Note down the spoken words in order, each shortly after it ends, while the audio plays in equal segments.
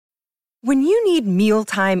When you need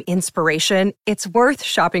mealtime inspiration, it's worth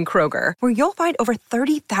shopping Kroger, where you'll find over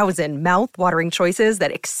 30,000 mouth-watering choices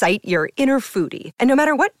that excite your inner foodie. And no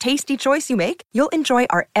matter what tasty choice you make, you'll enjoy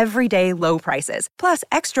our everyday low prices, plus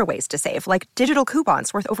extra ways to save, like digital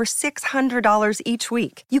coupons worth over $600 each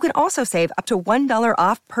week. You can also save up to $1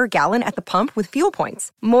 off per gallon at the pump with fuel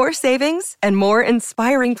points. More savings and more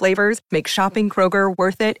inspiring flavors make shopping Kroger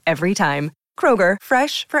worth it every time. Kroger,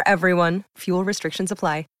 fresh for everyone. Fuel restrictions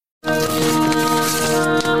apply.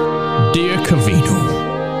 Dear Covino,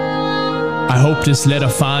 I hope this letter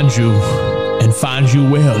finds you and finds you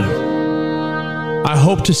well. I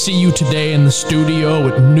hope to see you today in the studio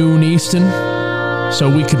at noon Eastern so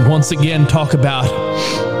we could once again talk about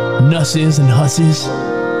nusses and husses.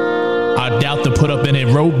 I doubt to put up any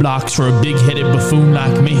roadblocks for a big-headed buffoon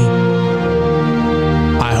like me.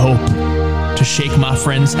 I hope to shake my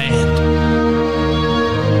friend's hand.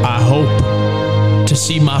 I hope to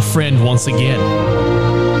see my friend once again.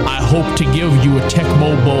 I hope to give you a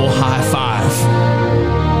Tecmo Bowl high five.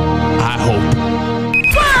 I hope.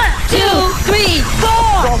 1, 2, 3, 4.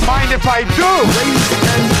 Don't mind if I do.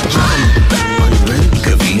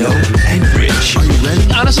 Covino and Rich. Are you ready?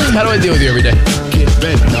 Honestly, how do I deal with you every day? Get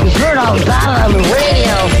ready. No. You heard all about it on the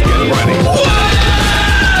radio. Get ready. Whoa!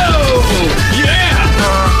 Yeah!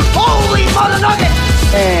 Holy mother nugget!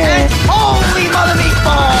 And holy mother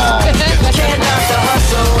meatball!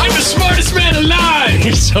 I'm the smartest man alive!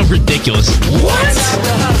 You're so ridiculous. What?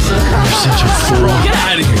 You're such a fool. Get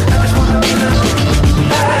out of here.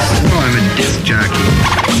 Oh, I'm a disc jockey.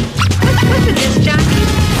 What's a disc jockey?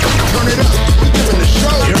 Turn it up. We're doing the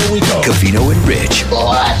show. Here we go. Covino and Rich.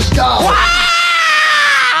 Let's go!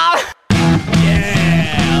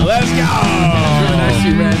 Yeah, let's go. Really nice to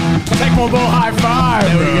you, man. Tecmo Bowl high five.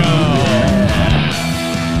 There we go.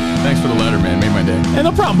 Thanks for the letter, man. Made my day. Hey,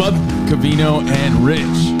 no problem, bud. Covino and Rich.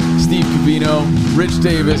 Steve Covino, Rich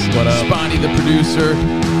Davis, what up? Spotty, the producer,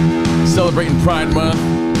 celebrating Pride Month.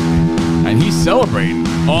 And he's celebrating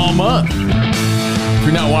all month. If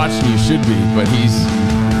you're not watching, you should be, but he's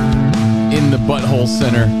in the butthole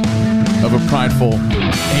center of a prideful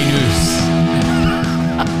anus.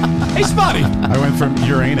 Hey, Spotty. I went from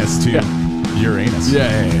Uranus to Uranus.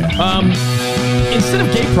 Yeah. Instead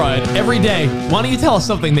of gay pride, every day, why don't you tell us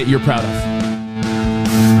something that you're proud of?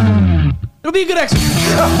 It'll be a good exercise.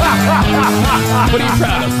 What are you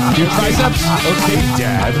proud of? Your triceps? Okay,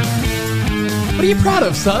 Dad. What are you proud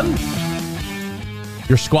of, son?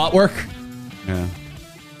 Your squat work? Yeah.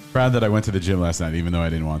 Proud that I went to the gym last night, even though I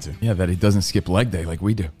didn't want to. Yeah, that he doesn't skip leg day like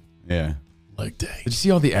we do. Yeah. Leg day. Did you see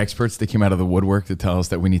all the experts that came out of the woodwork to tell us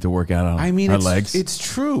that we need to work out on our legs? It's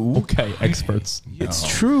true. Okay, experts. It's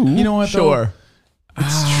true. You know what? Sure.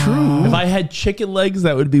 It's true. If I had chicken legs,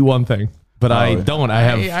 that would be one thing. But I don't. I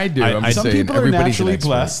have. I do. I'm Some saying people are everybody's an naturally expert.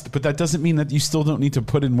 blessed, but that doesn't mean that you still don't need to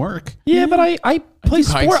put in work. Yeah, but I play do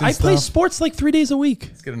hikes sport. and I play stuff. sports like 3 days a week.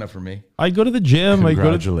 It's good enough for me. I go to the gym. I go to.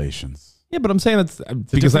 Congratulations. Yeah, but I'm saying that's It's a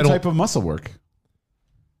because I different don't. type of muscle work.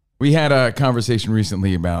 We had a conversation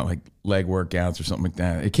recently about like leg workouts or something like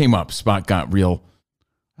that. It came up. Spot got real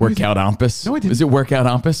workout ompus. No, I didn't. Is it workout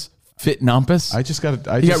ompus? Fit nompus? I just got.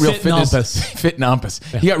 He got real Fit fitness. nompus. Fit nompus.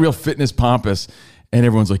 He got real fitness pompous. And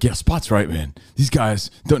everyone's like, yeah, Spot's right, man. These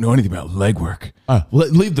guys don't know anything about leg work.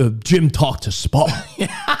 Leave the gym talk to Spot.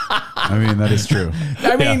 I mean, that is true.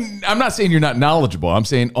 I mean, I'm not saying you're not knowledgeable. I'm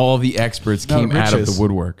saying all the experts No, came Rich out of is. the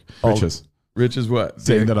woodwork. Riches. Rich is what?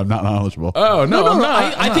 Saying that I'm not knowledgeable. Oh, no, I'm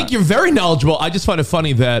not. I think you're very knowledgeable. I just find it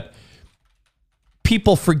funny that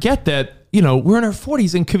people forget that, you know, we're in our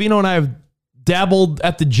 40s and Covino and I have dabbled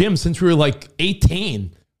at the gym since we were like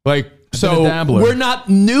 18. Like, so dabbler. we're not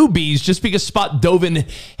newbies just because Spot dove in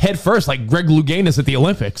head first like Greg Louganis at the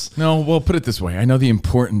Olympics. No, well, put it this way. I know the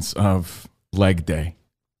importance of leg day.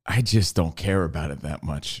 I just don't care about it that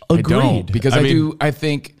much. Agreed. I don't, because I mean- I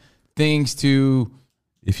think things to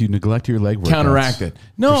If you neglect your leg workouts counteract it.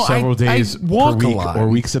 No, for several days I walk per a week lot. or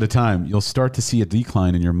weeks at a time, you'll start to see a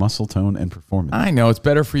decline in your muscle tone and performance. I know it's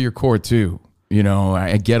better for your core too. You know,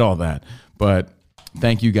 I get all that, but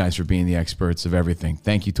thank you guys for being the experts of everything.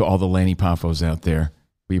 Thank you to all the Lanny Poffos out there.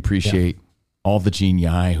 We appreciate all the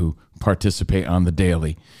genii who participate on the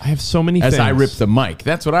daily. I have so many As things. I rip the mic.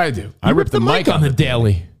 That's what I do. I rip the mic on the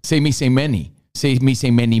daily. Say me, say many. Say me, say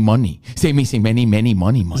many money. Say me, say many, many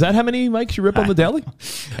money. Is that how many mics you rip on the daily?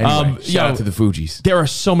 Anyway, shout out to the Fugees. There are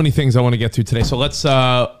so many things I want to get to today. So let's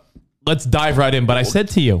dive right in. But I said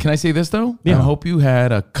to you, Can I say this though? Yeah. I hope you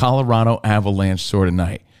had a Colorado Avalanche sort of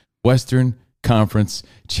night. Western Conference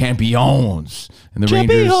champions. And the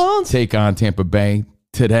Champions. Rangers take on Tampa Bay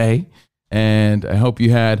today. And I hope you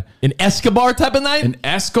had an Escobar type of night. an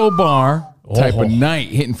Escobar type of night,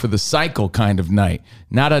 hitting for the cycle kind of night.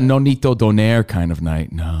 Not a Nonito Donaire kind of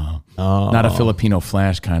night. No. Not a Filipino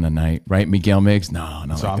Flash kind of night, right? Miguel Miggs? No, not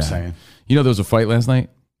That's like what I'm that. saying. You know there was a fight last night?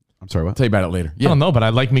 I'm sorry, I'll what? tell you about it later. I don't know, but I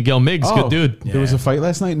like Miguel Miggs. Good dude. There was a fight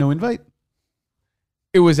last night, no invite?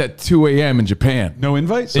 It was at 2 a.m. in Japan. No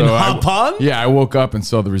invite? In Japan? Yeah, I woke up and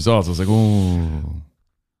saw the results. I was like, ooh.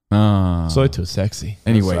 So too sexy.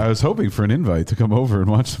 Anyway. I was hoping for an invite to come over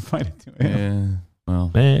and watch the fight at 2 a.m. Yeah,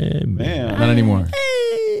 well, Man. not anymore.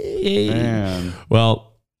 Man.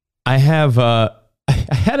 Well, I have I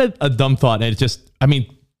had a dumb thought, and it just, I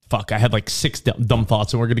mean, fuck, I had like 6 dumb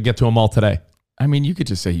thoughts, and we're going to get to them all today. I mean, you could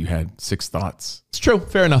just say you had 6 thoughts. It's true.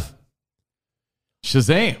 Fair enough.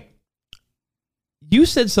 Shazam. You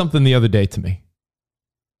said something the other day to me.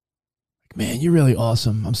 Man, you're really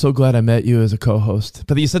awesome. I'm so glad I met you as a co-host.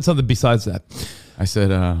 But you said something besides that. I said,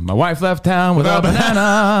 my wife left town with a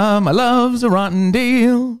banana. My love's a rotten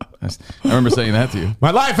deal. I remember saying that to you.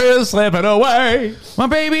 My life is slipping away. My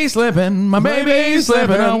baby's slipping. My baby's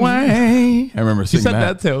slipping away. I remember You singing said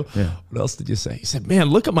that too. Yeah. What else did you say? You said, man,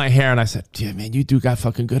 look at my hair. And I said, yeah, man, you do got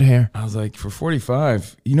fucking good hair. I was like, for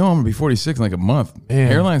 45, you know I'm going to be 46 in like a month.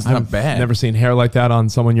 Man, Hairline's not I've bad. Never seen hair like that on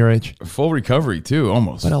someone your age. Full recovery too,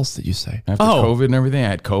 almost. What else did you say? After COVID and everything, I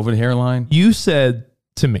had COVID hairline. You said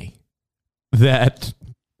to me that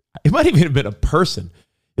it might even have been a person.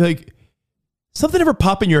 Like, something ever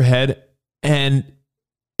pop in your head, and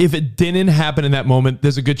if it didn't happen in that moment,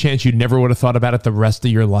 there's a good chance you never would have thought about it the rest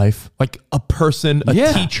of your life. Like a person, a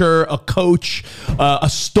teacher, a coach, a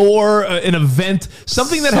store, an event,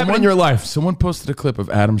 something that happened in your life. Someone posted a clip of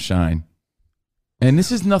Adam Shine, and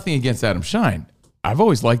this is nothing against Adam Shine. I've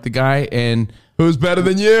always liked the guy, and who's better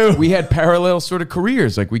than you? We had parallel sort of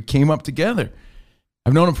careers. Like, we came up together.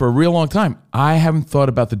 I've known him for a real long time. I haven't thought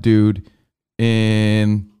about the dude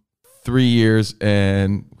in 3 years,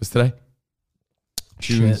 and what's today?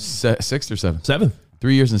 June 6th or 7th? 7th.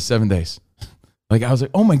 3 years and 7 days. Like, I was like,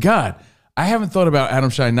 oh my God, I haven't thought about Adam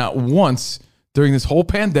Shine not once during this whole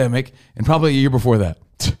pandemic, and probably a year before that.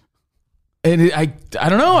 And I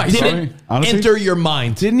don't know. I didn't enter your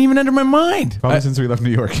mind. Didn't even enter my mind. Probably since we left New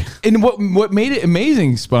York. And what made it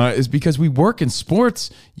amazing, Spot, is because we work in sports.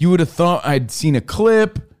 You would have thought I'd seen a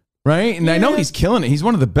clip, right? And I know he's killing it. He's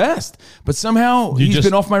one of the best. But somehow he's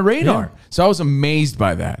been off my radar. Yeah. So I was amazed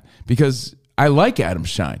by that because I like Adam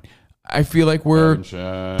Shine. I feel like we're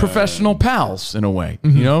professional pals in a way.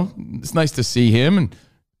 Mm-hmm. You know, it's nice to see him, and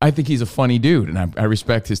I think he's a funny dude, and I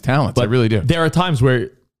respect his talents. But I really do. There are times where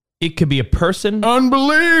it could be a person.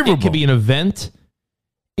 Unbelievable. It could be an event.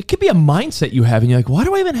 It could be a mindset you have, and you're like, why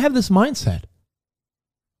do I even have this mindset?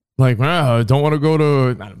 Like, I don't want to go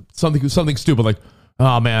to something stupid, like,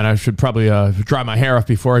 oh man, I should probably dry my hair off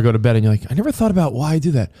before I go to bed. And you're like, I never thought about why I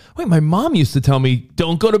do that. Wait, my mom used to tell me,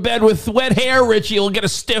 don't go to bed with wet hair, Richie. You'll get a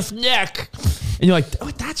stiff neck. And you're like,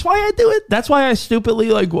 oh, that's why I do it? That's why I stupidly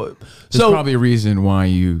like what? There's probably a reason why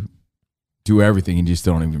you do everything and you just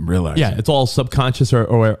don't even realize it. It's all subconscious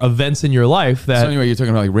or events in your life that... So anyway, you're talking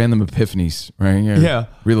about like random epiphanies, right? Yeah.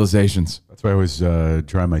 Realizations. That's why I always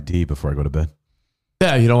dry my D before I go to bed.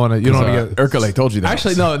 Yeah, you don't want to get... Urkel told you that.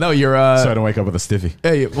 Actually, no, you're... so I don't wake up with a stiffy.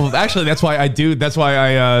 Yeah, well, actually, that's why I do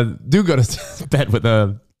go to bed with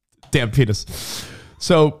a damn penis.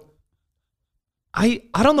 So, I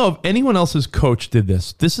don't know if anyone else's coach did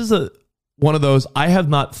this. This is one of those, I have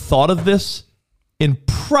not thought of this in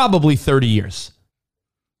probably 30 years.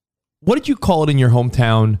 What did you call it in your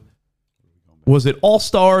hometown? Was it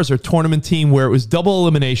All-Stars or tournament team where it was double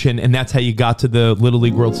elimination and that's how you got to the Little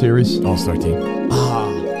League World Series? All-Star team.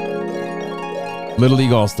 Little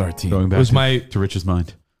League All-Star team. Going back to Rich's mind.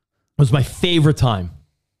 It was my favorite time.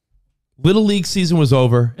 Little League season was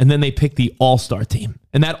over, and then they picked the All-Star team.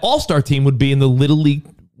 And that All-Star team would be in the Little League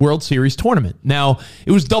World Series tournament. Now,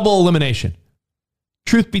 it was double elimination.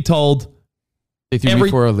 Truth be told, they threw me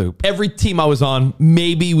for a loop. Every team I was on,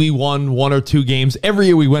 maybe we won 1 or 2 games. Every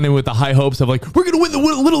year we went in with the high hopes of like, we're going to win the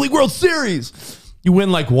Little League World Series. You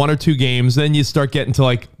win like 1 or 2 games, then you start getting to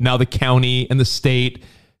like now the county and the state,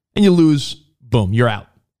 and you lose, boom, you're out.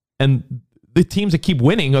 And the teams that keep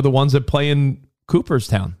winning are the ones that play in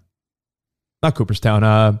Cooperstown. Not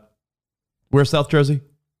Cooperstown. Where's South Jersey?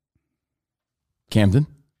 Camden.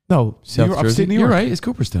 No, South Jersey. Upstate New York. You're right. It's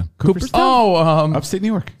Cooperstown. Cooperstown? Oh, upstate New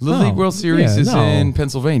York. Little League World Series is in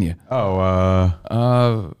Pennsylvania.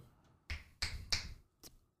 You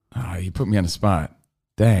put me on the spot.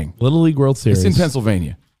 Dang. Little League World Series. It's in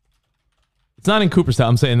Pennsylvania. It's not in Cooperstown.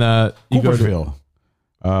 I'm saying Hooverville.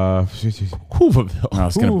 Hooverville. Oh,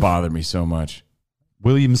 it's going to bother me so much.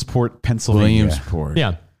 Williamsport, Pennsylvania. Williamsport.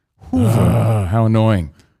 Yeah. How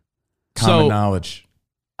annoying. Common knowledge.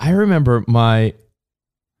 I remember my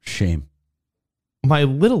Shame.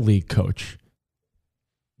 little league coach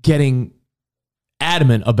getting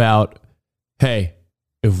adamant about, hey,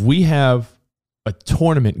 if we have a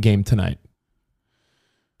tournament game tonight,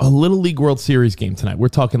 a Little League World Series game tonight, we're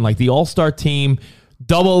talking like the all-star team,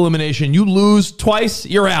 double elimination, you lose twice,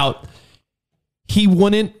 you're out. He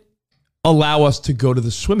wouldn't allow us to go to the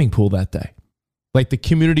swimming pool that day. Like the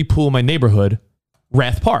community pool in my neighborhood,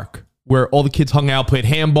 Rath Park, where all the kids hung out, played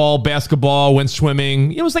handball, basketball, went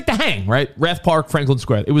swimming. It was like the hang, right? Rath Park, Franklin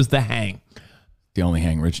Square. It was the hang. The only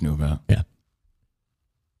hang Rich knew about. Yeah.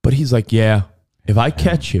 But he's like, yeah, if I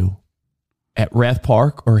catch you at Rath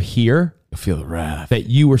Park or here, You'll feel the wrath. that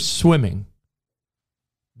you were swimming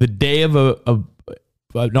the day of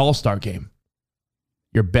an all-star game,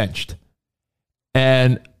 you're benched.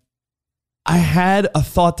 And I had a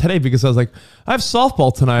thought today because I was like, I have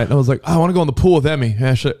softball tonight. And I was like, I want to go in the pool with Emmy. And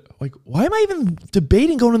I should, like, why am I even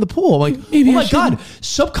debating going in the pool? I'm like, oh my God.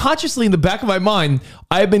 Subconsciously in the back of my mind,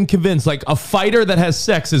 I've been convinced like a fighter that has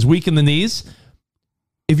sex is weak in the knees.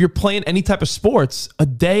 If you're playing any type of sports, a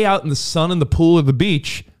day out in the sun in the pool or the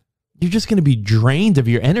beach, you're just going to be drained of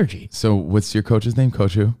your energy. So what's your coach's name?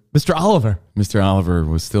 Coach who? Mr. Oliver. Mr. Oliver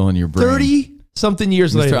was still in your brain. 30-something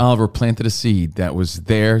years Mr. later. Oliver planted a seed that was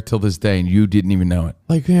there till this day, and you didn't even know it.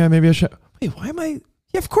 Like, yeah, maybe I should. Wait, why am I?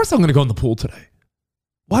 Yeah, of course I'm going to go in the pool today.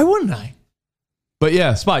 Why wouldn't I? But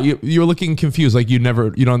yeah, Spot, you were looking confused. Like you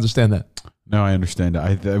don't understand that. No, I understand.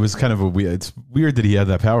 It was kind of a weird. It's weird that he had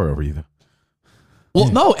that power over you, though. Well,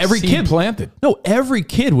 no, every Seed kid planted. No, every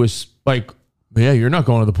kid was like, yeah, you're not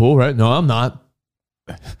going to the pool, right? No, I'm not.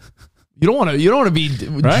 You don't want to be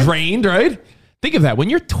drained, right? Think of that. When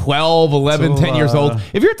you're 12, 11, 10 years old,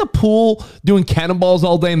 if you're at the pool doing cannonballs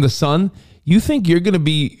all day in the sun, you think you're going to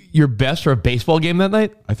be your best for a baseball game that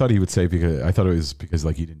night? I thought he would say I thought it was because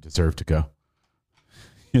like you didn't deserve to go.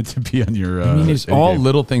 You had to be on your. I mean, it's A all game.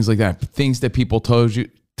 little things like that. Things that people told you,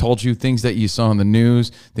 things that you saw in the news,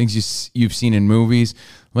 things you've seen in movies.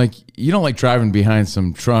 Like you don't like driving behind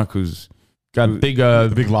some truck who's got big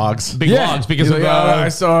the big logs. Big logs because You're of like, I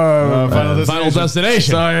saw Final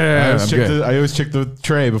Destination. I always check the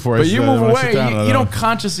tray before But I. you move away. You don't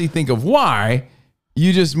consciously think of why.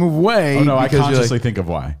 You just move away. Oh no, I because you're consciously like, think of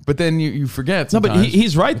why. But then you forget. No, but sometimes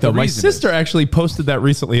he's right, what though. the My reason sister is. actually posted that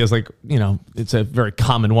recently as like, it's a very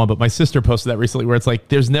common one, but my sister posted that recently where it's like,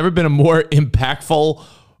 there's never been a more impactful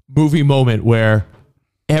movie moment where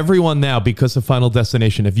everyone now, because of Final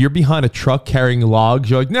Destination, if you're behind a truck carrying logs,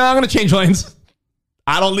 you're like, no, I'm going to change lanes.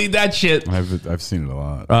 I don't need that shit. I've seen it a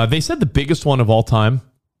lot. They said the biggest one of all time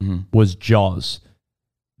was Jaws.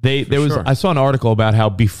 I saw an article about how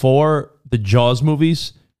before the Jaws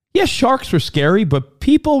movies, yeah, sharks were scary, but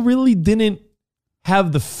people really didn't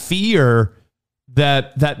have the fear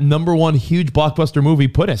that number one huge blockbuster movie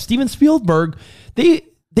put in. Steven Spielberg, they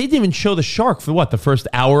didn't even show the shark for the first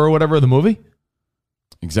hour or whatever of the movie.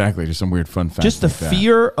 Exactly, just some weird fun facts. Just the like that.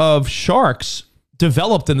 fear of sharks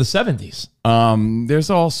developed in the 70s. There's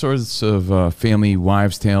all sorts of family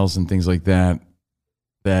wives' tales and things like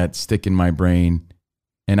that stick in my brain,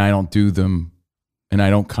 and I don't do them, and I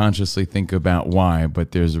don't consciously think about why,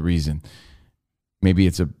 but there's a reason. Maybe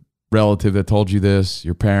it's a relative that told you this,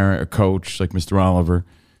 your parent, a coach like Mr. Oliver,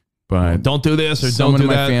 but Don't do this or don't someone do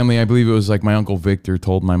in my that. family, I believe it was like my Uncle Victor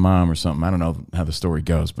told my mom or something. I don't know how the story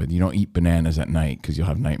goes, but you don't eat bananas at night because you'll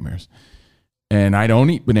have nightmares. And I don't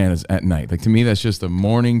eat bananas at night. Like to me, that's just a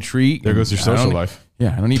morning treat. There goes your I don't social eat- life.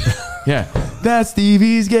 Yeah, I don't eat. Yeah, that's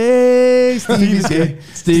Stevie's gay. Stevie's gay.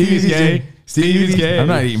 Stevie's gay. Stevie's gay. I'm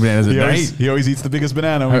not eating bananas at night. He always eats the biggest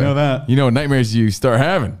banana. We know that. You know what nightmares you start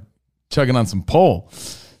having? Chugging on some pole.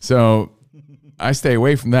 So I stay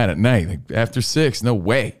away from that at night. Like after 6, no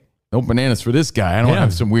way. No bananas for this guy. I don't want to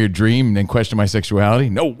have some weird dream and then question my sexuality.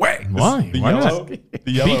 No way. Why? The Why yellow. not?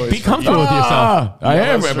 The yellow Be is comfortable with yourself. I am,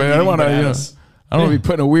 Yellow's but for I don't want to. eating bananas. I don't want to be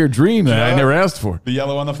putting a weird dream that I Yeah. never asked for. The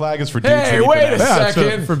yellow on the flag is for dudes. Hey, who eat wait a bananas. second.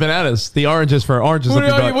 Yeah, for bananas. The orange is for oranges. What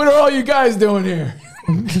are all you guys doing here?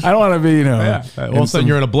 I don't want to be, All of a sudden,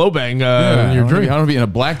 you're in a blowbang in your I don't dream. want to be in a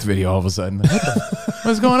blacked video all of a sudden.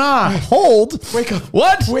 What's going on? Hold. Wake up.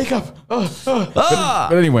 What? Wake up.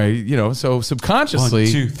 But anyway, so subconsciously,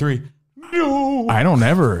 1, 2, 3. No. I don't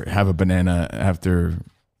ever have a banana after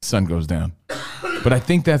sun goes down. But I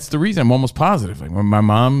think that's the reason. I'm almost positive. Like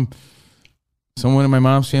when someone in my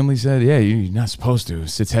mom's family said, yeah, you're not supposed to. It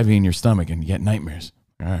sits heavy in your stomach and you get nightmares.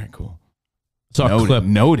 All right, cool. Saw a clip.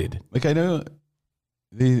 Noted. Like I know,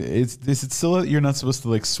 is it still you're not supposed to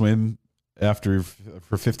like swim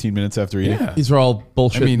for 15 minutes after eating? Yeah. These are all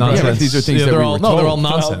bullshit I mean, nonsense. yeah, these are things that they're we all were no, they're all told.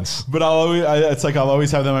 nonsense. But I'll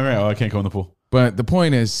always have them in my brain. Oh, I can't go in the pool. But the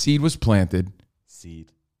point is, seed was planted.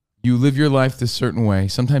 Seed. you live your life this certain way.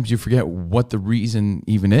 Sometimes you forget what the reason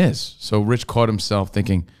even is. So Rich caught himself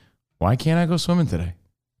thinking, why can't I go swimming today?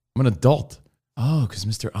 I'm an adult. Oh, because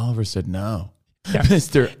Mr. Oliver said no. Yeah.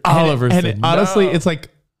 Mr. Oliver said no. Honestly, it's like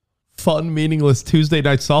fun, meaningless Tuesday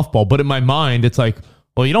night softball. But in my mind, it's like,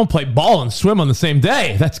 well, you don't play ball and swim on the same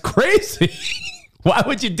day. That's crazy. Why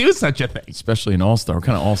would you do such a thing? Especially an all-star. What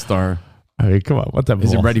kind of all-star I mean, come on. What the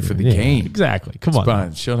isn't ready for the game? Exactly. Come on.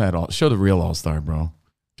 Fine. Show the real all-star, bro.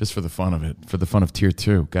 Just for the fun of it. For the fun of tier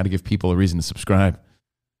 2. Got to give people a reason to subscribe.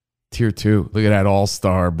 Tier 2. Look at that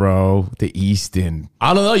all-star, bro. The Easton.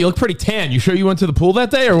 I don't know. You look pretty tan. You sure you went to the pool that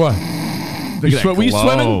day or what? Were you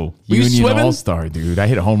swimming? Union all-star, dude. I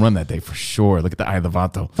hit a home run that day for sure. Look at the eye of the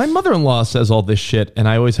Vato. My mother-in-law says all this shit, and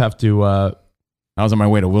I always have to... I was on my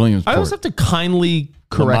way to Williamsport. I always have to kindly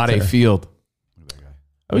correct her. Field.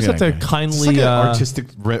 I always have to kindly... It's like an artistic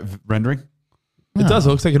rendering. It does. It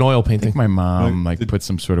looks like an oil I painting. think my mom put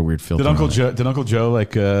some sort of weird filter on it. Did Uncle Joe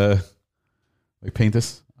like paint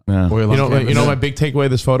this? No. Oil on canvas? You know my big takeaway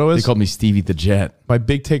of this photo is? They called me Stevie the Jet. My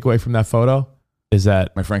big takeaway from that photo is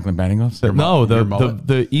that... My Franklin batting gloves?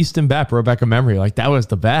 The Easton bat brought back a memory. Like, that was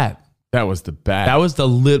the bat. That was the bat. That was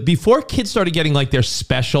before kids started getting like their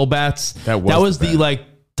special bats. That was the like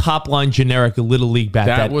top line generic Little League bat.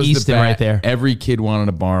 That was Easton the bat right there. Every kid wanted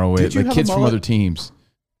to borrow it. Like kids from other teams.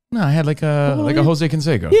 No, I had like a Jose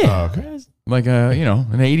Canseco. Yeah. Oh, okay. Like an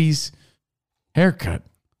 80s haircut.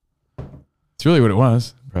 It's really what it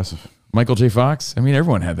was. Impressive. Michael J. Fox. I mean,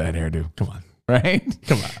 everyone had that hairdo. Come on. Right?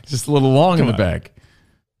 Come on. Just a little long in the back.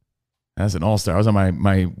 As an all-star. I was on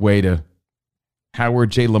my way to Howard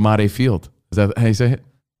J. Lamade Field. Is that how you say it?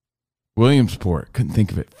 Williamsport. Couldn't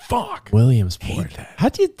think of it. Fuck. Williamsport. How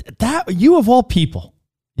do you of all people?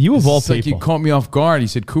 You of all people. Like you caught me off guard. You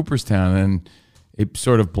said Cooperstown, and it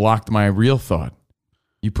sort of blocked my real thought.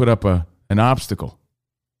 You put up an obstacle.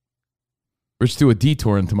 Rich threw a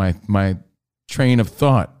detour into my train of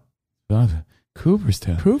thought.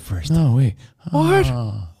 Cooperstown. No, wait. What?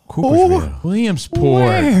 Coopersville. Williamsport.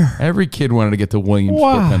 Where? Every kid wanted to get to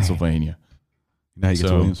Williamsport, Pennsylvania. Now you get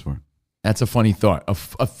to Williamsport. That's a funny thought. A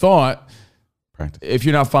thought, Practice. If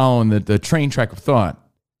you're not following the train track of thought,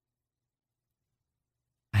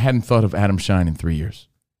 I hadn't thought of Adam Shine in 3 years.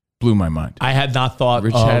 Blew my mind. I had not thought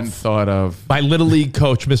Rich hadn't thought of my Little League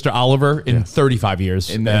coach, Mr. Oliver, in 35 years.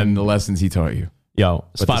 And then the lessons he taught you. Yo,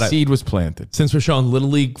 but the seed was planted. Since we're showing Little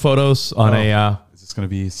League photos on is this going to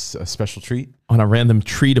be a special treat? On a random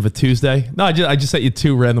treat of a Tuesday? No, I just sent you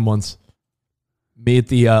 2 random ones. Me at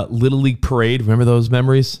the Little League parade. Remember those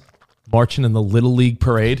memories? Marching in the Little League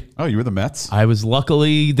parade. Oh, you were the Mets? I was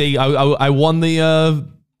luckily I won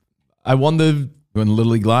the Little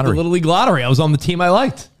League lottery. The Little League lottery. I was on the team I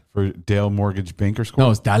liked. For Dale Mortgage Banker School?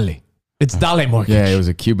 No, it's Dale. It's Dale Mortgage. Yeah, it was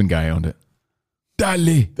a Cuban guy who owned it.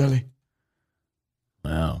 Dale.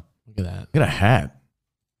 Wow. Look at that. Look at a hat.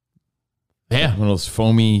 Yeah. One of those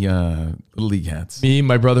foamy Little League hats. Me,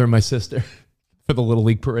 my brother, and my sister for the Little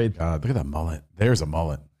League parade. God, look at that mullet. There's a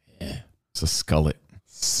mullet. Yeah. It's a skullet.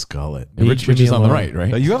 And Rich is on the right?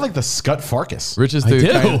 You have like the Scut Farkas. Rich is the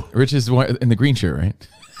guy, Rich is in the green shirt, right?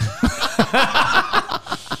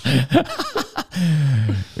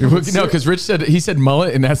 No, because Rich said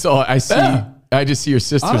mullet, and that's all I see. Yeah. I just see your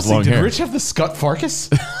sister's Honestly, long hair. Did Rich have the Scut Farkas?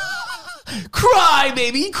 Cry,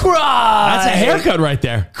 baby, cry. That's a haircut right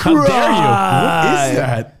there. Cry. How dare you? What is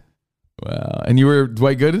that? Wow. And you were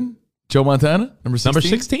Dwight Gooden? Joe Montana? Number 16? Number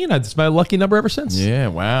 16. That's my lucky number ever since. Yeah,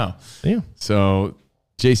 wow. Yeah. So,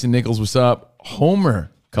 Jason Nichols, what's up?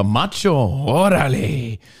 Homer Camacho.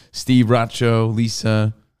 Orale. Steve Racho,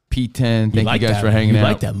 Lisa, P10. Thank you guys for hanging out. You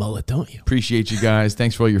like that mullet, don't you? Appreciate you guys.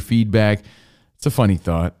 Thanks for all your feedback. It's a funny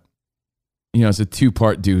thought. You know, it's a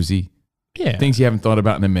 2-part doozy. Yeah. Things you haven't thought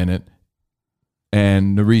about in a minute.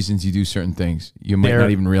 And the reasons you do certain things. You might not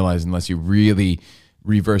even realize unless you really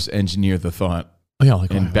reverse engineer the thought. Yeah,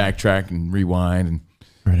 and backtrack and rewind and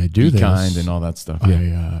I do be kind and all that stuff.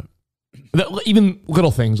 Yeah. Even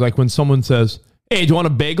little things like when someone says, "Hey, do you want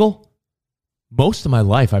a bagel?" Most of my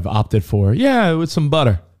life I've opted for, with some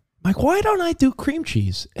butter. I'm like, why don't I do cream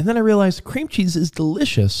cheese? And then I realized cream cheese is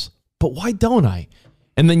delicious, but why don't I?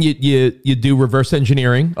 And then you do reverse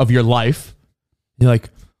engineering of your life. You're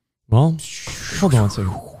like, well, hold on a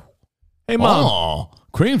second. Hey, Mom. Oh,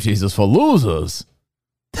 cream cheese is for losers.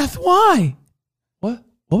 That's why.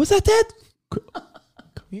 What was that, Dad?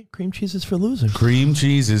 Cream cheese is for losers. Cream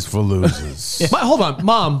cheese is for losers. Hold on,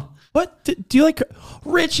 Mom. What do you like,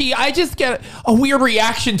 Richie? I just get a weird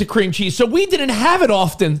reaction to cream cheese, so we didn't have it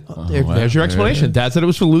often. There's your explanation. Dad said it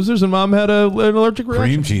was for losers, and Mom had an allergic reaction.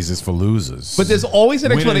 Cream cheese is for losers. But there's always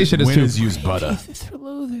an explanation. Winners use butter.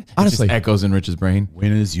 Honestly, Just echoes in Rich's brain.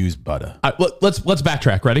 Winners use butter. let's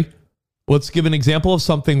backtrack. Ready? Let's give an example of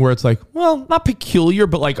something where it's like, well, not peculiar,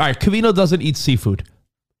 but like, all right, Covino doesn't eat seafood.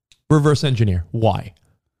 Reverse engineer. Why?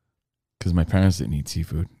 Because my parents didn't eat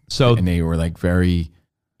seafood. So and they were like very...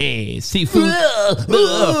 seafood.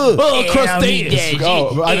 Crustaceans.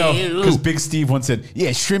 Oh, I know. Because Big Steve once said,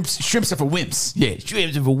 yeah, shrimps are for wimps. Yeah,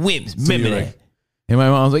 shrimps are for wimps. So Remember you're that? like, And my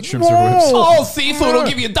mom was like, shrimps are for wimps. Oh, seafood will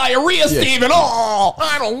give you diarrhea, Steven. Oh,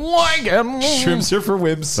 I don't like it. Shrimps are for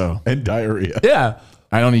wimps and diarrhea. yeah.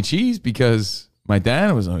 I don't eat cheese because my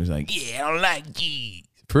dad was always like, yeah, I don't like cheese.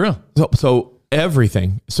 For real. So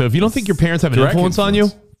everything. So if you don't think your parents have an Direct influence on you,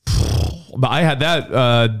 but I had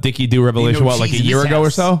that Dickie Do revelation, Ain't no like a cheese in year this ago or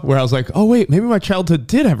house. so, where I was like, oh, wait, maybe my childhood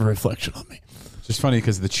did have a reflection on me. It's just funny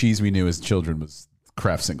because the cheese we knew as children was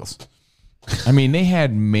Kraft singles. I mean, they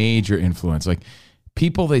had major influence. Like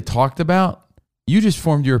people they talked about, you just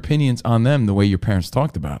formed your opinions on them the way your parents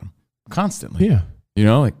talked about them constantly. Yeah. You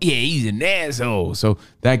know, like, yeah, he's an asshole. So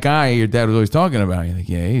that guy your dad was always talking about, you're like,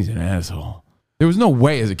 yeah, he's an asshole. There was no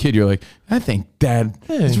way as a kid you're like, I think Dad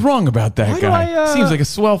is wrong about that Why do guy. I, Seems like a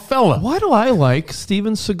swell fella. Why do I like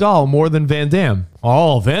Steven Seagal more than Van Damme?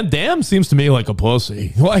 Oh, Van Damme seems to me like a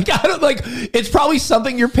pussy. Like, I don't like, it's probably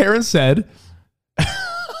something your parents said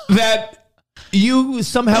that you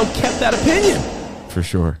somehow kept that opinion. For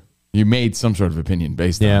sure. You made some sort of opinion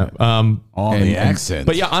based on it. On the accent.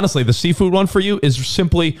 But yeah, honestly, the seafood one for you is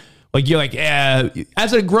simply like, you're like,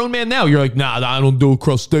 as a grown man now, you're like, nah, I don't do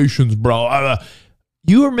crustaceans, bro.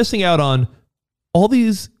 You are missing out on all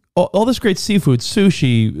this great seafood,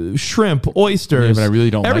 sushi, shrimp, oysters. Yeah, but I really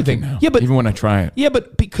don't everything. like it now. Yeah, but even when I try it. yeah,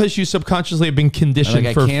 but because you subconsciously have been conditioned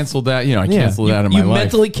Like for I canceled that, I yeah, canceled it out of my you life.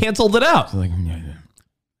 mentally canceled it out. So like, yeah, I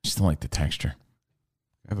just don't like the texture.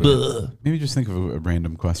 Maybe just think of a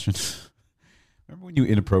random question. Remember when you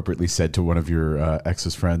inappropriately said to one of your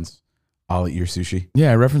ex's friends, I'll eat your sushi?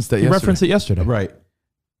 Yeah, I referenced that You yesterday. referenced it yesterday. Right.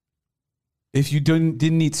 If you didn't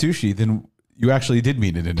eat sushi, then you actually did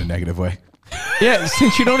mean it in a negative way. Yeah,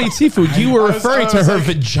 since you don't eat seafood, you were I was- referring I to was her like-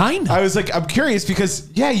 vagina. I was like, I'm curious because,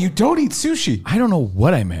 you don't eat sushi. I don't know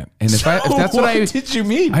what I meant. And if that's what I did you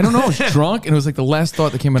mean? I don't know. I was drunk and it was like the last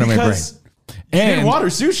thought that came out of my brain. Because you didn't want her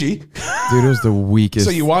sushi, Dude, it was the weakest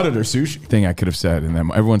so you wanted her sushi. thing I could have said. And then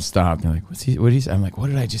everyone stopped. And they're like, what did he say? I'm like, what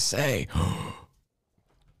did I just say?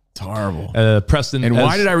 It's horrible. Preston, And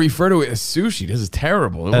why did I refer to it as sushi? This is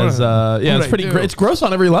terrible. It's pretty. It's gross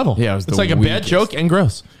on every level. Yeah, it was it's the like a bad weakest. joke and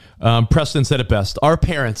gross. Preston said it best. Our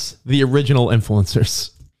parents, the original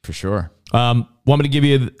influencers. For sure. Want me to give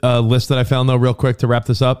you a list that I found though, real quick to wrap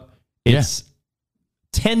this up? It's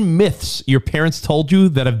 10 myths your parents told you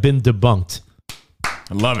that have been debunked.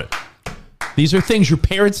 I love it. These are things your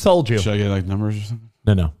parents told you. Should I get like numbers or something?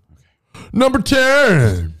 No. Okay. Number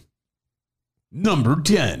 10. Number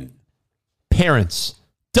 10. Parents,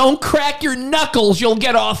 don't crack your knuckles. You'll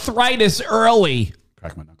get arthritis early.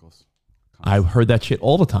 Crack my knuckles. I heard that shit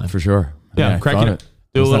all the time. For sure. Yeah, cracking it.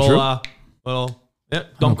 Do a That's not little. Yeah,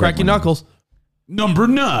 don't crack your knuckles. Number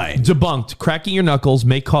 9. Debunked. Cracking your knuckles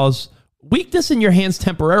may cause weakness in your hands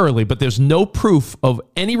temporarily, but there's no proof of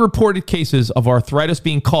any reported cases of arthritis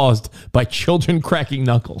being caused by children cracking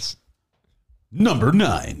knuckles. Number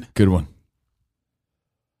 9. Good one.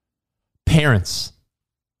 Parents,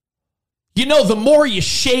 the more you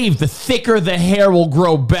shave, the thicker the hair will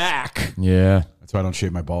grow back. Yeah. That's why I don't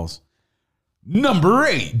shave my balls. Number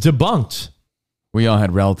 8. Debunked. We all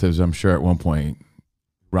had relatives, I'm sure, at one point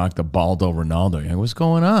rocked a baldo Ronaldo. You're like, what's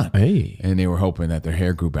going on? Hey. And they were hoping that their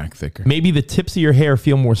hair grew back thicker. Maybe the tips of your hair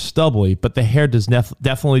feel more stubbly, but the hair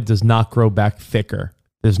definitely does not grow back thicker.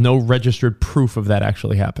 There's no registered proof of that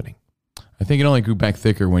actually happening. I think it only grew back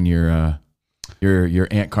thicker when your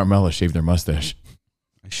Aunt Carmela shaved her mustache.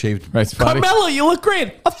 I shaved. Right, Spotty? Carmelo, you look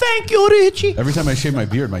great. Oh, thank you, Richie. Every time I shave my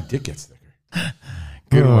beard, my dick gets thicker.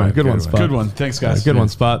 Good one. Good one, Spot. Good one. Thanks, guys. Good one,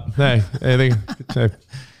 Spot. Hey, anything?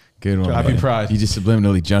 Good one. Happy buddy. Pride. You just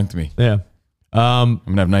subliminally junked me. Yeah. I'm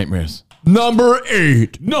going to have nightmares. Number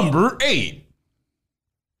 8. Number 8.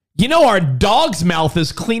 Our dog's mouth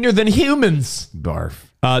is cleaner than humans. Barf.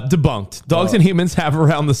 Debunked. Dogs and humans have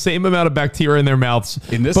around the same amount of bacteria in their mouths.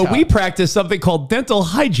 But we practice something called dental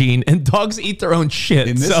hygiene, and dogs eat their own shit.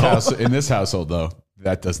 In this household, though,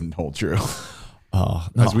 that doesn't hold true. Oh,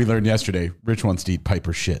 no. As we learned yesterday, Rich wants to eat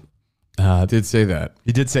Piper shit. Did say that.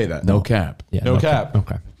 He did say that. No cap. Yeah, No cap.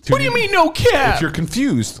 Okay. What do you mean no cap? If you're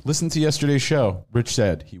confused, listen to yesterday's show. Rich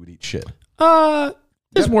said he would eat shit.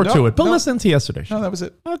 There's Yep. more No, to it, but no. listen to yesterday's show. No, that was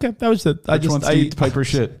it. Okay, that was it. Which wants to eat Piper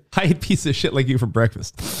shit? I ate piece of shit like you for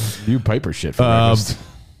breakfast. You Piper shit for breakfast.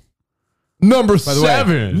 Number By the way,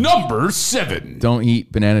 7. Number 7. Don't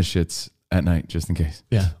eat banana shits at night, just in case.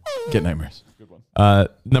 Yeah. Get nightmares.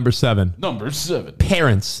 Number 7. Number 7.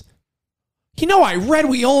 Parents. You know, I read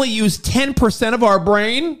we only use 10% of our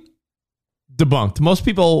brain. Debunked. Most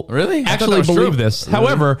people Really? I thought actually that was believe true. this. Really?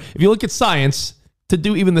 However, if you look at science, to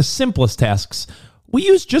do even the simplest tasks, we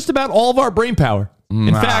use just about all of our brain power. In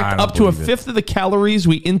Nah, I fact, don't up to a believe it. fifth of the calories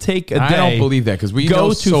we intake a day. I don't believe that because we go know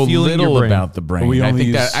to so fueling your little brain. about the brain. We I only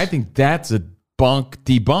think use- I think that's a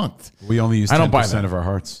debunked. We only use 10% I don't buy that. of our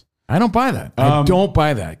hearts. I don't buy that. I don't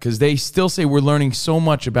buy that because they still say we're learning so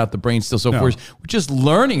much about the brain still. So No. we're just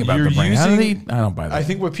learning about You're the brain. using- I don't buy that. I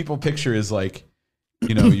think what people picture is like,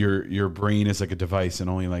 you know, your brain is like a device and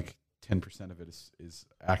only like 10% of it is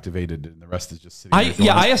activated and the rest is just sitting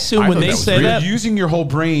there. I assume I when thought they that was say real. that, You're using your whole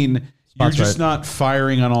brain. Spot's You're just right. not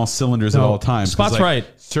firing on all cylinders at No, all times. 'Cause, Spot's like, right.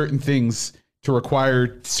 Certain things to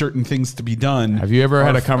require certain things to be done. Have you ever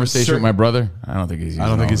had are a conversation certain- with my brother? I don't think he's. I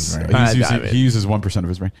don't think using it's. all his brain. He uses 1% of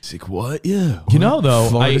his brain. He's like, what? Yeah. you know, though,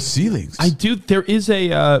 Florida ceilings. I do. There is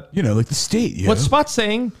a you know, like the state. You what know? Spot's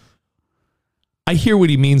saying. I hear what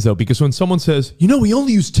he means though, because when someone says, you know, we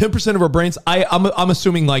only use 10% of our brains, I'm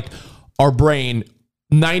assuming like our brain,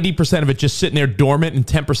 90% of it just sitting there dormant and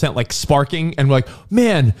 10% like sparking, and we're like,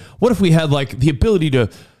 man, what if we had like the ability to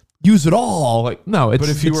use it all? Like, no, it's But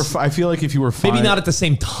if you were, it's- I feel like if you were maybe not at the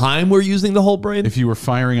same time we're using the whole brain. If you were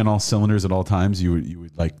firing on all cylinders at all times, you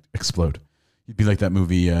would like explode. You'd be like that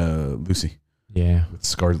movie Lucy Yeah. with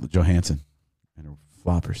Scarlett Johansson and her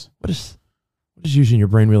floppers. What does using your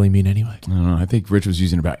brain really mean anyway? I don't know. I think Rich was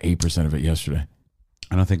using about 8% of it yesterday.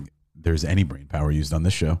 I don't think there's any brain power used on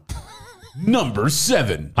this show. Number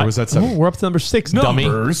 7. Or was that Oh, 7? we're up to number 6, dummy.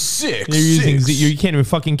 Number 6. You're using Six. you can't even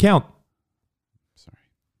fucking count. Sorry,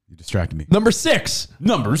 you distracted me. Number 6.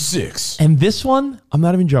 Number 6. And this one, I'm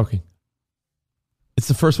not even joking. It's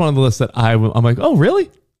the first one on the list that I'm like, oh, really?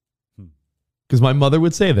 Because my mother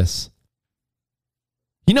would say this.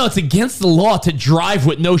 You know, it's against the law to drive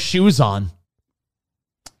with no shoes on.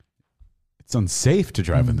 It's unsafe to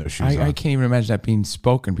drive in those shoes. I can't even imagine that being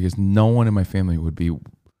spoken because no one in my family would be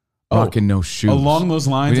rocking no shoes. Along those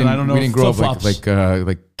lines, we and didn't, I don't know we if didn't grow up flip-flops.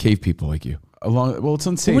 like cave people like you. well, it's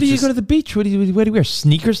unsafe. What do you Just- go to the beach? What do you wear?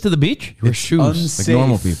 Sneakers to the beach? You wear It's shoes like unsafe.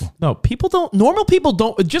 normal people. No, normal people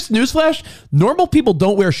don't, just newsflash, normal people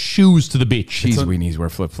don't wear shoes to the beach. Cheese weenies wear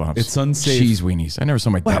flip flops. It's unsafe. Cheese weenies. I never saw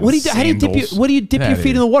my dad. What do with you, how do you dip sandals. your, what do you dip Get your outta feet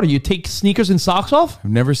in here. the water? You take sneakers and socks off?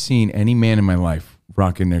 I've never seen any man in my life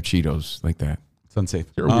rocking their Cheetos like that. It's unsafe.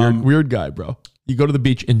 You're a weird guy, bro. You go to the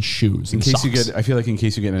beach in shoes In and case socks. you get, I feel like in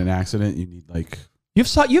case you get in an accident, you need like. You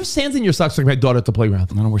have sands in your socks like my daughter at the playground.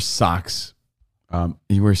 I don't wear socks.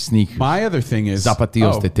 You wear sneakers. My other thing is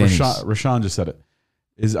Zapatillos de tenis. Rashawn just said it.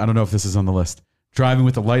 Is I don't know if this is on the list. Driving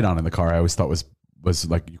with the light on in the car, I always thought was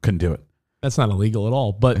like you couldn't do it. That's not illegal at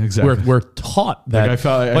all, but Exactly. we're taught that. Like I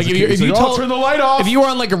felt like if you told, turn the light off. if you were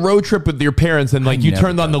on like a road trip with your parents and like you never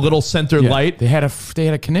turned on the little center light, They had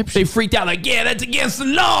a conniption. they freaked out like, yeah, that's against the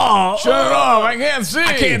law. Shut up! I can't see.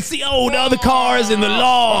 I can't see. Oh, the other cars in the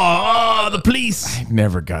law. Oh, the police. I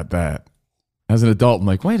never got that. As an adult, I'm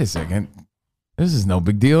like, wait a second. This is no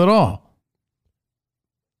big deal at all.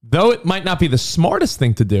 Though it might not be the smartest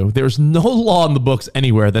thing to do, there's no law in the books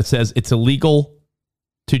anywhere that says it's illegal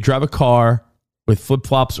to drive a car with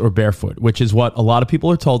flip-flops or barefoot, which is what a lot of people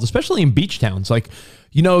are told, especially in beach towns. Like,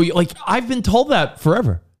 you know, like I've been told that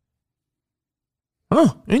forever.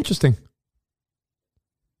 Oh, interesting.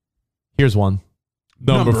 Here's one.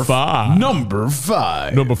 Number 5. Number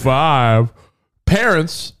 5. Number 5.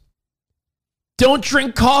 Parents, don't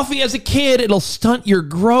drink coffee as a kid. It'll stunt your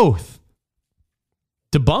growth.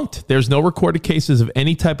 Debunked. There's no recorded cases of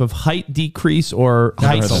any type of height decrease or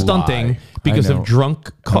height That's a stunting lie. because I of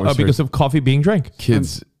know. because of coffee being drank.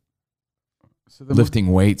 Kids So then,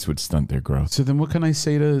 lifting weights would stunt their growth. so then, what can I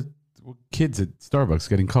say to kids at Starbucks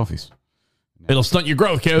getting coffees? It'll stunt your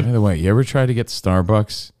growth, By kid. the way, you ever try to get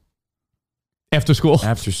Starbucks After school.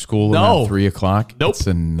 after school No. around 3 o'clock? Nope. It's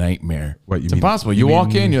a nightmare. What, you it's mean- impossible. you You walk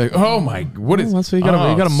mean- in, you're like, oh my, what is? Well, that's what you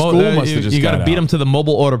gotta school must have just you gotta got beat out. them to the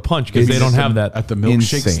mobile order punch because they don't have that. At the milkshake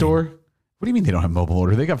Insane. store? What do you mean they don't have mobile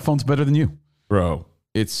order? They got phones better than you. Bro,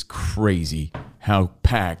 it's crazy how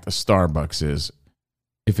packed a Starbucks is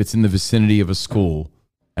if it's in the vicinity of a school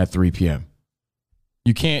at 3 p.m.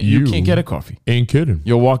 You can't get a coffee. Ain't kidding.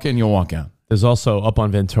 You'll walk in, you'll walk out. There's also up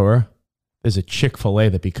on Ventura, there's a Chick-fil-A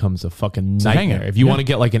that becomes a fucking a nightmare. hangout. If you want to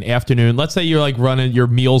get like an afternoon, let's say you're like running, your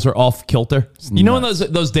meals are off kilter. You know, in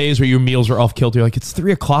those days where your meals are off kilter, you're like, it's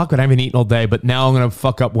 3 o'clock, but I haven't eaten all day, but now I'm going to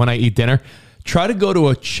fuck up when I eat dinner. Try to go to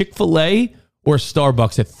a Chick-fil-A or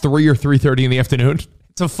Starbucks at 3 or 3:30 in the afternoon.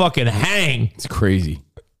 It's a fucking hang. It's crazy.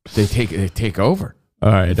 They take over.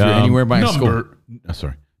 All right. If you're anywhere by a school.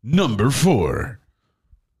 Number 4.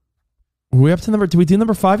 Were we up to number? Did we do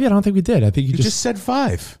number 5 yet? I don't think we did. I think You just said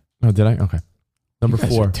 5. Oh, did I? Okay. Number You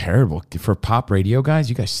guys 4. are terrible. For pop radio guys,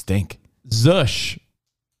 you guys stink. Zush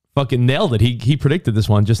fucking nailed it. He predicted this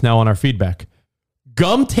one just now on our feedback.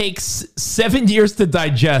 Gum takes 7 years to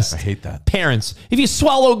digest. I hate that. Parents, if you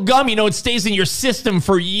swallow gum, you know it stays in your system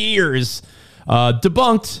for years.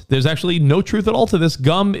 Debunked. There's actually no truth at all to this.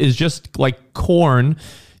 Gum is just like corn.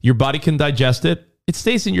 Your body can digest it. It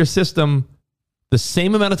stays in your system the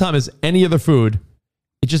same amount of time as any other food.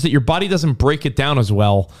 It's just that your body doesn't break it down as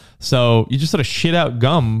well. So you just sort of shit out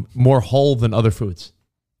gum more whole than other foods.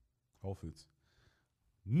 Whole Foods.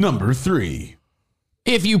 Number 3.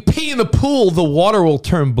 If you pee in the pool, the water will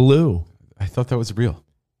turn blue. I thought that was real.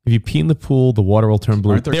 If you pee in the pool, the water will turn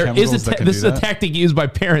blue. Aren't there chemicals that can This is do a that? tactic used by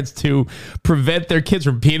parents to prevent their kids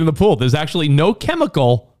from peeing in the pool. There's actually no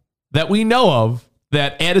chemical that we know of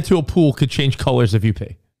that added to a pool could change colors if you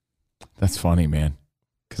pee. That's funny, man.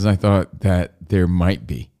 Because I thought that there might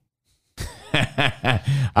be.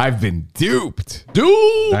 I've been duped.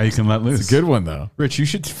 Dude! Now you can let loose. It's a good one, though. Rich, you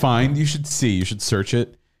should search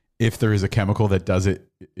it if there is a chemical that does it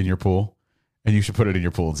in your pool, and you should put it in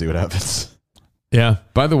your pool and see what happens. Yeah.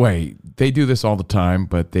 By the way, they do this all the time,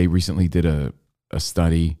 but they recently did a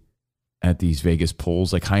study at these Vegas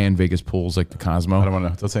pools, like high-end Vegas pools, like the Cosmo. I don't want to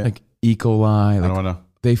know. Don't say it. Like E. coli. I Like, don't want to know.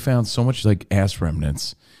 they found so much like ass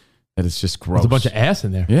remnants that it's just gross. There's a bunch of ass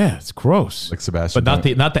in there. Yeah, it's gross. Like Sebastian. But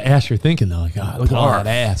not the ass you're thinking, though. Like, God, look at all that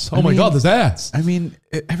ass. Oh, my God, there's ass. I mean,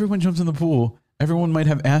 everyone jumps in the pool. Everyone might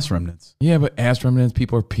have ass remnants. Yeah, but ass remnants,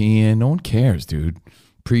 people are peeing. No one cares, dude.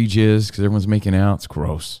 Pre-jizz, because everyone's making out. It's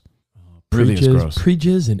gross. Really is gross.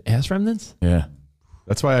 Pre-jizz and ass remnants? Yeah.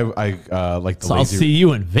 That's why I like the So I'll lazy. see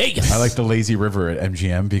you in Vegas. I like the lazy river at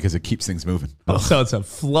MGM because it keeps things moving. So it's a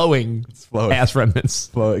flowing, flowing. ass remnants.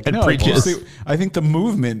 Flowing. And No, pre-jizz. honestly, I think the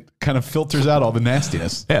movement kind of filters out all the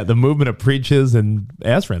nastiness. Yeah, the movement of pre-jizz and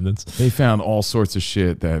ass remnants. They found all sorts of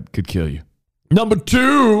shit that could kill you. Number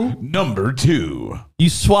 2. Number 2. You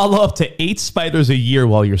swallow up to 8 spiders a year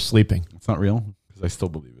while you're sleeping. It's not real because I still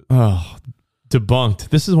believe it. Oh, debunked.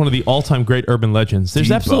 This is one of the all-time great urban legends. There's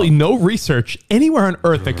Debunked. absolutely no research anywhere on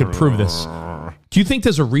earth that could prove this. Do you think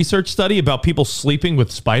there's a research study about people sleeping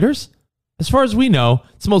with spiders? As far as we know,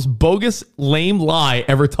 it's the most bogus, lame lie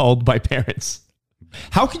ever told by parents.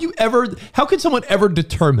 How could someone ever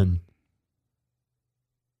determine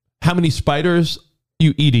how many spiders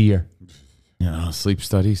you eat a year? Sleep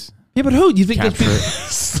studies. Yeah, but who do you think Capture it.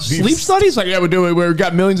 sleep studies? Like, yeah, we've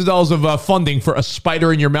got millions of dollars of funding for a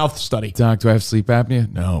spider in your mouth study. Doc, do I have sleep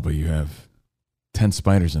apnea? No, but you have 10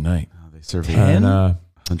 spiders a night. They serve And,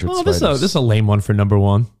 100 well, this spiders. is a lame one for number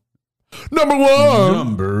 1. Number 1.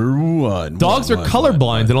 Number 1. Dogs are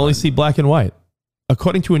colorblind and only see black and white.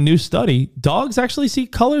 According to a new study, dogs actually see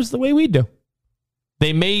colors the way we do.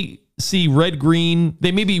 They may see red-green.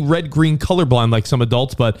 They may be red-green colorblind like some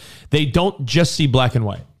adults, but they don't just see black and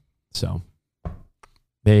white. So,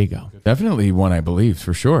 there you go. Definitely one I believe,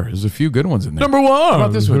 for sure. There's a few good ones in there. Number 1. How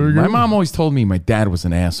about this one? My mom always told me my dad was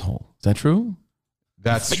an asshole. Is that true?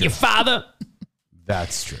 That's But true. your father,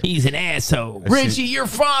 That's true. he's an asshole. Richie, your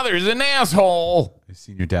father's an asshole. I've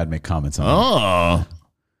seen your dad make comments on Oh.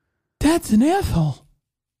 Dad's an asshole.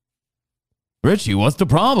 Richie, what's the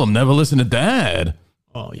problem? Never listen to Dad.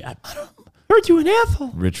 Oh, yeah. Heard you an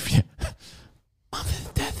asshole. Rich,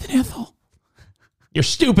 Dad's an asshole. Your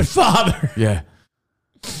stupid father. Yeah.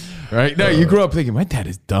 Right? No, you grew up thinking, my dad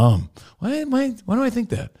is dumb. Why do I think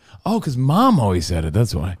that? Oh, because Mom always said it.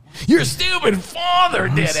 That's why. Your stupid father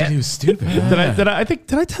did said he it. was stupid. Did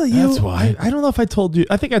I tell you? That's why. I don't know if I told you.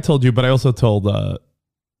 I think I told you, but I also told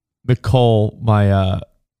Nicole my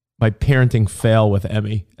parenting fail with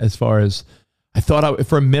Emmy. As far as I thought,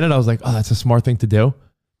 for a minute I was like, oh, that's a smart thing to do.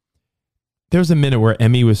 There was a minute where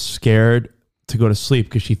Emmy was scared to go to sleep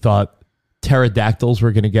because she thought pterodactyls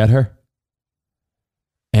were going to get her,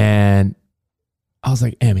 and I was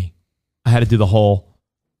like, Emmy, I had to do the whole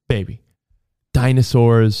baby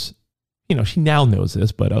dinosaurs. You know, she now knows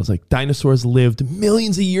this, but I was like, dinosaurs lived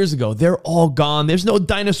millions of years ago. They're all gone. There's no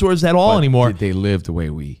dinosaurs at all anymore. Did they live the way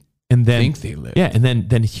we And then think they lived? Yeah, and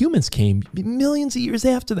then humans came millions of years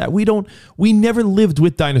after that. We never lived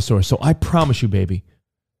with dinosaurs. So I promise you, baby,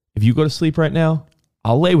 if you go to sleep right now,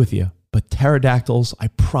 I'll lay with you But pterodactyls, I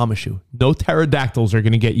promise you, no pterodactyls are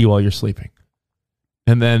going to get you while you're sleeping.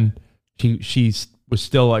 And then she was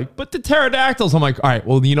still like, but the pterodactyls. I'm like, all right,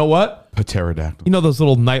 well, you know what? Pterodactyl. You know those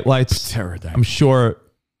little night lights? Pterodactyl. I'm sure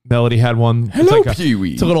Melody had one. Hello, it's like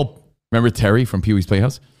Pee-wee. It's a little... Remember Terry from Pee-wee's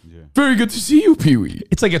Playhouse? Yeah. Very good to see you, Pee-wee.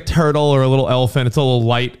 It's like a turtle or a little elephant. It's a little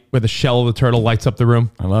light where the shell of the turtle lights up the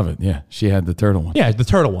room. I love it. Yeah, she had the turtle one. Yeah, the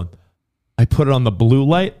turtle one. I put it on the blue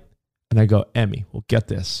light, and I go, Emmy, well, get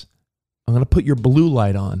this. I'm going to put your blue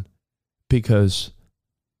light on because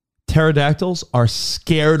pterodactyls are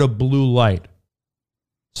scared of blue light.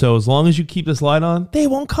 So as long as you keep this light on, they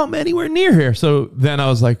won't come anywhere near here. So then I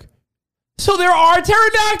was like, so there are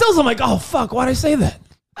pterodactyls? I'm like, oh, fuck, why'd I say that?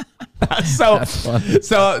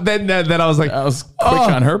 So then I was like, that was quick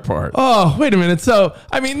on her part. Oh, wait a minute. So,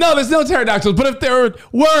 I mean, no, there's no pterodactyls, but if there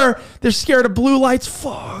were, they're scared of blue lights.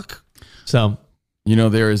 Fuck. So, you know,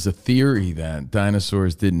 there is a theory that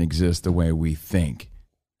dinosaurs didn't exist the way we think.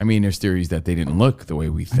 I mean, there's theories that they didn't look the way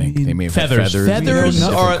we think. They may have had feathers. Feathers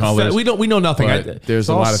are colors. We know nothing. There's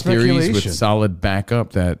a lot of theories with solid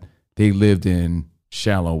backup that they lived in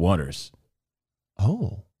shallow waters.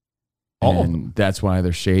 Oh. And that's why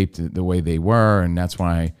they're shaped the way they were, and that's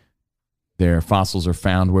why their fossils are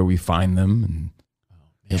found where we find them. And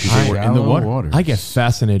they were in the water. I get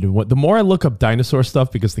fascinated. The more I look up dinosaur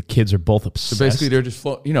stuff, because the kids are both obsessed. So basically, they're just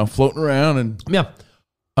floating around and yeah.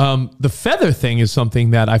 The feather thing is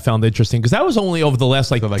something that I found interesting because that was only over the last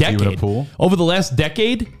decade. You in a pool? Over the last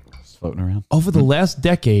decade, just floating around. Over the last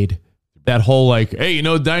decade, that whole hey,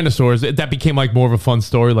 dinosaurs. That became more of a fun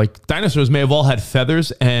story. Like dinosaurs may have all had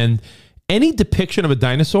feathers, and any depiction of a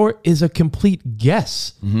dinosaur is a complete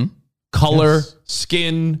guess. Mm-hmm. Color,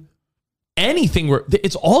 skin, anything.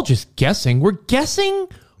 It's all just guessing. We're guessing.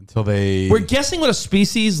 We're guessing what a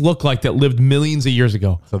species looked like that lived millions of years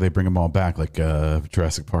ago. So they bring them all back like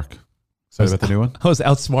Jurassic Park. Excited about the new one? I was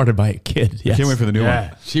outsmarted by a kid. Yes. I can't wait for the new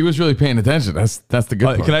one. She was really paying attention. That's the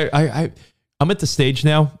good part. Can I'm at the stage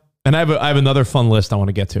now, and I have another fun list I want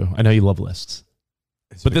to get to. I know you love lists.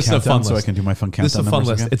 But this is a fun list. So I can do my fun countdown. This is a fun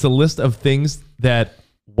list. Again? It's a list of things that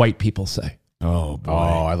white people say. Oh, boy.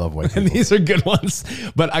 Oh, I love white people. And these are good ones.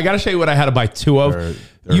 But I got to show you what I had to buy two of.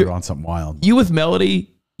 They're on something wild. You with Melody,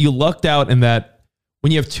 you lucked out in that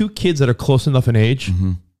when you have two kids that are close enough in age,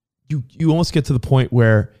 mm-hmm. you almost get to the point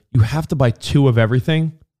where you have to buy two of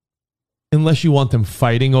everything unless you want them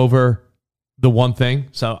fighting over the one thing.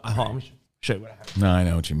 So let me show you what I have. No, I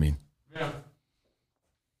know what you mean. Yeah.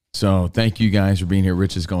 So thank you guys for being here.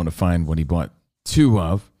 Rich is going to find what he bought two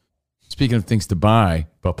of. Speaking of things to buy,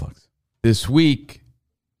 butt plugs. This week,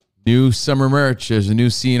 new summer merch. There's a new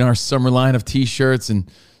CNR summer line of t-shirts and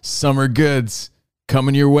summer goods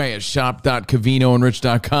coming your way at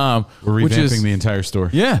shop.cavinoandrich.com. We're revamping the entire store.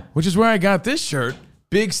 Yeah, which is where I got this shirt.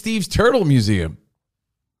 Big Steve's Turtle Museum.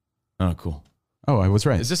 Oh, cool. Oh, I was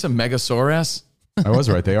right. Is this a Megasaurus? I was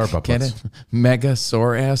right. They are butt plugs. Get it?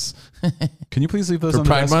 Megasaurus. Can you please leave those on the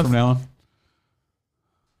desk from now on?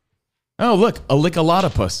 Oh, look, a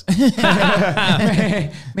lickalotopus.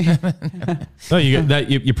 No, you get that.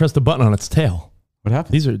 You press the button on its tail. What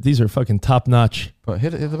happened? These are fucking top notch. But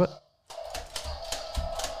hit the button.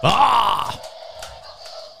 Ah!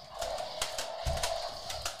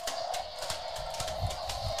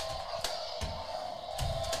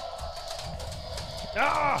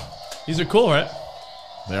 These are cool, right?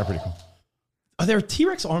 They are pretty cool. Are their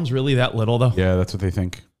T-Rex arms really that little though? Yeah, that's what they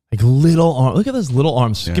think. Like little arms. Look at those little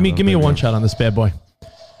arms. Yeah, give me a one shot on this bad boy.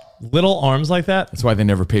 Little arms like that. That's why they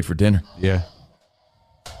never paid for dinner. Yeah.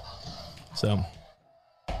 So,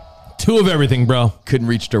 two of everything, bro. Couldn't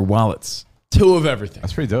reach their wallets. Two of everything.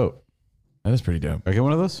 That's pretty dope. That is pretty dope. I get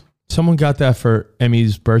one of those? Someone got that for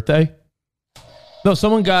Emmy's birthday. No,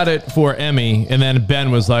 someone got it for Emmy, and then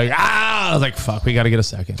Ben was like, I was like, fuck, we got to get a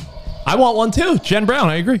second. I want one too. Jen Brown,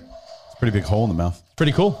 I agree. It's a pretty big hole in the mouth.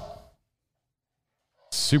 Pretty cool.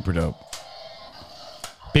 Super dope.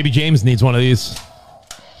 Baby James needs one of these.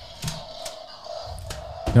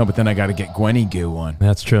 No, but then I got to get Gwenny Goo one.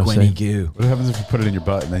 That's true. Gwenny Goo. What happens if you put it in your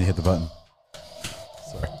butt and then you hit the button?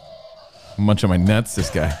 Sorry. Munch on my nuts, this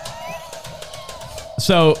guy.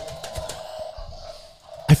 So,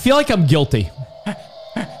 I feel like I'm guilty.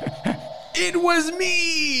 It was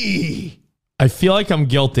me. I feel like I'm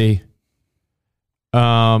guilty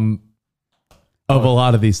of a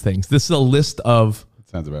lot of these things. This is a list of That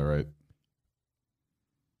sounds about right.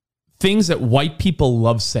 things that white people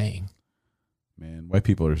love saying. Man, white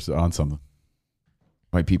people are on something.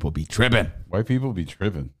 White people be tripping. White people be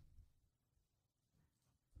tripping.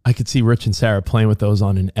 I could see Rich and Sarah playing with those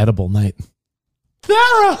on an edible night.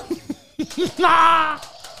 Sarah!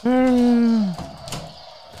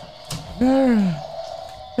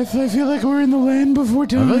 I feel like we're in the land before I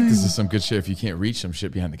time. feel like this is some good shit if you can't reach some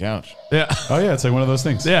shit behind the couch. Yeah. Oh yeah, it's like one of those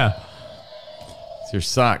things. Yeah. It's your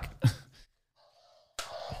sock.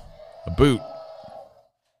 A boot.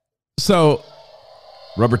 So,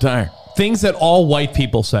 Rubber tire. things that all white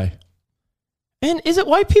people say. And is it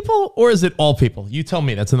white people or is it all people? You tell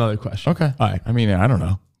me. That's another question. Okay. All right. I mean, I don't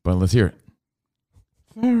know, but let's hear it.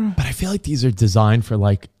 But I feel like these are designed for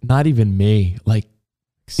like, not even me. Like,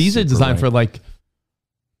 these are Super designed for white.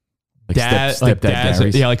 like Like like stepdad dads,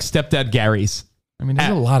 Garys. yeah, like stepdad Garys I mean, there's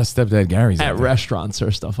a lot of stepdad Garys at out there. restaurants or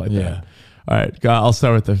stuff like Yeah. that. All right, I'll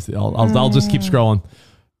start with this. I'll just keep scrolling.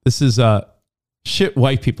 This is shit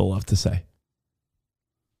white people love to say.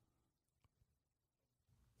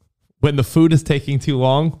 When the food is taking too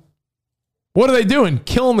long, what are they doing?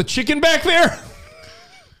 Killing the chicken back there?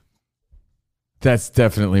 That's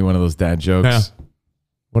definitely one of those dad jokes. Yeah.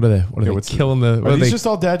 What are they? What are they what's killing the? What Are are these they? just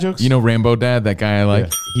all dad jokes? You know Rambo Dad, that guy I like?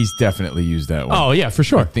 Yeah. He's definitely used that one. Oh yeah, for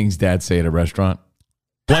sure. Things dads say at a restaurant.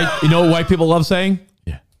 You know what white people love saying?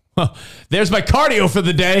 Yeah. Huh, there's my cardio for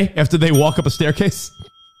the day after they walk up a staircase.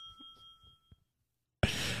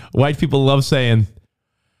 White people love saying,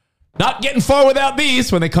 not getting far without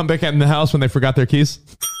these when they come back in the house when they forgot their keys.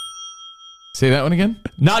 Say that one again?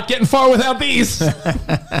 Not getting far without these.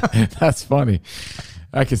 That's funny.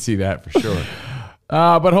 I can see that for sure.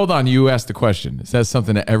 But hold on. You asked the question. Is that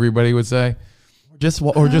something that everybody would say? just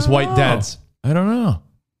white dads. I don't know.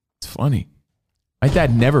 It's funny. My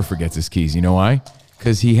dad never forgets his keys. You know why?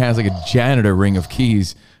 Because he has like a janitor ring of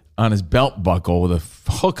keys on his belt buckle with a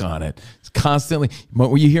hook on it. It's constantly,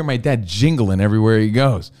 when you hear my dad jingling everywhere he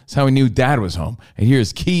goes. That's how he knew dad was home. I hear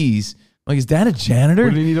his keys. Like, is dad a janitor?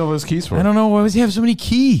 What do you need all those keys for? I don't know. Why does he have so many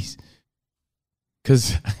keys?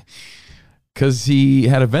 Because he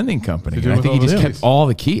had a vending company. To do And I with think he all just the kept keys. all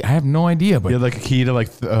the keys. I have no idea, but You had like a key to like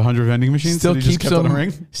 100 vending machines. still that he just keeps kept on them. a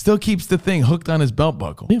ring. Still keeps the thing hooked on his belt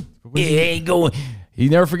buckle. Yeah. He ain't going. He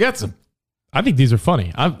never forgets them. I think these are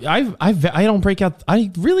funny. I don't break out.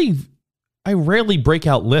 I rarely break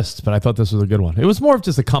out lists, but I thought this was a good one. It was more of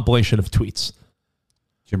just a compilation of tweets.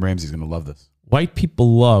 Jim Ramsey's gonna love this. White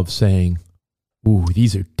people love saying, "Ooh,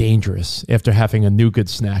 these are dangerous," after having a new good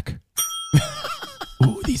snack.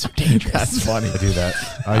 Ooh, these are dangerous. That's funny. I do that.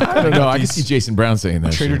 I don't know. I can see Jason Brown saying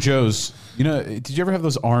that. Trader shit. Joe's. You know, did you ever have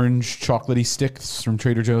those orange chocolatey sticks from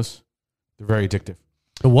Trader Joe's? They're very addictive.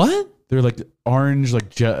 What? They're like orange,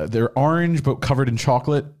 they're orange but covered in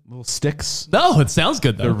chocolate. Little sticks. No, it sounds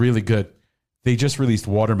good though. They're really good. They just released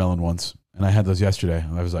watermelon ones, and I had those yesterday.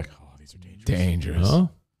 And I was like, oh, these are dangerous. Dangerous. Huh?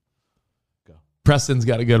 Preston's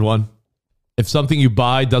got a good one. If something you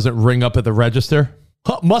buy doesn't ring up at the register,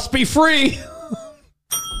 must be free.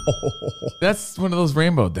 That's one of those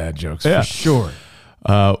Rainbow Dad jokes Yeah. for sure.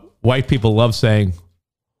 White people love saying,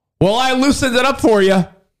 "Well, I loosened it up for you,"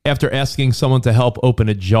 after asking someone to help open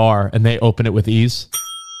a jar and they open it with ease.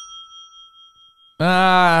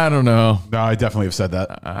 I don't know. No, I definitely have said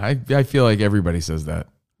that. I feel like everybody says that.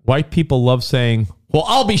 White people love saying, "Well,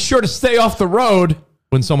 I'll be sure to stay off the road,"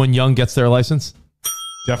 when someone young gets their license.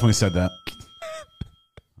 Definitely said that.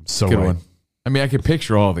 I'm so Good right. one. I mean, I can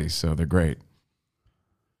picture all these, so they're great.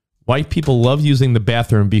 White people love using the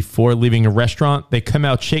bathroom before leaving a restaurant. They come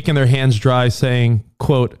out shaking their hands dry saying,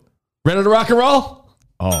 quote, "Ready to rock and roll?"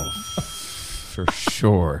 Oh, for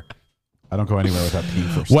sure. I don't go anywhere without peeing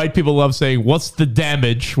first. White people love saying, "What's the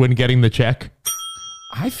damage?" when getting the check.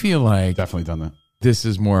 I feel like Definitely done that. this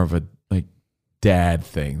is more of a like dad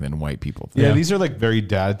thing than white people think. Yeah, these are like very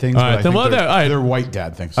dad things. All but right, I then think what they're, are they? All right. they're white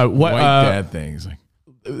dad things. What, White dad things. Like,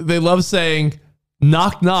 They love saying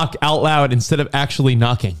knock, knock out loud instead of actually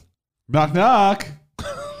knocking. Knock, knock. It's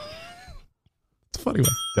a funny one.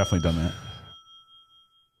 Definitely done that.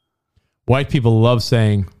 White people love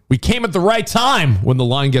saying, "We came at the right time," when the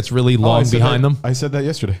line gets really long behind them. I said that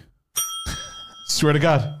yesterday. Swear to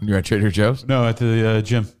God. you're at Trader Joe's? No, at the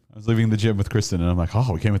gym. I was leaving the gym with Kristen, and I'm like,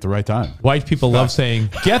 oh, we came at the right time. White people love saying,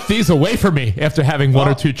 "Get these away from me," after having one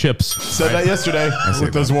or two chips. Said that yesterday say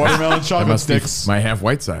with those that. watermelon That chocolate must be sticks. my half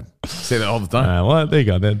white side. I say that all the time. Well, there you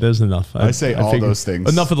go. There's enough. I say all figured- those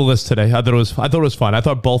things. Enough of the list today. I thought it was fun. I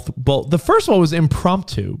thought both. The first one was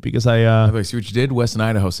impromptu because By the way, see what you did? Wes in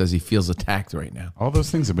Idaho says he feels attacked right now. All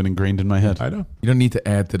those things have been ingrained in my head. I know. You don't need to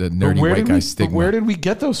add to the nerdy But white guy stigma. where did we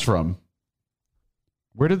get those from?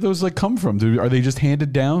 Where did those like come from? Are they just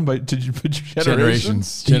handed down by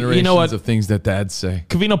generations? Generations You know what? of things that dads say.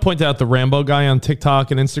 Cavino pointed out the Rambo guy on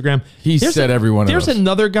TikTok and Instagram. He said every one of There's those.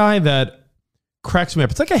 another guy that cracks me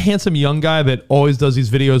up. It's like a handsome young guy that always does these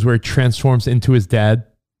videos where he transforms into his dad.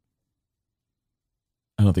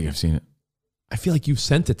 I don't think I've seen it. I feel like you've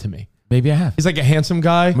sent it to me. Maybe I have. He's like a handsome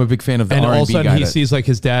guy. I'm a big fan of the And R&B all of a sudden guy he that- sees like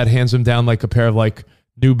his dad hands him down like a pair of like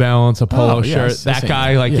New Balance, a polo shirt. yes, That I've guy,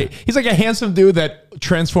 seen that. like Yeah. he's like a handsome dude that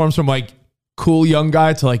transforms from like cool young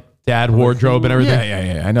guy to like dad wardrobe and everything.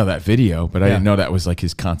 Yeah. I know that video, but I didn't know that was like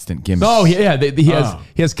his constant gimmick. Oh yeah,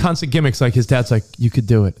 he has constant gimmicks. Like his dad's like, you could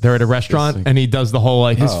do it. They're at a restaurant like- and he does the whole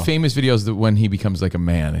like His famous videos that when he becomes like a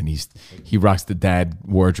man and he rocks the dad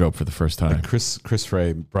wardrobe for the first time. Chris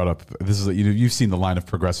Frey brought up, this is, you've seen the line of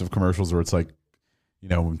Progressive commercials where it's like,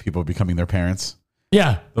 when people are becoming their parents.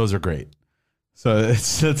 yeah. Those are great. So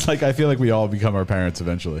it's like, I feel like we all become our parents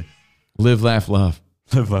eventually. Live, laugh, love.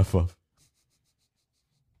 Live, laugh, love.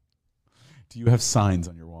 Do you have signs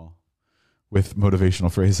on your wall with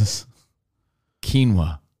motivational phrases?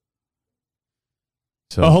 Quinoa.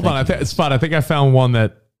 So Hold on, I think I found one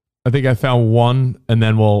and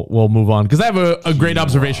then we'll move on because I have a great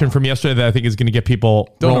observation from yesterday that I think is going to get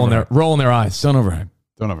people rolling their eyes. Don't overhype.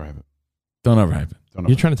 Don't overhype it. Don't overhype it.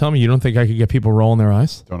 You're trying to tell me you don't think I could get people rolling their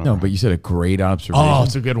eyes? No, but you said a great observation. Oh,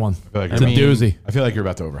 it's a good one. I feel like It's a doozy. I feel like you're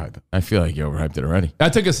about to overhype it. I feel like you overhyped it already. I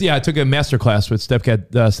took a master class with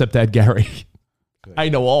stepdad Gary. I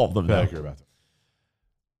know all of them I feel now. like you're about to.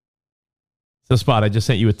 So Spot, I just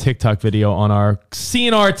sent you a TikTok video on our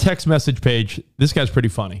CNR text message page. This guy's pretty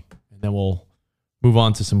funny. And then we'll move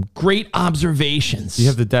on to some great observations. Do you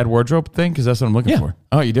have the dad wardrobe thing? Because that's what I'm looking Yeah. for.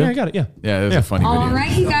 Oh, you do? Yeah, I got it. Yeah. Yeah, it was a funny video. All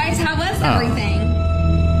right, you guys, how was everything?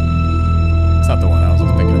 It's not the one I was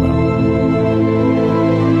thinking about.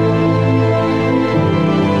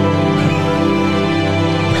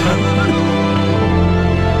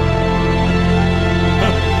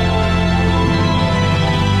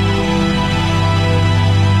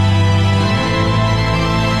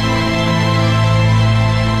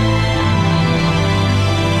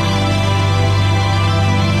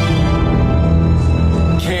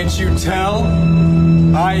 Can't you tell?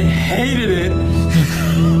 I hated it.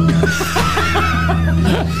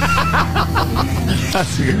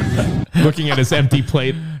 Looking at his empty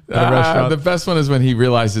plate at a restaurant. The best one is when he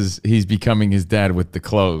realizes he's becoming his dad with the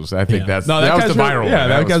clothes. I think Yeah. that was the viral one. Yeah,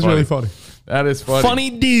 that was guy's really funny. That is funny. Funny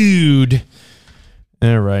dude.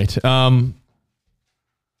 All right.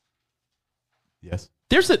 Yes.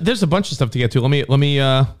 There's a bunch of stuff to get to. Let me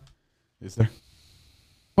Is there?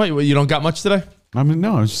 wait, you don't got much today? I mean,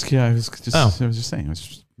 no, I was just saying. I was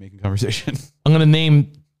just making conversation. I'm going to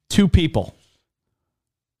name two people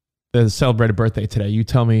that celebrate a birthday today. You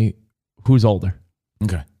tell me who's older.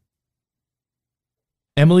 Okay.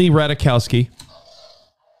 Emily Ratajkowski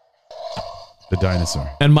The dinosaur.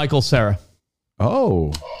 and Michael Cera.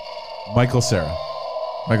 Oh, Michael Cera.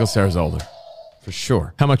 Michael Cera's older. For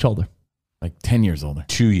sure. How much older? Like 10 years older.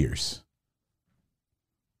 2 years.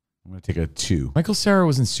 I'm gonna take a 2. Michael Cera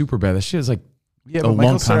was in Superbad. That shit is like Yeah, a but long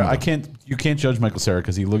Michael time Cera, ago. you can't judge Michael Cera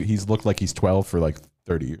because he's looked like he's 12 for like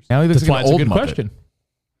 30 years. Now he looks That's why like it's an a old good Muppet. question.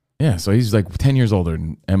 Yeah, so he's like 10 years older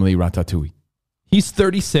than Emily Ratatouille. He's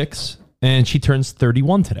 36 and she turns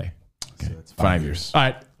 31 today. So that's 5 years. All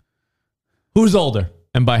right. Who's older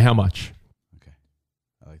and by how much? Okay,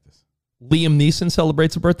 I like this. Liam Neeson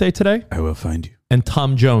celebrates a birthday today I will find you. and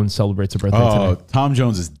Tom Jones celebrates a birthday Oh, today. Tom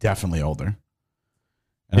Jones is definitely older.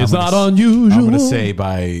 And It's I'm not gonna unusual. I'm gonna say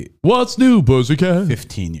by What's new, pussycat?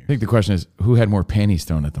 15 years. I think the question is who had more panties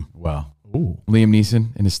thrown at them? Well, Ooh. Liam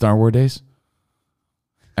Neeson in his Star Wars days?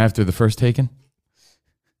 After the first Taken?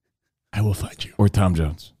 I will find you Or Tom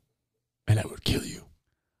Jones? and I will kill you.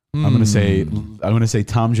 I'm gonna say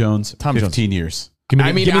Tom Jones. Tom 15 years. Give me,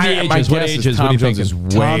 I mean, give me the I- my ages. What guess is ages? Tom What are you Jones thinking?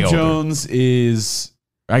 is way Tom older. Jones is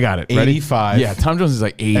I got it. Ready? 85. Yeah, Tom Jones is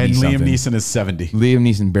like 80 and something. Liam Neeson is 70. Liam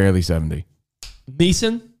Neeson barely 70.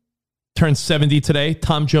 Neeson turns 70 today.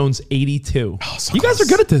 Tom Jones 82. so You guys close. are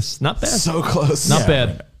good at this. Not bad. So close. Not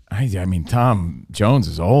bad. I mean, Tom Jones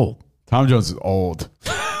is old. Tom Jones is old.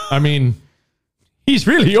 I mean, he's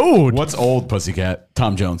really old. What's old, pussycat?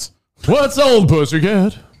 Tom Jones. What's old,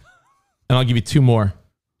 pussycat? And I'll give you two more.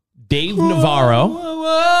 Dave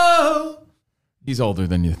Navarro. He's older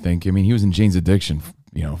than you think. I mean, he was in Jane's Addiction,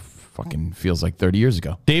 fucking feels like 30 years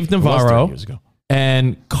ago. Dave It was 30 Navarro. years ago.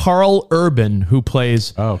 And Carl Urban, who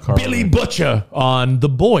plays Carl Billy Urban. Butcher on The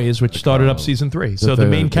Boys, which started up season 3. So the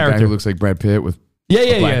main guy character. who looks like Brad Pitt with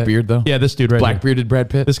yeah. black beard, though? Yeah, this dude right black here. bearded Brad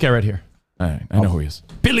Pitt. This guy right here. All right, I know who he is.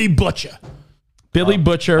 Billy Butcher. Billy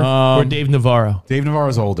Butcher or Dave Navarro. Dave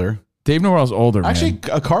Navarro's older. Dave Navarro's older, Actually,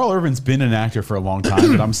 man. Carl Urban's been an actor for a long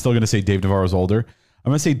time, but I'm still going to say Dave Navarro's older. I'm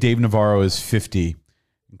going to say Dave Navarro is 50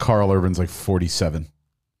 and Carl Urban's like 47.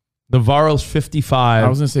 Navarro's 55. I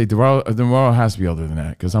was going to say Navarro has to be older than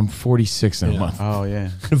that because I'm 46 in a month. Oh, yeah.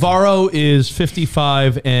 Navarro is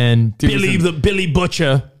 55 and Dude, Billy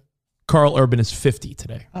Butcher, Carl Urban is 50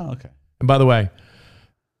 today. Oh, okay. And by the way,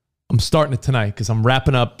 I'm starting it tonight because I'm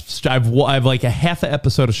wrapping up. I have like a half an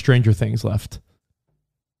episode of Stranger Things left.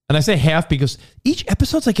 And I say half because each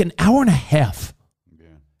episode's like an hour and a half.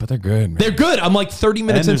 But they're good, man. They're good. I'm like 30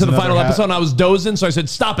 minutes into the final episode and I was dozing, so I said,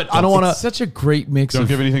 stop it. I don't want to. It's such a great mix Don't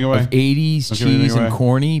give anything away. of 80s cheese and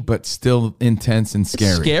corny, but still intense and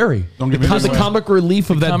scary. Scary. Don't give the anything away. comic relief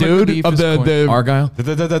of that dude, of the Argyle.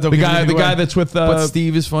 the guy that's with But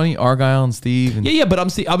Steve is funny. Argyle and Steve. And yeah, but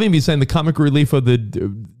I'm maybe saying the comic relief of the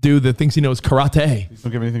dude that thinks he knows karate.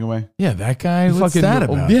 Don't give anything away. yeah, that guy. What's Fucking- that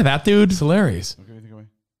about? Yeah, that dude. It's hilarious. Don't give anything away.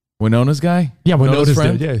 Winona's guy. Yeah, Winona's Winona's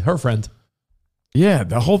friend? dude. Yeah, her friend. Yeah,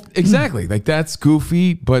 the whole exactly like that's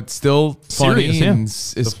goofy, but still funny Serious, yeah. and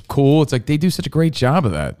is cool. It's like they do such a great job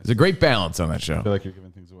of that. There's a great balance on that show. I feel like you're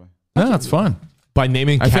giving things away. No, it's fun. By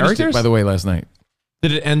naming I finished characters? it, by the way, last night.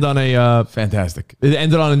 Did it end on a Fantastic. Did it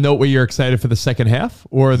ended on a note where you're excited for the second half,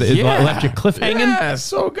 or it left you cliffhanging? Yeah,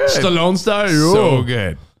 so good. Stallone style. So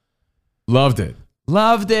good. Loved it.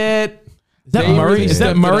 Loved it. Is that They Murray? really Is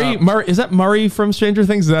that stepped it Murray? up. Is that Murray from Stranger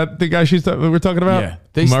Things? Is that the guy we're talking about? Yeah,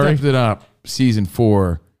 they Murray. stepped it up. Season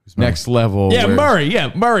 4, next level. Yeah, where- Murray.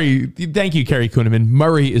 Yeah, Murray. Thank you, Kerry Kuhneman.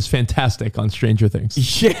 Murray is fantastic on Stranger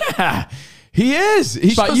Things. Yeah, he is.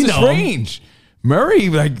 He But shows you his know him. range. Murray,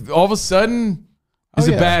 like all of a sudden, is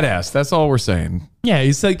a badass. That's all we're saying. Yeah,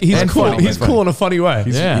 he's like he's And cool. funny, He's and cool funny. in a funny way.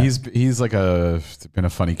 He's like been a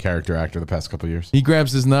funny character actor the past couple of years. He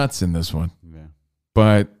grabs his nuts in this one, Yeah.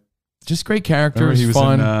 but just great characters. Remember he was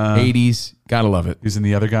Fun in, 80s. Gotta love it. He was in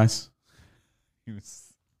The Other Guys. He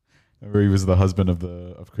was the husband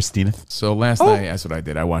of Christina. So last night, that's what I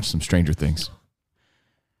did. I watched some Stranger Things.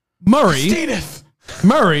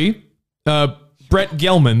 Murray, Brett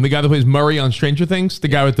Gelman, the guy that plays Murray on Stranger Things, the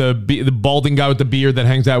guy with the balding guy with the beard that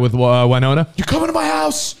hangs out with Winona. You're coming to my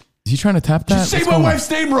house. Is he trying to tap that? Say What's my going on? wife's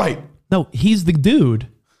name right. No, he's the dude.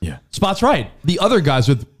 Yeah. Spot's right. The other guys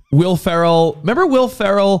with Will Ferrell. Remember Will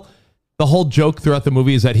Ferrell? The whole joke throughout the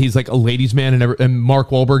movie is that he's like a ladies' man, and Mark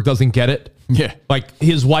Wahlberg doesn't get it. Yeah. Like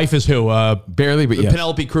his wife is who? Barely, but yes.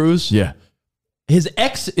 Penelope Cruz. Yeah. His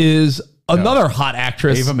ex is another hot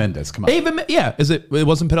actress. Ava Mendes. Come on. Yeah. Is it? It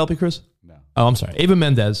wasn't Penelope Cruz. No. Oh, I'm sorry. Ava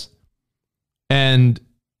Mendes. And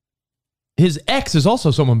his ex is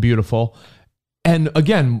also someone beautiful. And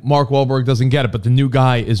again, Mark Wahlberg doesn't get it, but the new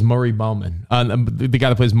guy is Murray Bauman, the guy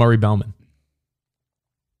that plays Murray Bauman.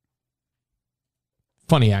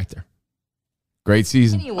 Funny actor. Great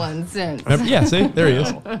season. Anyone since. Yeah, see? There he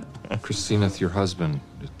is. Christina, your husband.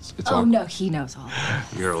 It's Oh, all. no, he knows all that.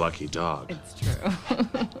 You're a lucky dog. It's true.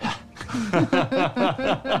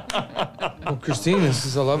 Oh, Christina, this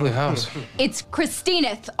is a lovely house. It's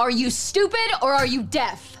Christineth. Are you stupid or are you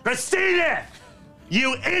deaf? Christina!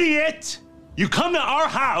 You idiot! You come to our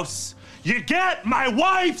house, you get my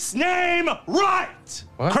wife's name right!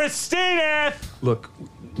 What? Christina! Look,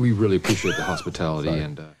 we really appreciate the hospitality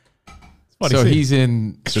and. So he's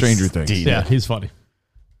in Stranger Things. Yeah, he's funny.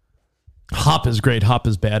 Hop is great. Hop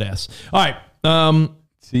is badass. All right.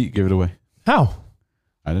 See, give it away. How?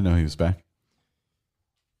 I didn't know he was back.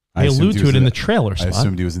 They assumed allude he to was it in the trailer, I Spot.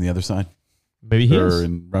 assumed he was in the other side. Maybe he or is.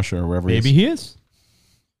 in Russia or wherever Maybe he is. he is.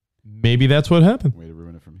 Maybe that's what happened. Way to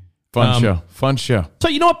ruin it for me. Fun show. Fun show. So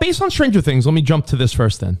you know what? Based on Stranger Things, let me jump to this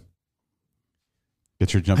first. Then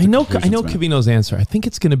Get your jump. I to know conclusions, man. Cavino's answer. I think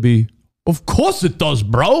it's going to be, of course it does,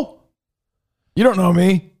 bro. You don't know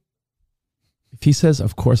me. If he says,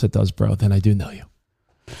 of course it does, bro, then I do know you.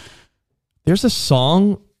 There's a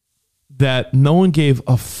song that no one gave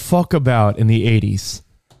a fuck about in the 80s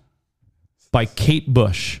by Kate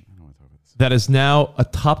Bush that is now a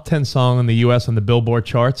top 10 song in the U.S. on the Billboard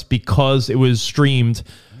charts because it was streamed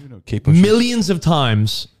Kate Bush millions of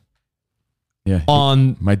times Yeah.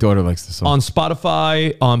 on My daughter likes the song. on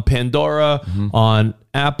Spotify, on Pandora, on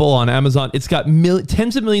Apple, on Amazon. It's got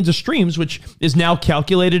tens of millions of streams, which is now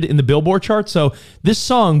calculated in the Billboard chart. So this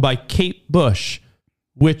song by Kate Bush,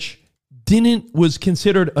 which was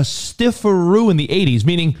considered a stifferoo in the 80s,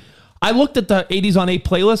 meaning I looked at the 80s on 8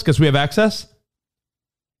 playlist because we have access.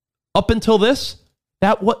 Up until this,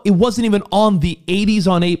 it wasn't even on the 80s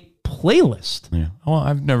on 8 playlist. Yeah. Well,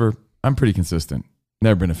 I'm pretty consistent.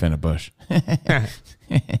 Never been a fan of Bush.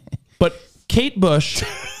 But Kate Bush,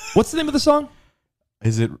 what's the name of the song?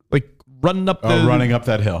 Is it Like running up running up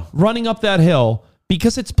that hill? Running Up That Hill,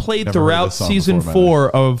 because it's played Never heard throughout this song season before in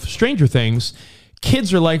my 4 of Stranger Things.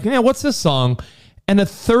 Kids are like, yeah, what's this song? And a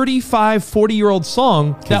 35, 40-year-old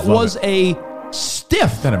song that love was a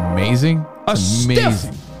stiff. Isn't that amazing? A amazing.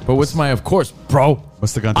 stiff. But what's my, of course, bro?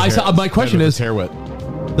 What's the gun? My question is, hair wet.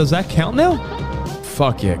 does that count now?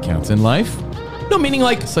 Fuck yeah, it counts in life. No, meaning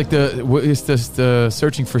like It's like the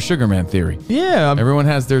searching for Sugar Man theory. yeah, Everyone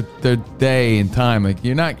has their day and time. Like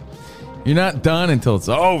you're not done until it's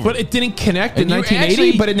over. but it didn't connect in you 1980.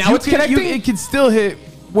 actually- but now you it's can- connecting. It can still hit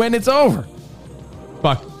when it's over.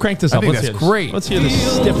 Fuck, crank this I up. think Let's that's hear this. great. Let's hear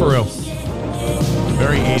this stifferoo.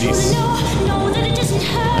 Very 80s.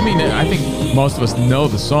 I mean, I think most of us know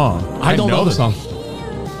the song. I don't know the song.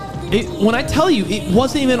 When I tell you, it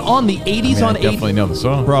wasn't even on the 80s on I 8. definitely know the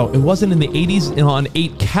song. Bro, it wasn't in the 80s on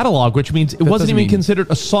 8 catalog, which means it wasn't doesn't even mean- considered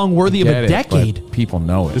a song worthy of a decade. But people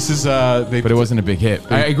know it. This is but it wasn't a big hit.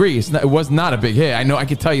 I agree. It was not a big hit. I know. I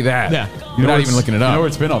could tell you that. Yeah. You're not even looking it You know up. where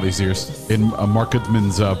it's been all these years? In Mark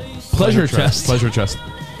Goodman's Pleasure chest. Pleasure chest.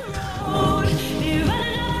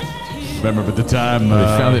 Remember the time They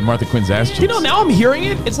found it in Martha Quinn's ass cheeks. You know, now I'm hearing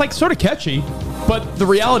it. It's like sort of catchy, but the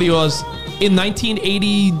reality was in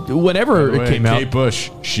 1980, whenever it came out. Kate Bush,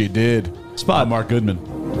 she did. Spot. Mark Goodman.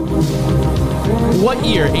 What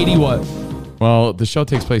year? 80 what? Well, the show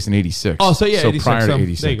takes place in 86. Oh, so yeah, 86, prior to so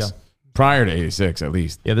 86. there you go. Prior to 86, at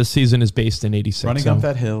least. Yeah, this season is based in 86. Running so. Up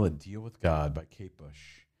That Hill and Deal with God by Kate Bush.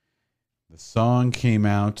 The song came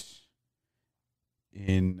out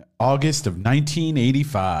in August of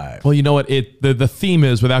 1985. Well, you know what? The theme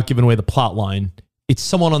is, without giving away the plot line, it's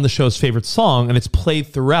someone on the show's favorite song, and it's played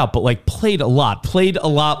throughout, but like played a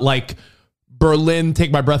lot like Berlin,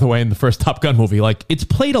 Take My Breath Away in the first Top Gun movie. Like it's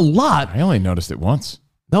played a lot. I only noticed it once.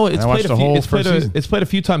 No, it's I watched played the a few. whole It's played first season. it's played a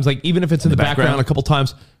few times. Like even if it's in the background a couple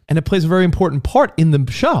times, and it plays a very important part in the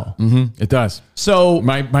show. It does. So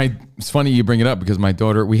It's funny you bring it up because my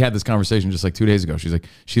daughter, we had this conversation just like 2 days ago. She's like,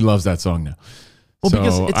 she loves that song now. Well, so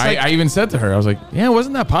because it's like- I even said to her, I was like, yeah, it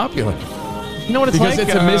wasn't that popular. you know what it's Because like?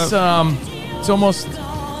 it's a it's almost,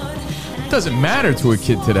 it doesn't matter to a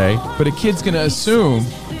kid today, but a kid's going to assume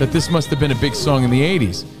that this must have been a big song in the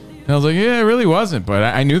 80s. And I was like, yeah, it really wasn't, but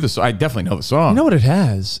I knew the song. I definitely know the song. You know what it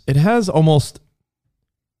has? It has almost.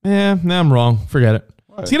 I'm wrong. Forget it.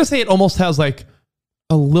 I was gonna say it almost has like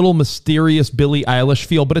a little mysterious Billie Eilish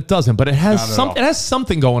feel, but it doesn't. But it has Not at all. It has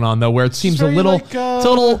something going on though, where it seems a very little.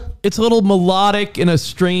 like, it's a little melodic in a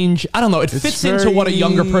strange. I don't know. It It's fits into what a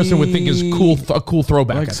younger person would think is cool. A cool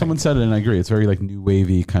throwback. I Like think. someone said it, and I agree. It's very like new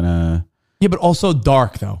wavy kind of. Yeah, but also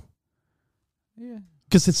dark though. Yeah,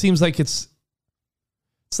 because it seems like it's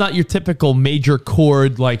not your typical major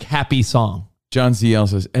chord like happy song. John ZL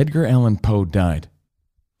says, Edgar Allan Poe died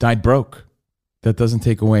broke. That doesn't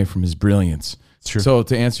take away from his brilliance. It's true. So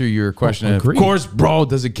to answer your question, of agreed. course, bro,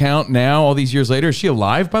 does it count now all these years later? Is she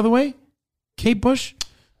alive, by the way? Kate Bush?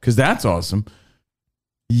 Because that's awesome.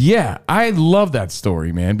 Yeah, I love that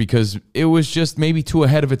story, man, because it was just maybe too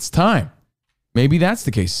ahead of its time. Maybe that's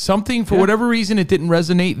the case. Something, for whatever reason, it didn't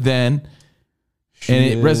resonate then, and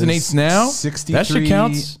it resonates now. 63 That shit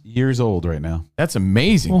counts. years old right now. That's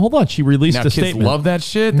amazing. Well, hold on. She released Now a kids statement. love that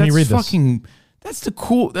shit. Let me That's read this. fucking.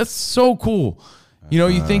 That's so cool. You know,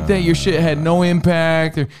 you think that your shit had no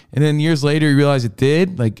impact, and then years later you realize it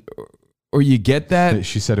did. Like, or you get that.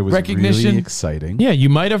 She said it was recognition. really exciting. Yeah, you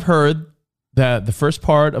might have heard that the first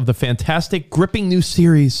part of the fantastic, gripping new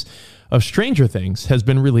series of Stranger Things has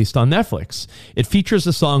been released on Netflix. It features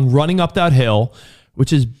the song Running Up That Hill,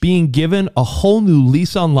 which is being given a whole new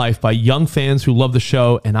lease on life by young fans who love the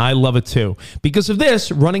show, and I love it too. Because of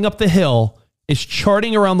this, Running Up the Hill is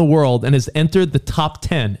charting around the world and has entered the top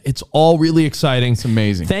 10. It's all really exciting. It's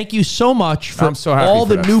amazing. Thank you so much for I'm so happy all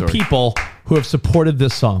for the that new story. people who have supported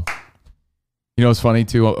this song. You know, it's funny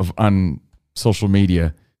too on social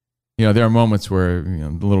media. You know, there are moments where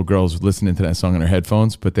the little girl's listening to that song on her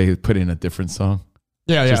headphones, but they put in a different song.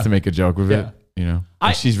 Yeah, just to make a joke with Yeah. it. You know,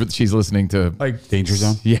 and she's listening to like Danger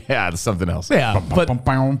Zone. Yeah, something else. Yeah, but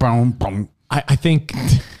I think,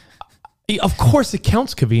 of course, it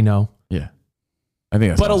counts, Covino. Yeah, I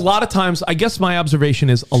think that's But a lot of times, I guess my observation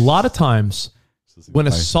is a lot of times when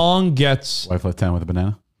a song gets Wife Left Town with a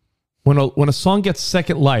Banana. when a song gets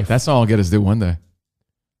second life, that's all I'll get us do one day.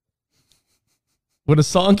 when a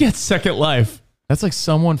song gets second life, That's like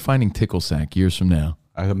someone finding Tickle Sack years from now.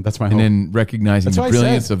 That's my and hope. then recognizing That's the what I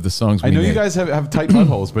brilliance said. of the songs we I know made. you guys have tight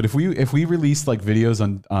buttholes, but if we release like videos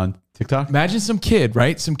on TikTok, Imagine some kid,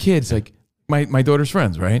 right? Some kids, like my daughter's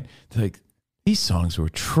friends, right? They're like, these songs were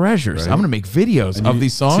treasures. Right. I'm going to make videos And of you-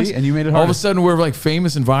 these songs. see, and you made it All of harder. a sudden, we're like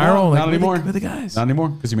famous and viral. No, like, not anymore. We're the guys. Not anymore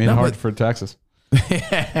because you made No, it hard but- for taxes.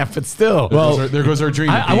 Yeah, but still. Well, there goes our dream.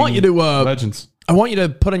 of I want you being to legends. I want you to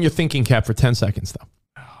put on your thinking cap for 10 seconds, though.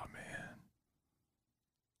 Oh, man.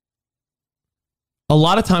 A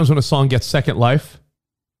lot of times when a song gets second life,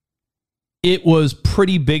 it was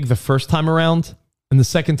pretty big the first time around, and the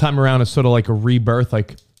second time around is sort of like a rebirth,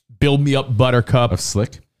 like Build Me Up Buttercup. Of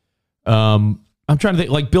Slick. I I'm trying to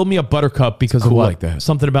think, like Build Me Up Buttercup because Cool of what? like that.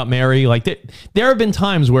 Something About Mary. Like there have been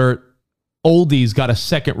times where oldies got a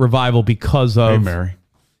second revival because of... Hey, Mary.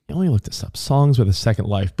 Let me look this up. Songs with a second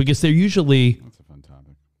life. Because they're usually... That's a fun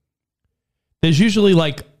topic. There's usually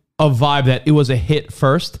like a vibe that it was a hit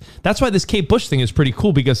first. That's why this Kate Bush thing is pretty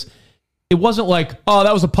cool because it wasn't like, oh,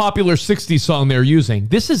 that was a popular 60s song they're using.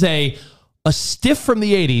 This is a stiff from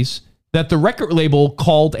the 80s that the record label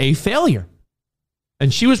called a failure.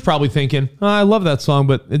 And she was probably thinking, oh, I love that song,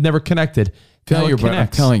 but it never connected. Failure, Now it but I'm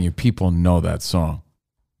connects. telling you, people know that song.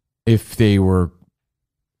 If they were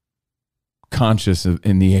conscious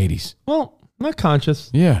in the 80s. Well, not conscious.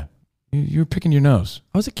 Yeah. You're picking your nose.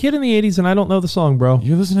 I was a kid in the 80s and I don't know the song, bro.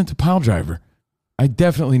 You're listening to Pile Driver. I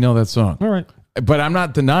definitely know that song. All right. But I'm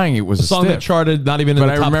not denying it was A a song stiff. that charted not even in But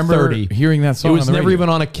the I top remember 30. hearing that song It was on the never radio. even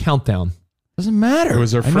on a countdown. Doesn't matter. It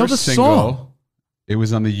was her I know the first single. song. It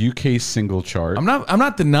was on the UK single chart. I'm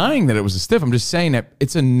not denying that it was a stiff. I'm just saying that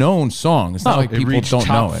it's a known song. It's not like it people reached don't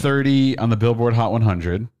top know it. 30 on the Billboard Hot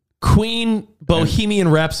 100. Queen Bohemian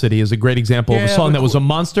Rhapsody is a great example of a Yeah, song but that was a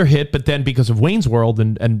monster hit, but then because of Wayne's World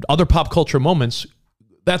and other pop culture moments,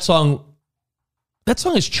 that song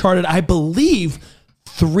is charted, I believe,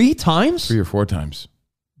 3 times. 3 or 4 times.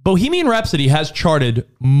 Bohemian Rhapsody has charted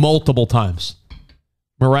multiple times.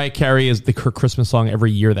 Mariah Carey is her Christmas song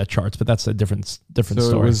every year that charts, but that's a different So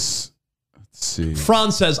story. it was, let's see.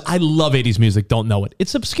 Franz says, I love 80s music, don't know it.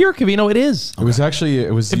 It's obscure, Cavino, it is. It was actually,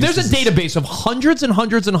 it was. If there's a database of hundreds and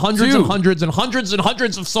hundreds and hundreds Dude. and hundreds and hundreds and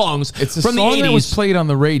hundreds of songs It's a from song the 80s. that was played on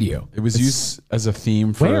the radio. It was used as a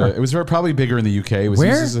theme for. Where? It was probably bigger in the UK. It was Where?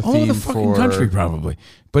 used as a All over theme the fucking for country, probably.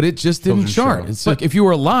 But it just didn't Children's chart. show. It's like if you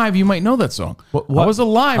were alive, you might know that song. What- I was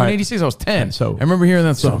alive All in right. '86. I was 10. So- I remember hearing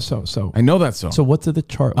that song. So I know that song. So what did the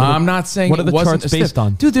chart? I'm not saying what are it the wasn't charts a based stiff.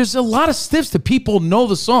 on? Dude, there's a lot of stiffs that people know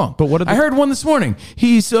the song. But what are the- I heard one this morning.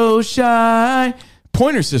 He's so shy.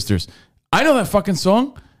 Pointer Sisters. I know that fucking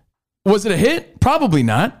song. Was it a hit? Probably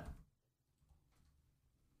not.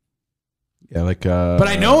 Yeah, like. But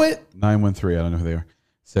I know it. 913. I don't know who they are.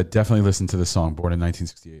 Said definitely listen to the song. Born in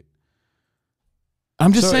 1968.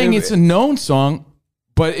 I'm just So saying it's a known song,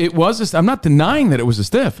 but it was. I'm not denying that it was a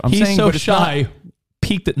stiff. I'm He's saying, So but it's not- Shy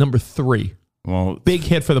peaked at number 3. Well, Big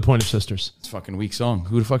hit for the Pointer Sisters. it's a fucking weak song.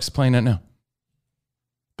 Who the fuck's playing that now?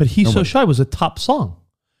 But He's So Nobody. Shy was a top song.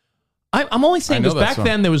 I'm only saying I know because that back song.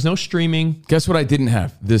 then there was no streaming. Guess what I didn't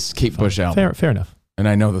have? This Kate Bush album. Fair enough. And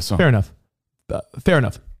I know the song. Fair enough. Fair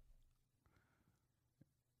enough.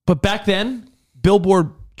 But back then, Billboard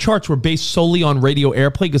charts were based solely on radio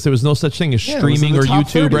airplay because there was no such thing as Yeah, it was in streaming the or top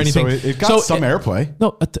YouTube 30, or anything. So it got some airplay.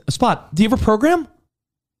 No, a spot. Do you have a program?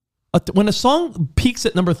 When a song peaks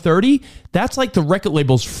at number 30, that's like the record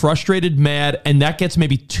label's frustrated, mad, and that gets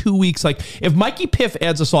maybe 2 weeks. Like if Mikey Piff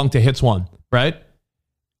adds a song to Hits 1, right?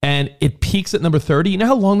 And it peaks at number 30, you know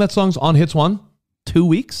how long that song's on Hits 1? 2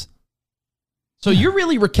 weeks? So you're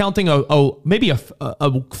really recounting maybe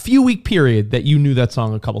a few week period that you knew that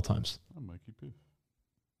song a couple times.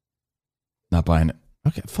 Not buying it.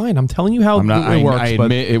 Okay, fine. I'm telling you how I'm not, it works. I but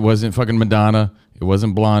admit it wasn't fucking Madonna. It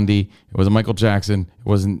wasn't Blondie. It wasn't Michael Jackson. It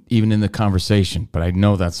wasn't even in the conversation. But I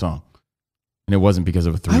know that song. And it wasn't because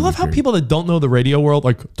of a 3 I love how people that don't know the radio world,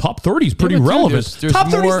 like top 30 is pretty Yeah, but dude, relevant. there's Top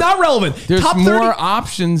 30 is more- not relevant. There's top 30, more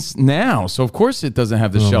options now. So, of course, it doesn't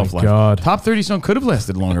have the Oh shelf my life. God. Top 30 song could have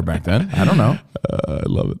lasted longer back then. I don't know. I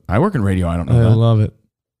love it. I work in radio. I don't know I that. love it.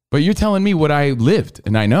 But you're telling me what I lived,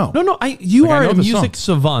 and I know. No, you Like, I are know a the music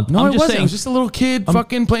song. savant. No, I'm I just wasn't. saying. I was just a little kid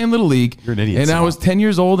fucking playing Little League. You're an idiot. And I savant. was 10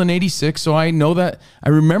 years old in 86, so I know that. I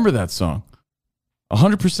remember that song.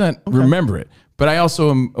 100% remember it. But I also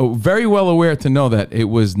am very well aware to know that it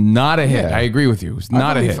was not a hit. Yeah. I agree with you. It was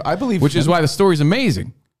not a hit. I believe Which is him. why the story's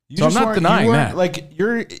amazing. You So I'm just not weren't- denying you weren't- that. Like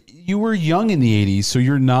you were young in the 80s, so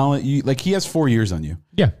your knowledge, like he has 4 years on you.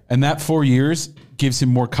 Yeah. And that 4 years gives him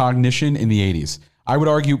more cognition in the 80s. I would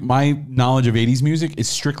argue my knowledge of 80s music is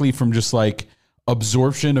strictly from just like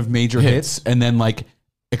absorption of major hits and then like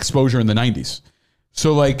exposure in the 90s.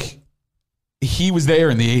 So like he was there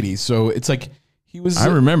in the 80s. So it's like he was. I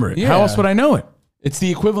remember it. Yeah. How else would I know it? It's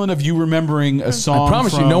the equivalent of you remembering a song. I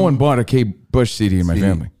promise you, from no one bought a Kate Bush CD in my the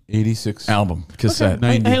family. 86 Album, cassette.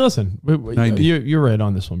 Hey, 90. hey, listen. 90. You're right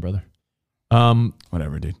on this one, brother.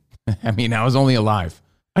 Whatever, dude. I mean, I was only alive.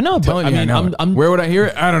 I know, but Telling I you, mean, know it. I'm Where would I hear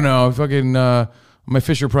it? I don't know. Fucking my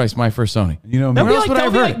Fisher Price, my first Sony. You know, That'd Where be else like, would I that'd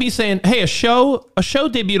have be heard like it? me saying, "Hey, a show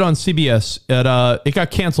debuted on CBS. It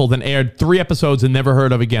got canceled and aired 3 episodes and never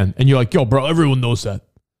heard of again." And you're like, "Yo, bro, everyone knows that."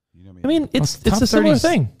 I mean, it's Top a similar 30's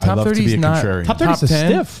thing. I Top love to 30 be is a not contrarian. Top 30 is a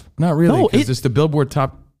 10? stiff. Not really, No, because it's the Billboard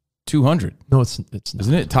Top 200, No, it's not.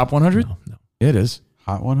 isn't it? Top 100? No. It is.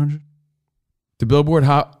 Hot 100? The Billboard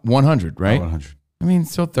Hot 100, right? Hot 100. I mean,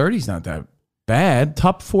 so 30's not that bad.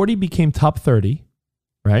 Top 40 became top 30,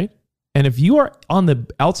 right? And if you are on the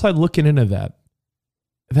outside looking into that,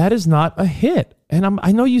 that is not a hit. And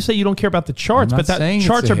I know you say you don't care about the charts, but that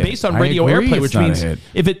charts are based on radio airplay, which means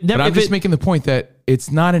if it never. But I'm just making the point that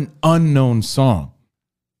it's not an unknown song.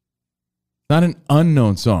 Not an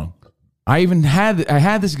unknown song. I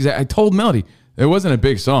had this exact. I told Melody it wasn't a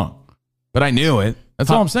big song, but I knew it. That's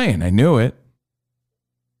all I'm saying. I knew it.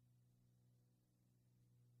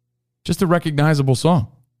 Just a recognizable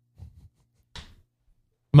song.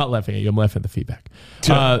 I'm not laughing at you. I'm laughing at the feedback.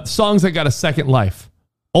 Songs that got a second life.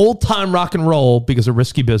 Old time rock and roll because of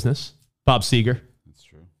Risky Business. Bob Seger. That's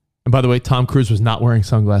true. And by the way, Tom Cruise was not wearing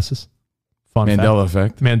sunglasses. Fun Mandela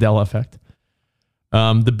fact. effect. Mandela effect.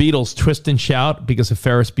 The Beatles, Twist and Shout because of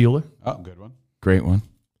Ferris Bueller. Oh, good one. Great one.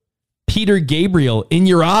 Peter Gabriel, In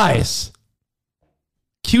Your Eyes.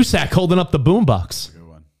 Cusack holding up the boombox. Good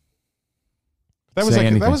one.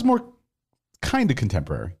 That was more kind of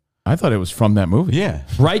contemporary. I thought it was from that movie. Yeah.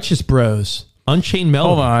 Righteous Bros, Unchained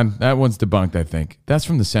Melody. Hold on. That one's debunked, I think. That's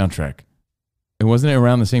from the soundtrack. And wasn't it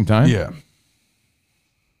around the same time? Yeah.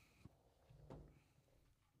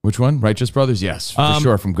 Which one? Righteous Brothers? Yes, for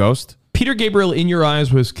sure. From Ghost. Peter Gabriel, In Your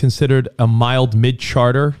Eyes was considered a mild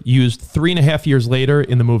mid-charter, used 3.5 years later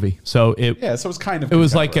in the movie. So it was kind of. It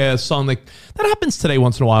was like a song that happens today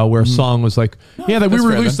once in a while, where a song was like, we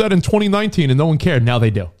released that in 2019 and no one cared. Now they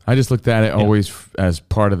do. I just looked at it always as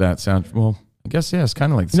part of that sound. Well, I guess it's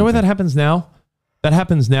kind of like. You know why that happens now? That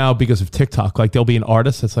happens now because of TikTok. Like there'll be an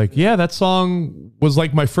artist that's like, yeah, that song was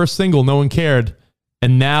like my first single, no one cared,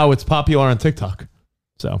 and now it's popular on TikTok.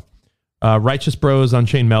 So, Righteous Bros,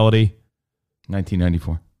 Unchained Melody.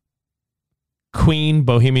 1994. Queen,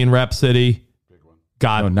 Bohemian Rhapsody. Big one.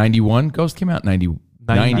 God. No, 91. Ghost came out 90.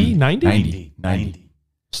 90.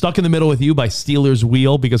 Stuck in the Middle with You by Steelers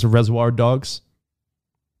Wheel because of Reservoir Dogs.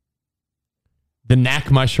 The Knack,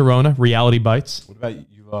 My Sharona, Reality Bites. What about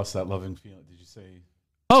You Lost That Loving Feeling? Did you say?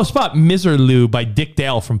 Oh, Spot Miserlou by Dick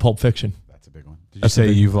Dale from Pulp Fiction. That's a big one. Did you say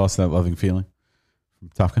You've Lost That Loving Feeling from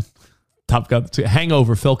Top Gun? Top Gun.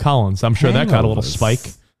 Hangover, Phil Collins. I'm sure that got a little spike.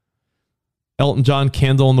 Elton John,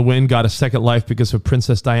 Candle in the Wind got a second life because of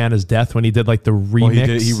Princess Diana's death when he did like the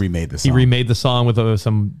remix. He remade the song. He remade the song with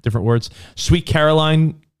some different words. Sweet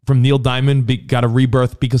Caroline from Neil Diamond got a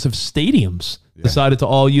rebirth because of stadiums. Yeah. Decided to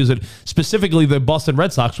all use it. Specifically, the Boston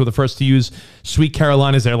Red Sox were the first to use Sweet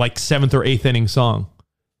Caroline as their like 7th or 8th inning song.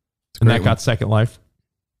 And that got second life.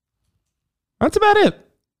 That's about it.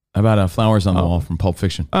 How about Flowers on the Wall from Pulp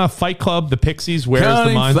Fiction? Fight Club, The Pixies, Where's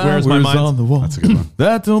the Mind? Where's My Mind? On the wall. That's a good one.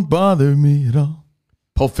 That don't bother me at all.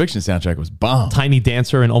 Pulp Fiction soundtrack was bomb. Tiny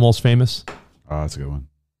Dancer and Almost Famous. Oh, that's a good one.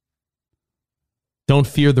 Don't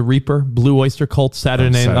Fear the Reaper, Blue Oyster Cult,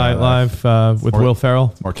 Saturday Night Live with Will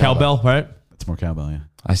Ferrell. More Cowbell, right? That's more cowbell, yeah.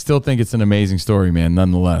 I still think it's an amazing story, man,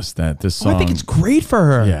 nonetheless, that this song... I think it's great for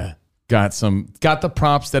her. Yeah. Got the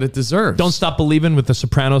props that it deserves. Don't Stop Believing with the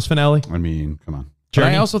Sopranos finale. I mean, come on. But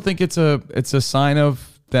I also think it's a sign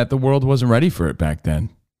of that the world wasn't ready for it back then,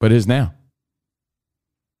 but is now.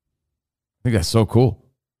 I think that's so cool.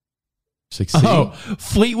 Like,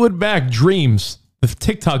 Fleetwood Mac, Dreams. The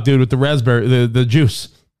TikTok dude with the raspberry, the juice.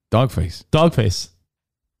 Dogface.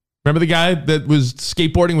 Remember the guy that was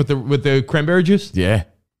skateboarding with the cranberry juice? Yeah.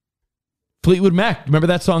 Fleetwood Mac. Remember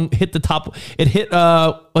that song hit the top? It hit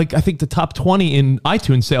I think the top 20 in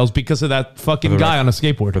iTunes sales because of that fucking guy on a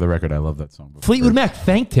skateboard. For the record, I love that song. Fleetwood Mac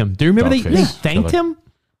thanked him. Do you remember they thanked him?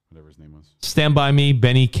 Whatever his name was. Stand By Me,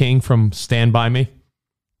 Benny King from Stand By Me.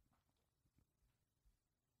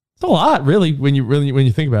 It's a lot, really, when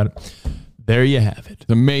you think about it. There you have it. It's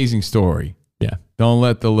an amazing story. Yeah. Don't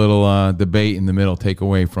let the little debate in the middle take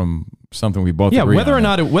away from something we both agree whether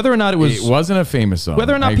on. Whether or not it was, it wasn't a famous song.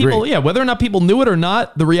 Whether or not people knew it or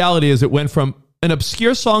not, the reality is it went from an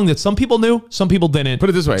obscure song that some people knew, some people didn't. Put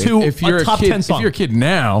it this way: to if you're a top 10 song. If you're a kid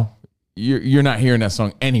now, you're not hearing that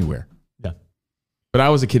song anywhere. Yeah. But I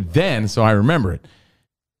was a kid then, so I remember it.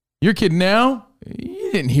 You're a kid now.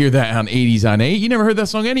 You didn't hear that on 80s on 8. You never heard that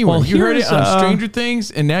song anywhere. Well, you heard it on Stranger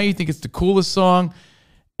Things, and now you think it's the coolest song,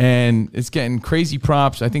 and it's getting crazy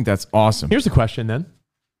props. I think that's awesome. Here's the question then.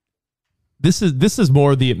 This is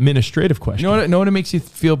more the administrative question. You know what it makes you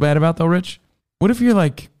feel bad about though, Rich? What if you're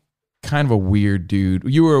like kind of a weird dude?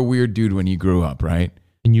 You were a weird dude when you grew up, right?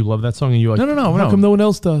 And you love that song, and you're like, no. How come no one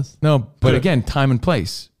else does? No, but again, time and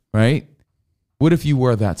place, right? What if you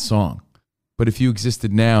were that song? But if you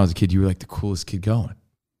existed now as a kid, you were like the coolest kid going.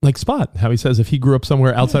 Like Spot, how he says if he grew up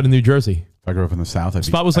somewhere outside of New Jersey. If I grew up in the South,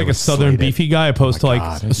 Spot was like a southern beefy guy opposed to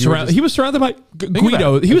like he was surrounded by about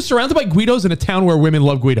Guidos. He was surrounded by Guidos in a town where women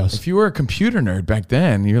love Guidos. If you were a computer nerd back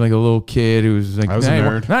then, you were like a little kid who was like, I was a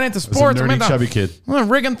nerd. Not into sports. I was a nerdy, chubby kid. I'm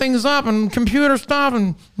rigging things up and computer stuff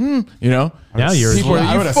and you know. Now you're people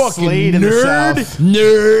I would you have fucking slayed in the nerd. South.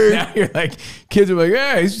 Nerd. Now you're like kids are like,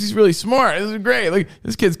 yeah, he's really smart. This is great. Like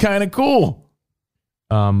this kid's kind of cool.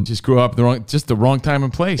 Just grew up the wrong time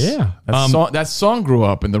and place. Yeah. That song grew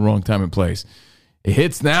up in the wrong time and place. It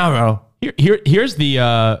hits now, though. Here's the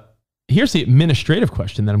administrative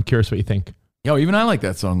question that I'm curious what you think. Yo, even I like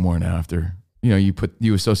that song more now after,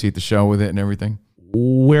 you associate the show with it and everything.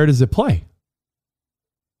 Where does it play?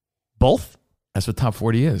 Both? That's what Top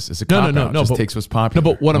 40 is. It's a No, cop-out. Just takes what's popular.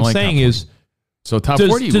 No, but what I'm saying is, so Top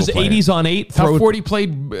 40 does will play 80s it. on 8 Top 40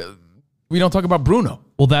 played, we don't talk about Bruno.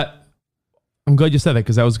 Well, I'm glad you said that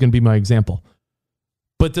because that was going to be my example.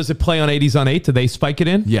 But does it play on 80s on 8? Do they spike it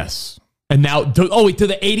in? Yes. And now, do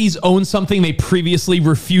the 80s own something they previously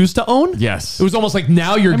refused to own? Yes. It was almost like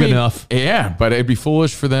now you're good enough. Yeah, but it'd be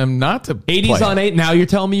foolish for them not to 80s play on it. 8, now you're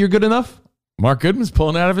telling me you're good enough? Mark Goodman's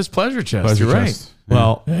pulling out of his pleasure chest. You're right.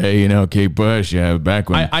 Well, hey, Kate Bush, back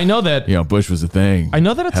when I know that Bush was a thing. I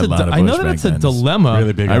know that it's Had lot of I know Bush that back it's a then. dilemma.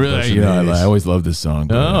 Really big. I really, I always loved this song.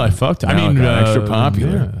 No, I fucked. I now mean, it got extra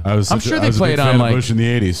popular. yeah. I'm sure they play it on like Bush in the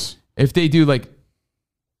 80s. if they do like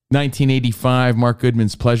 1985, Mark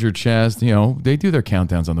Goodman's Pleasure Chest. They do their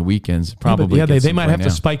countdowns on the weekends. Probably, Yeah, they might have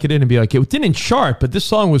to spike it in and be like, it didn't chart, but this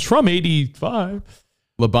song was from 85.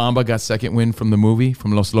 La Bamba got second win from the movie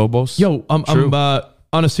from Los Lobos. Yo, I'm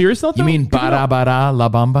on a serious note, though, you mean Bara Bara La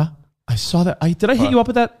Bamba? I saw that. Did I hit you up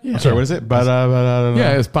with that? I'm sorry, what is it?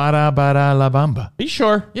 Yeah, it's Bara Bara La Bamba. Are you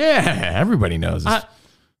sure? Yeah, everybody knows. I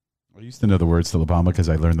used to know the words to La Bamba because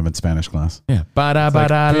I learned them in Spanish class. Yeah, Bara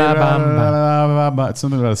Bara La Bamba. It's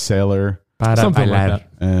something about a sailor. Something like that.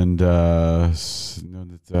 And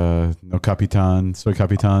no capitan, soy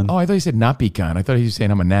capitan. Oh, I thought you said napican. I thought he was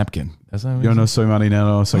saying I'm a napkin. That's not what Yo no soy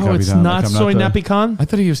marinero, soy capitan. It's not soy napican? I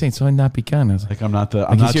thought he was saying soy napican. I was like, I'm not the. Like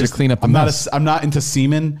I'm he's not here to just clean up the I'm mess. I'm not into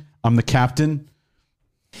seamen. I'm the captain.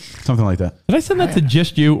 Something like that. Did I send that to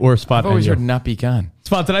just you or Spot? I've always heard napican.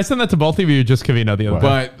 Spot, did I send that to both of you or just Cavino the other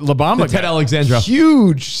day? But La Bamba Ted got Alexandra.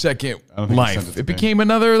 huge second I don't think you sent life. it It to me. became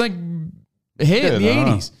another like hit in the I don't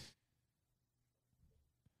know. 80s.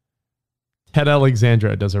 Ted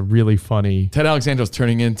Alexandra does a really funny Ted Alexandra's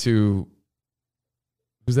turning into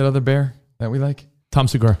who's that other bear that we like? Tom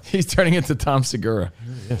Segura. He's turning into Tom Segura.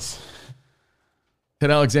 Yes. Ted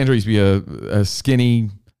Alexandra used to be a skinny,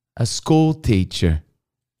 a school teacher.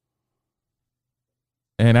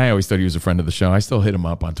 And I always thought he was a friend of the show. I still hit him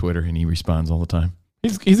up on Twitter and he responds all the time.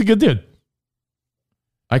 He's a good dude.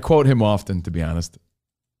 I quote him often, to be honest.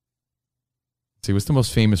 See, what's the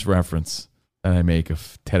most famous reference that I make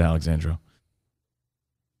of Ted Alexandra?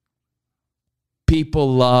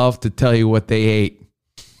 People love to tell you what they ate.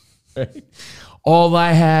 Right? All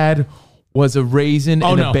I had was a raisin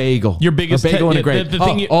and a bagel. Your biggest a bagel Ted- and a grape. the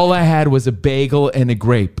thing you- all I had was a bagel and a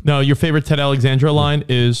grape. No, your favorite Ted Alexandra line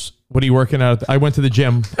is, what are you working out? I went to the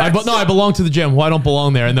gym. I belong to the gym. Well, I don't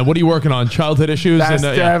belong there. And then what are you working on? Childhood issues? That's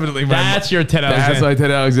and, definitely my... That's your Ted Alexandra. That's my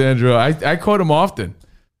Ted Alexandra. I quote him often.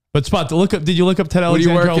 But Spot, did you look up Ted What are you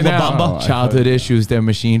Alexandra working La out? Bamba? Childhood issues, their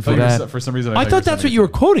machine for that. For some reason, I thought that's what you were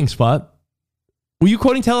quoting, Spot. Were you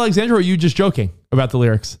quoting Ted Alexandra or were you just joking about the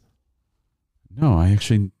lyrics? No, I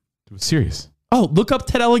actually was serious. Oh, look up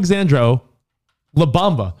Ted Alexandro, La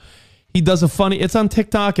Bamba. He does a funny, it's on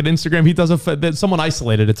TikTok and Instagram. He does someone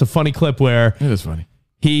isolated. It's a funny clip where It is funny.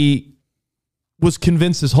 he was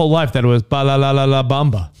convinced his whole life that it was ba la la la la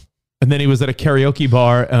bamba. And then he was at a karaoke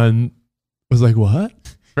bar and was like,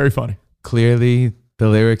 what? Very funny. Clearly, the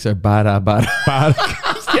lyrics are bada bada.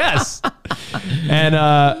 Yes. And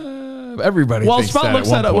everybody Well, thinks Spot that looks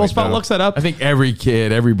at one that up. Well, point, Spot though. looks that up. I think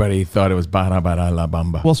everybody thought it was bada bada la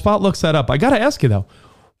bamba. Well, Spot looks that up. I got to ask you, though,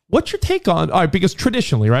 what's your take on, all right, because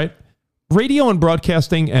traditionally, right, radio and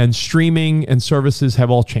broadcasting and streaming and services have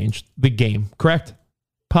all changed the game, correct?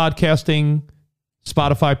 Podcasting,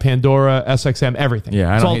 Spotify, Pandora, SXM, everything.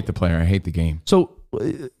 Yeah, I It's don't all- hate the player. I hate the game. So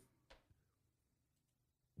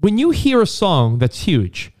when you hear a song that's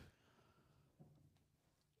huge,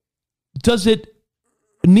 does it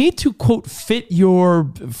need to, quote, fit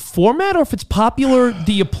your format? Or if it's popular,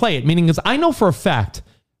 do you play it? Meaning, because I know for a fact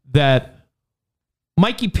that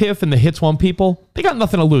Mikey Piff and the Hits One people, they got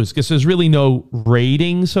nothing to lose because there's really no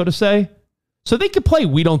rating, so to say. So they could play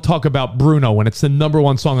We Don't Talk About Bruno when it's the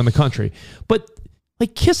 #1 song in the country. But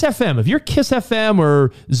like Kiss FM, if you're Kiss FM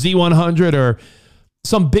or Z100 or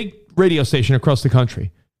some big radio station across the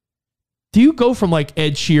country, do you go from like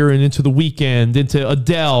Ed Sheeran into The Weeknd into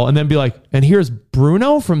Adele and then be like, and here's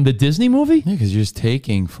Bruno from the Disney movie? Yeah, because you're just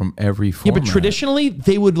taking from every format. Yeah, but traditionally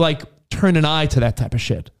they would like turn an eye to that type of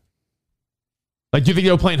shit. Like, do you think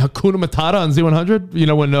they were playing Hakuna Matata on Z100? You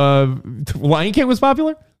know, when Lion King was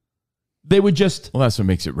popular? They would just... Well, that's what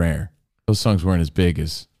makes it rare. Those songs weren't as big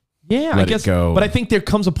as Yeah, Let I guess. It Go. But I think there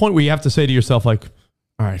comes a point where you have to say to yourself, like,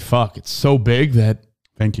 all right, fuck, it's so big that...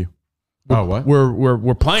 Thank you. What?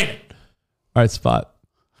 We're playing it. All right, Spot.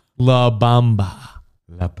 La Bamba.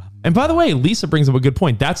 And by the way, Lisa brings up a good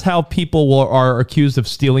point. That's how people are accused of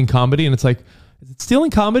stealing comedy. And it's like, is it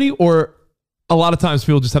stealing comedy? Or a lot of times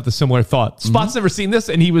people just have the similar thought. Spot's never seen this,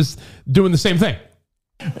 and he was doing the same thing.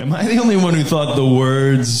 Am I the only one who thought the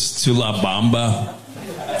words to La Bamba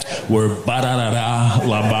were ba-da-da-da,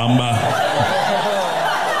 La Bamba?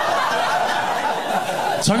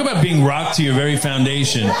 Talk about being rocked to your very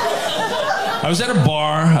foundation. I was at a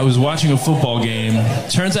bar, I was watching a football game.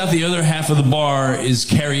 Turns out the other half of the bar is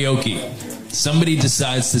karaoke. Somebody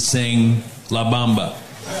decides to sing La Bamba.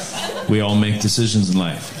 We all make decisions in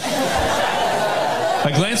life.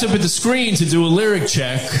 I glance up at the screen to do a lyric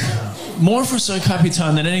check, more for Soy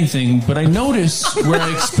Capitan than anything, but I notice where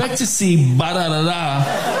I expect to see ba-da-da-da,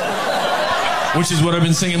 which is what I've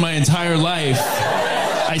been singing my entire life,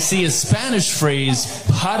 I see a Spanish phrase,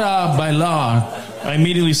 para bailar. I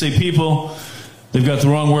immediately say, people, they've got the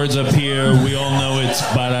wrong words up here. We all know it's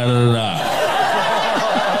ba-da-da-da.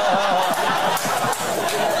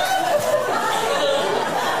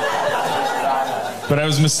 But I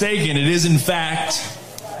was mistaken. It is, in fact,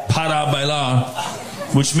 para bailar,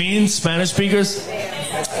 which means, Spanish speakers,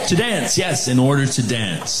 to dance. Yes, in order to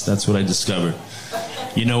dance. That's what I discovered.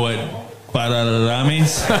 You know what ba-da-da-da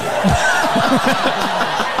means?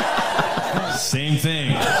 Same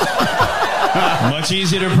thing. Much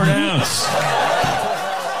easier to pronounce.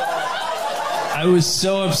 I was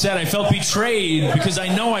so upset. I felt betrayed because I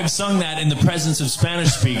know I've sung that in the presence of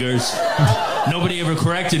Spanish speakers. Nobody ever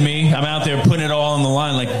corrected me. I'm out there putting it all on the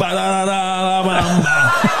line like ba-da-da-da-la-bamba,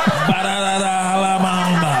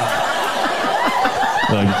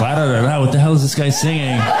 ba-da-da-da-la-bamba. Like, ba-da-da-da, what the hell is this guy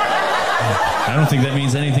singing? I don't think that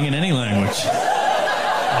means anything in any language.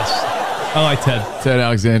 I like Ted. Ted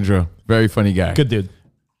Alexandro. Very funny guy. Good dude.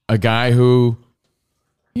 A guy who,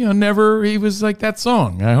 he was like that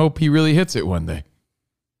song. I hope he really hits it one day.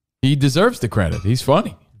 He deserves the credit. He's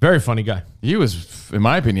funny. Very funny guy. He was, in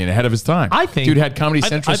my opinion, ahead of his time. I think. Dude had Comedy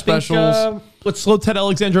Central specials. Think, what slowed Ted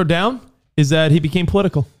Alexandro down is that he became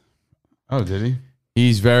political. Oh, did he?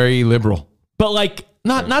 He's very liberal. But like,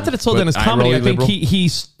 not that it slowed down his comedy. I think he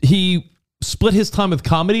split his time with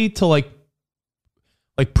comedy to like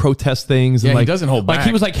protest things. Yeah, and he doesn't hold back. Like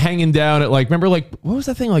he was like hanging down at like, remember like, what was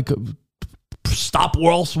that thing? Like Stop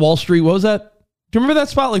Wall Street. What was that? Do you remember that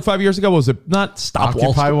spot like 5 years ago? Was it not Stop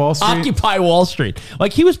Occupy Wall Street? Occupy Wall Street.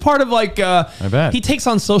 Like he was part of like, I bet. He takes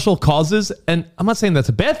on social causes, and I'm not saying that's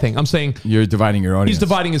a bad thing. I'm saying you're dividing your audience. He's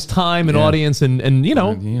dividing his time and audience, and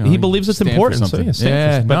he believes it's important. So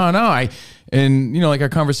like our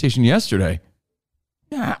conversation yesterday.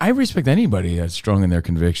 Yeah, I respect anybody that's strong in their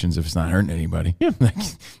convictions if it's not hurting anybody. Yeah, like,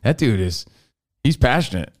 that dude he's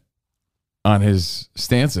passionate on his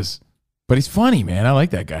stances, but he's funny, man. I like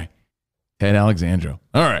that guy. Ted Alexandro.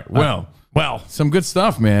 All right. Well, some good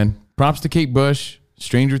stuff, man. Props to Kate Bush,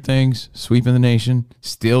 Stranger Things, Sweeping the Nation,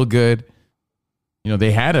 still good.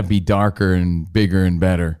 They had to be darker and bigger and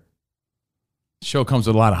better. The show comes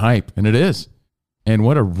with a lot of hype, and it is. And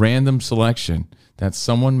what a random selection that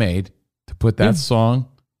someone made to put that song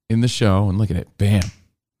in the show, and look at it. Bam.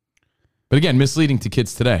 But again, misleading to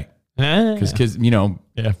kids today. Because kids,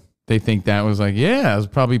 they think that was like, it was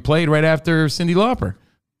probably played right after Cyndi Lauper.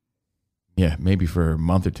 Yeah, maybe for a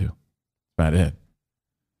month or two. About it.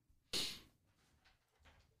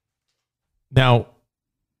 Now,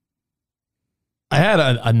 I had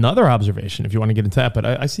another observation, if you want to get into that, but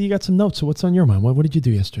I see you got some notes. So what's on your mind? What did you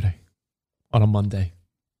do yesterday on a Monday?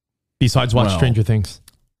 Besides watch Stranger Things.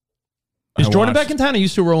 Is Jordan back in town? Or you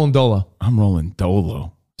still rolling Dolo? I'm rolling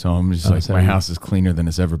Dolo. So I'm just like, my house is cleaner than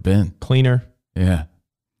it's ever been. Cleaner? Yeah.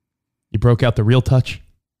 You broke out the Real Touch?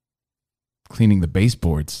 Cleaning the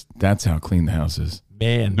baseboards. That's how clean the house is.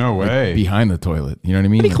 Man. No way. Like behind the toilet. You know what I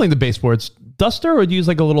mean? How do you clean the baseboards? Duster, or do you use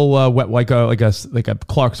like a little wet, like a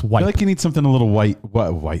Clark's wipe? I feel like you need something a little white. A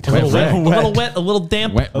little wet, a little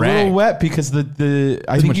damp. Wet rag. A little wet because I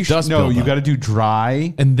think you should know you got to do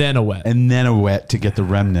dry and then a wet. And then a wet to get the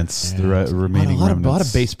remnants, the remaining remnants. A lot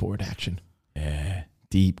of baseboard action. Yeah.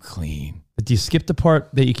 Deep clean. Do you skip the part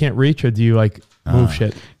that you can't reach, or do you like move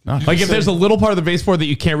shit. not Like if there's a little part of the baseboard that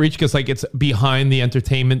you can't reach because like it's behind the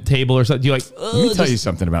entertainment table or something, you like. Let me tell you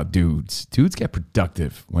something about dudes. Dudes get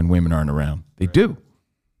productive when women aren't around. They do.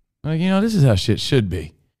 Like, this is how shit should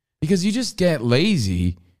be. Because you just get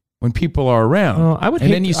lazy when people are around.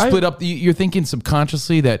 Then you split up. You're thinking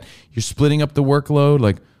subconsciously that you're splitting up the workload.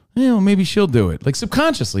 Like, maybe she'll do it. Like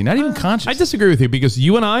subconsciously, not even conscious. I disagree with you because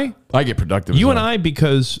you and I get productive. You and I,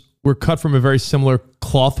 because we're cut from a very similar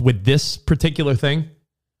cloth with this particular thing.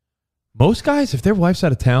 Most guys, if their wife's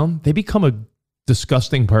out of town, they become a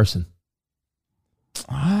disgusting person.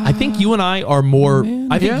 I think you and I are more.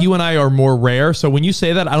 You and I are more rare. So when you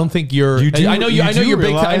say that, I don't think you're. I know you're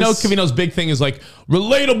big. I know Covino's big thing is like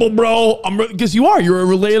relatable, bro. Because you are. You're a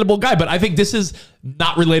relatable guy. But I think this is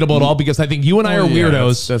not relatable at all because I think you and I are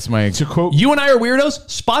weirdos. That's my to quote. You and I are weirdos.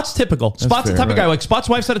 Spot's typical. Spot's the type of guy like Spot's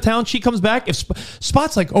wife's out of town. She comes back. If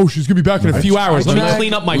Spot's like, oh, she's gonna be back in a few hours. Let me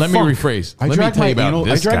clean up my. Let me rephrase. I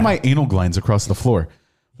drag my anal glands across the floor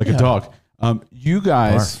like a dog. You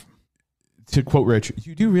guys. Barf. To quote Rich,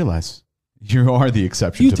 you do realize you are the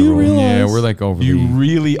exception to the rule. Yeah, we're like overly. You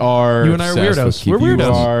really are. You and I are weirdos. We're weirdos.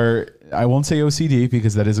 You are, I won't say OCD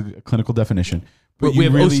because that is a clinical definition. But we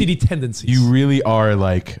have OCD tendencies. You really are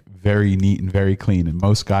like very neat and very clean, and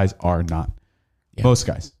most guys are not. Yeah. Most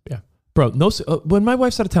guys. Yeah. Bro, when my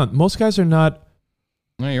wife's out of town, most guys are not.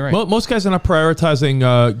 No, you're right. Most guys are not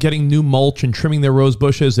prioritizing getting new mulch and trimming their rose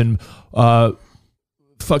bushes and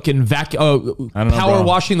fucking power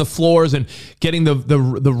washing the floors and getting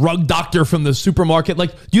the rug doctor from the supermarket.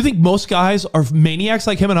 Like, do you think most guys are maniacs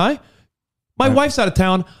like him and I? My wife's out of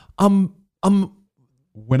town.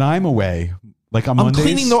 When I'm away, like on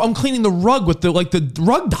Mondays, I'm cleaning the rug with the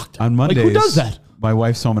rug doctor. On Mondays, like, who does that? My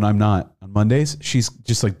wife's home and I'm not. On Mondays, she's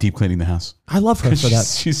just like deep cleaning the house. I love her for that.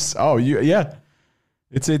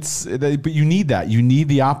 But you need that. You need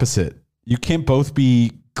the opposite. You can't both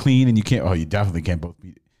be clean and you definitely can't both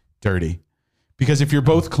be dirty. Because if you're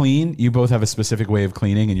both clean, you both have a specific way of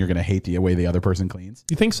cleaning and you're going to hate the way the other person cleans.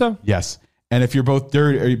 You think so? Yes. And if you're both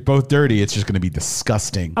dirty, it's just going to be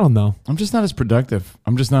disgusting. I don't know. I'm just not as productive.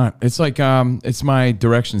 I'm just not. It's like, it's my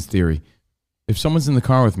directions theory. If someone's in the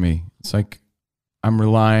car with me, it's like I'm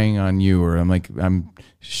relying on you, or I'm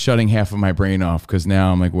shutting half of my brain off because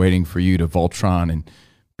now I'm like waiting for you to Voltron and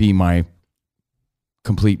be my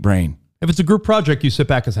complete brain. If it's a group project, you sit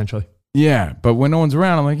back essentially. Yeah, but when no one's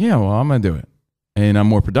around, I'm like, yeah, well, I'm going to do it. And I'm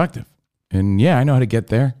more productive. And yeah, I know how to get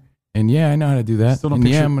there. And yeah, I know how to do that. Still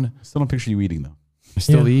don't picture you eating though. I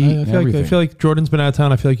still eat. I feel like Jordan's been out of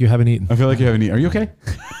town. I feel like you haven't eaten. I feel like you haven't eaten. Are you okay?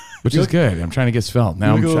 Which is good. I'm trying to get svelte.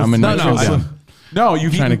 Now I'm in No,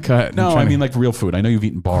 you've trying eaten, to cut. No, I mean like real food. I know you've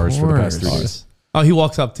eaten bars for the past 3 days. Oh, he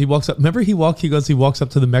walks up. Remember he walks up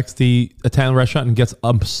to the Italian restaurant and gets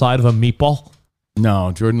a side of a meatball.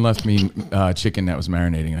 No, Jordan left me chicken that was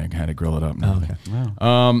marinating. I had to grill it up. Oh, okay.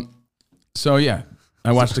 Wow. So yeah,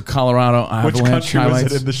 I watched the Colorado Avalanche Which country highlights.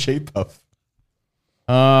 was it in the shape of?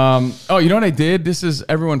 You know what I did?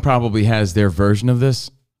 Everyone probably has their version of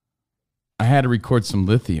this. I had to record some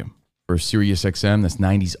Lithium for Sirius XM. That's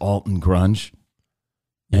 90s alt and grunge.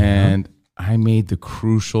 Yeah. And I made the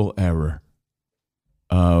crucial error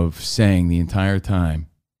of saying the entire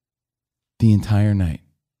night,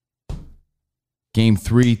 Game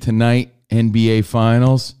 3 tonight, NBA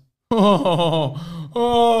Finals.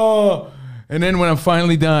 And then when I'm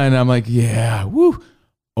finally done, I'm like, yeah, woo.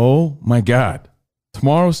 Oh my God.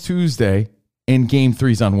 Tomorrow's Tuesday and Game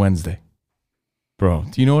 3's on Wednesday. Bro,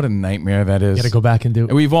 do you know what a nightmare that is? You got to go back and do it.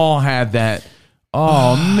 And we've all had that.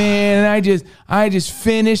 Oh man, I just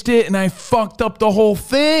finished it and I fucked up the whole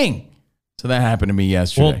thing. So that happened to me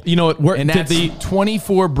yesterday. Well, you know what? And that's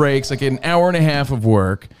 24 breaks, like an hour and a half of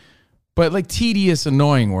work, but like tedious,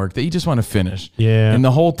 annoying work that you just want to finish. Yeah. And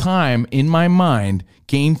the whole time in my mind,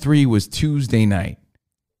 Game 3 was Tuesday night.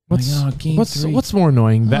 What's more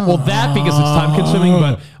annoying? That because it's time consuming,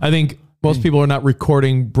 but I think most people are not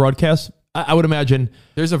recording broadcasts. I would imagine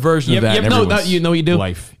there's a version of that. You do.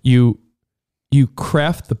 Life. You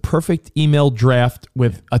craft the perfect email draft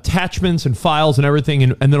with attachments and files and everything,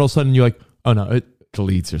 and then all of a sudden you're like, oh no, it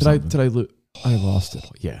deletes or something. I lost it.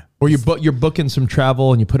 Yeah. Or you're booking some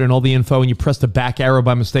travel and you put in all the info and you press the back arrow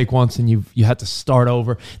by mistake once and you had to start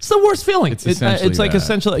over. It's the worst feeling. It's like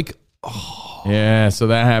essentially like, oh. Yeah, so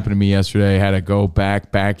that happened to me yesterday. I had to go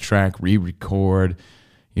backtrack, re-record,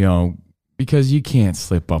 because you can't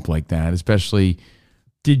slip up like that, especially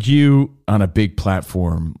on a big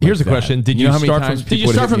platform. Here's a question. Did you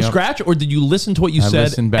start from scratch, or did you listen to what you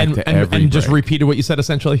said and just repeated what you said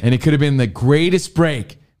essentially? And it could have been the greatest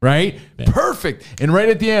break, right? Yeah. Perfect. And right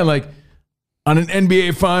at the end, like on an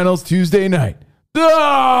NBA Finals Tuesday night,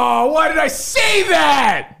 Oh, why did I say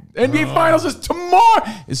that? NBA Finals is tomorrow.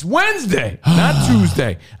 It's Wednesday, not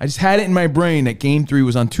Tuesday. I just had it in my brain that Game 3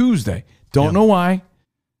 was on Tuesday. Don't know why.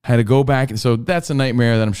 Had to go back. And so that's a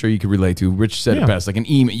nightmare that I'm sure you could relate to. Rich said it best. Like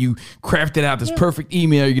an email. You crafted out this perfect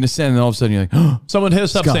email you're going to send, and all of a sudden you're like, oh, someone hit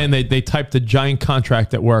us up saying they typed a giant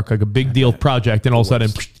contract at work, like a big deal project, and all of a sudden,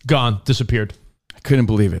 gone, disappeared. I couldn't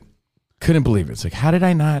believe it. It's like, how did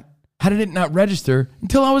it not register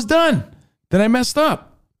until I was done? Then I messed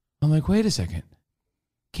up. I'm like, wait a second.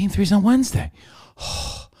 Game 3's on Wednesday.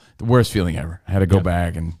 The worst feeling ever. I had to go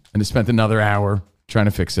back and I spent another hour trying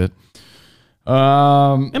to fix it.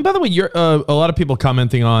 And by the way, you're a lot of people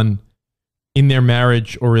commenting on in their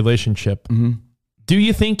marriage or relationship. Mm-hmm. Do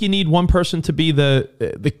you think you need one person to be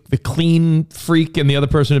the clean freak and the other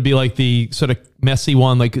person to be like the sort of messy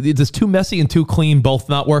one? Like, does too messy and too clean both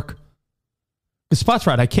not work? The Spot's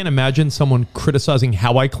right. I can't imagine someone criticizing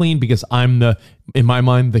how I clean because I'm in my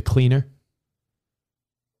mind, the cleaner.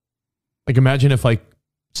 Like, imagine if like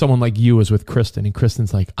someone like you was with Kristen and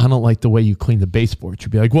Kristen's like, I don't like the way you clean the baseboard.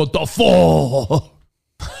 You'd be like, what the fuck?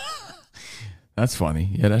 That's funny.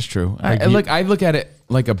 Yeah, that's true. I look at it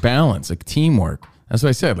like a balance, like teamwork. That's what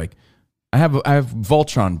I said. Like, I have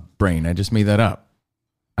Voltron brain. I just made that up.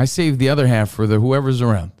 I save the other half for whoever's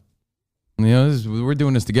around. You know, we're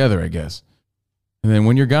doing this together, I guess. And then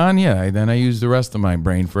when you're gone, then I use the rest of my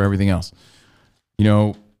brain for everything else. You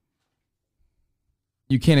know,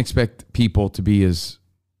 you can't expect people to be as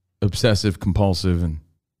obsessive, compulsive, and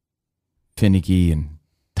finicky and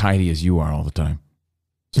tidy as you are all the time.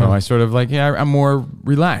 So I sort of like, I'm more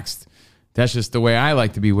relaxed. That's just the way I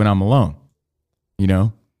like to be when I'm alone. You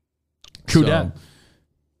know? True that.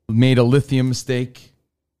 Made a lithium mistake.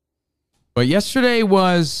 But yesterday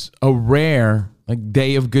was a rare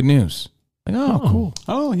day of good news. Like, oh, cool.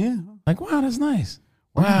 Oh, yeah. Like, wow, that's nice.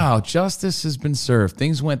 Wow, justice has been served.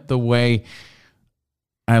 Things went the way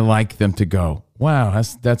I like them to go. Wow,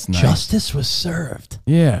 that's nice. Justice was served.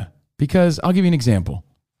 Yeah, because I'll give you an example,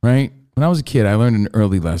 right? When I was a kid, I learned an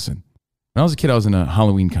early lesson. When I was a kid, I was in a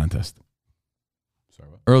Halloween contest. Sorry,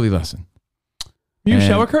 what? Early lesson. You a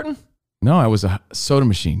shower curtain? No, I was a soda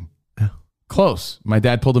machine. Close. My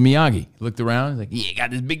dad pulled a Miyagi. He looked around. He's like, yeah,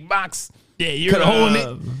 got this big box. Yeah,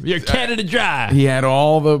 you're Canada Dry. He had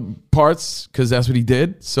all the parts because that's what he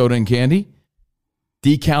did, soda and candy.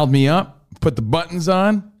 Decaled me up, put the buttons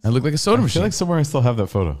on. I looked like a soda machine. I feel like somewhere I still have that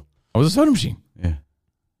photo. I was a soda machine. Yeah.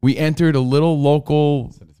 We entered a little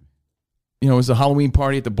local, it was a Halloween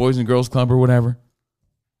party at the Boys and Girls Club or whatever.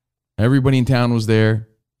 Everybody in town was there.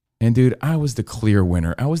 And dude, I was the clear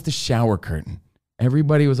winner. I was the shower curtain.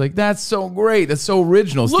 Everybody was like, that's so great. That's so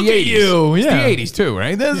original. It's Look the at 80s. you. It's Yeah. the 80s too,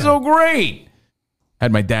 right? That's so great.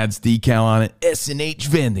 Had my dad's decal on it. S&H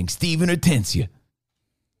Vending, Stephen Hortensia.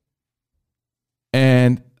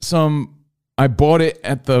 And I bought it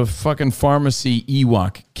at the fucking pharmacy.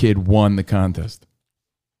 Ewok kid won the contest.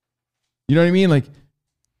 You know what I mean? Like,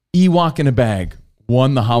 Ewok in a bag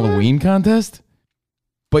won the Halloween contest.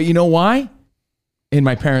 But you know why? And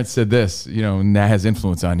my parents said this, and that has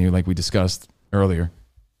influence on you, like we discussed earlier.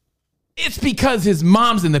 It's because his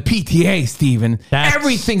mom's in the PTA, Steven.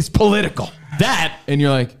 Everything's political. And you're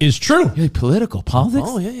like, is true. You're like, political? Politics?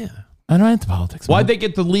 Oh, yeah. I don't into politics. Why'd they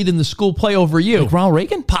get the lead in the school play over you? Like Ronald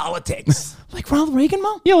Reagan? Politics. Like Ronald Reagan,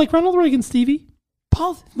 Mom? Yeah, like Ronald Reagan, Stevie.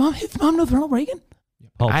 His mom knows Ronald Reagan?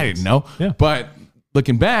 Politics. I didn't know. Yeah. But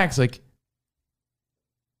looking back, it's like,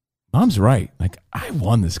 Mom's right. Like, I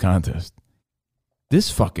won this contest. This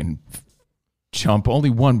fucking chump only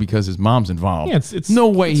won because his mom's involved. Yeah, it's no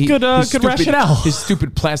way. It's good rationale. His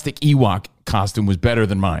stupid plastic Ewok costume was better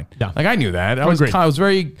than mine. Yeah. Like, I knew that. I was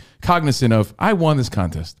very cognizant of, I won this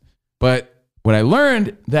contest. But what I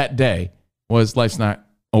learned that day was life's not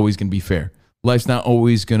always going to be fair. Life's not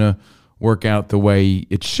always going to work out the way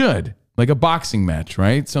it should. Like a boxing match,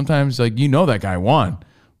 right? Sometimes, that guy won.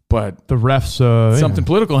 But the refs, something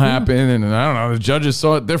political happened, and I don't know, the judges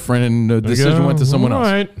saw it different, and the decision went to someone else.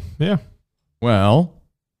 Right. Yeah. Well,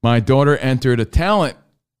 my daughter entered a talent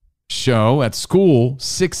show at school,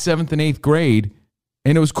 6th, 7th, and 8th grade,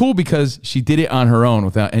 and it was cool because she did it on her own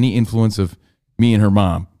without any influence of me and her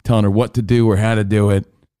mom telling her what to do or how to do it.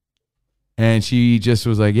 And she just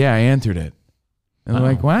was like, yeah, I entered it. And I'm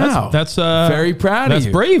like, wow. That's very proud of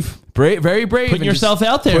you. That's brave. Very brave. Putting yourself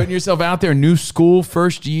out there. Putting yourself out there. New school,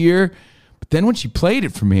 first year. But then when she played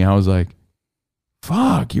it for me, I was like,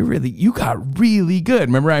 fuck, you got really good.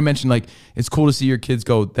 Remember I mentioned, it's cool to see your kids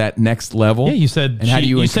go that next level? Yeah, you said. And how do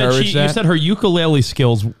you encourage that? You said her ukulele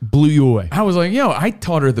skills blew you away. I was like, I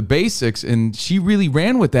taught her the basics, and she really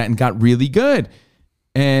ran with that and got really good.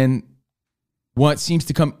 And what seems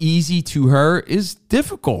to come easy to her is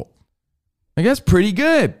difficult. Like, that's pretty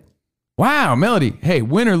good. Wow, Melody. Hey,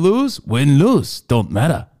 win or lose, don't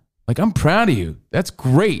matter. Like, I'm proud of you. That's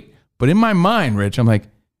great. But in my mind, Rich, I'm like,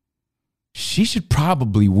 she should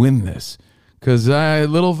probably win this. Because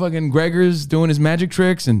little fucking Gregor's doing his magic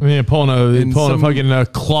tricks and pulling a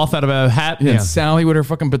fucking cloth out of a hat. And Sally with her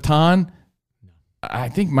fucking baton. I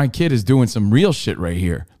think my kid is doing some real shit right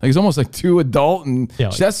here. Like, it's almost like too adult, and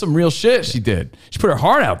that's some real shit she did. She put her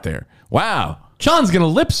heart out there. Wow. Sean's gonna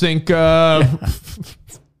lip sync. Some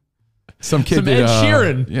kid some did Ed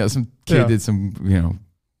Sheeran. Yeah, some kid did some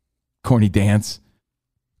corny dance.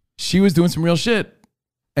 She was doing some real shit.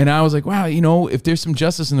 And I was like, wow, if there's some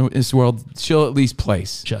justice in this world, she'll at least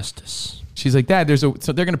place. Justice. She's like, Dad, so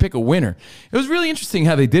they're going to pick a winner. It was really interesting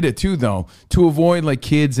how they did it too, though, to avoid like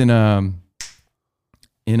kids in a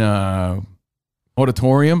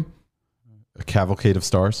auditorium. A cavalcade of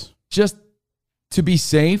stars. Just to be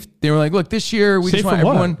safe. They were like, look, this year we just want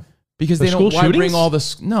everyone, because they don't, why bring all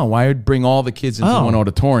the kids into one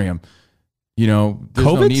auditorium? There's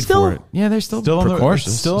COVID no need still? for it. Yeah, they're still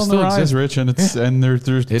precautions. Still on the rise, Rich, and they're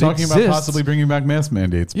talking about possibly bringing back mask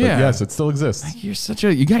mandates. But yes, it still exists.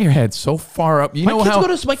 You're you got your head so far up. Both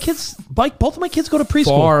of my kids go to preschool.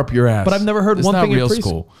 Far up your ass. But I've never heard it's one not thing real in preschool.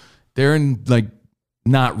 School. They're in like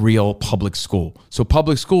not real public school. So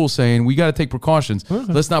public school saying we got to take precautions.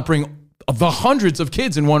 Okay. Let's not bring the hundreds of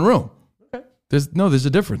kids in one room. Okay. There's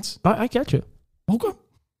a difference. I get you. Okay.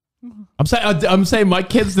 I'm saying my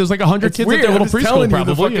kids. There's like 100 kids weird. at their little I'm just preschool. telling you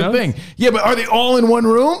the fucking thing. Yeah, but are they all in one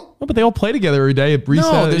room? No, but they all play together every day at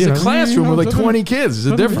recess. No, there's a classroom with like 20 kids.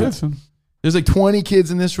 There's a difference. There's like 20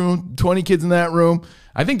 kids in this room, 20 kids in that room.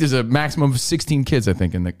 I think there's a maximum of 16 kids. I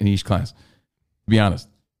think in each class. To be honest,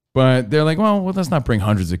 but they're like, well, let's not bring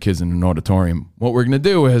hundreds of kids in an auditorium. What we're gonna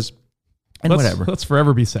do is, let's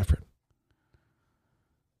forever be separate.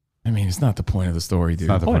 I mean, it's not the point of the story, dude. It's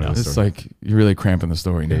not the point of the story. It's like you're really cramping the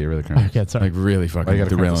story now. Yeah, you're really cramping. Okay, sorry. Like really fucking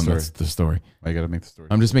derailing the story. I got to make the story.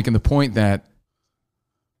 I'm just making the point that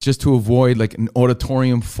just to avoid like an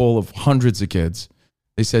auditorium full of hundreds of kids,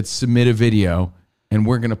 they said submit a video and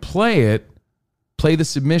we're going to play the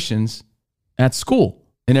submissions at school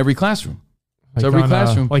in every classroom. So every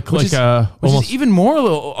classroom, which is even more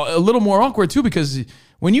a little more awkward too, because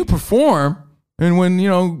when you perform and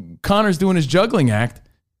when Connor's doing his juggling act,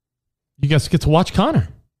 you guys get to watch Connor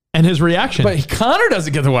and his reaction. But Connor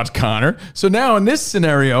doesn't get to watch Connor. So now in this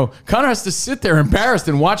scenario, Connor has to sit there embarrassed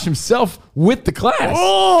and watch himself with the class.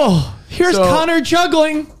 Oh, here's Connor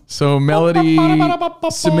juggling. So Melody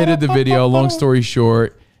submitted the video, long story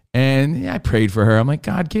short. And I prayed for her. I'm like,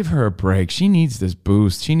 God, give her a break. She needs this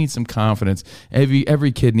boost. She needs some confidence.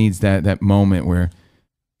 Every kid needs that moment where,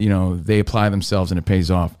 they apply themselves and it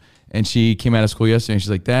pays off. And she came out of school yesterday and she's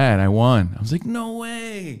like, Dad, I won. I was like, no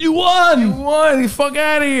way. You won. You won. Get fuck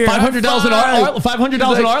out of here.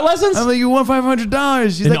 $500 in art lessons? I'm like, you won $500.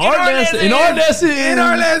 She's in like, in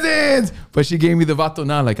art lessons. But she gave me the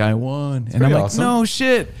vatona like I won. And I'm like, awesome. No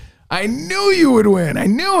shit. I knew you would win. I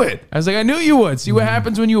knew it. I was like, I knew you would. See what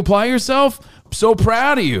happens when you apply yourself? I'm so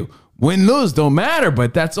proud of you. Win, lose, don't matter,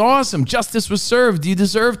 but that's awesome. Justice was served. You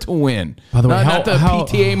deserve to win. By the way, not the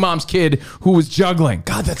PTA mom's kid who was juggling.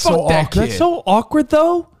 God, that's so awkward. That's so awkward,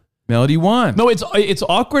 though. Melody won. No, it's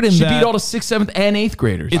awkward in that she beat all the 6th, 7th, and 8th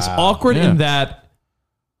graders. It's awkward in that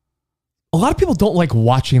a lot of people don't like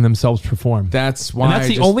watching themselves perform. That's why. And that's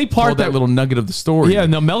the only part that little nugget of the story. Yeah,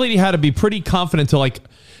 no, Melody had to be pretty confident to like.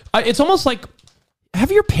 It's almost like. Have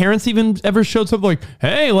your parents even ever showed something like,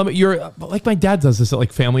 hey, you're like my dad does this at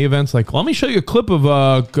like family events. Like, let me show you a clip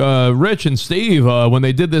of Rich and Steve when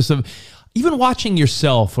they did this. Even watching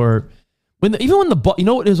yourself what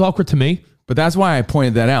is awkward to me? But that's why I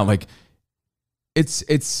pointed that out. Like,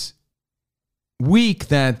 it's weak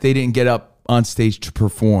that they didn't get up on stage to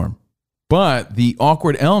perform. But the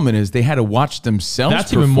awkward element is they had to watch themselves.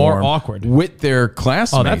 That's even more awkward with their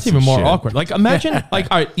classmates. Oh, that's even more awkward. Like, imagine, like,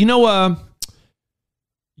 all right,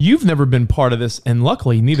 you've never been part of this, and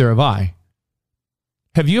luckily, neither have I.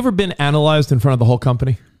 Have you ever been analyzed in front of the whole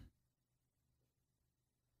company?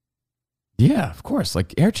 Yeah, of course.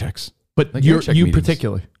 Like air checks. But like you meetings.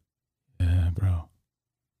 Particularly? Yeah, bro. Of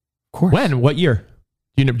course. When? What year?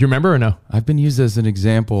 Do you remember or no? I've been used as an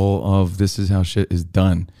example of this is how shit is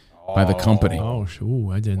done by the company. Oh,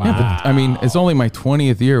 sure. I didn't know. Yeah, but I mean, it's only my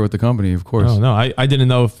 20th year with the company, of course. Oh, no. I didn't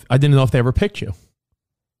know if they ever picked you.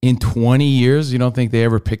 In 20 years, you don't think they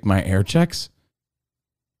ever picked my air checks?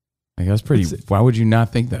 Like, that's pretty. Why would you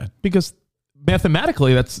not think that? Because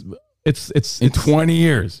mathematically, it's in 20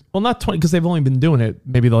 years. Well, not 20 because they've only been doing it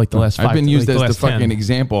maybe like the last 5. I've been used like as the fucking 10.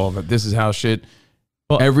 example of this is how shit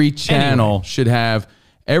every channel should have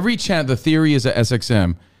the theory is at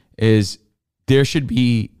SXM is there should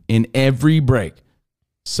be in every break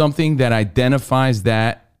something that identifies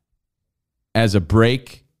that as a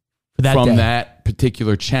break from that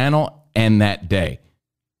particular channel and that day.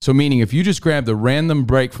 So meaning if you just grab the random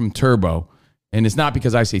break from Turbo, and it's not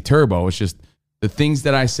because I say Turbo, it's just the things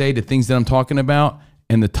that I say, the things that I'm talking about,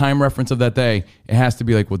 and the time reference of that day, it has to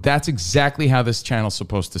be like, well, that's exactly how this channel's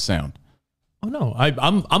supposed to sound. Oh no,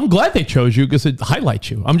 I'm glad they chose you because it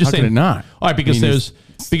highlights you. I'm just saying, could it not? All right, because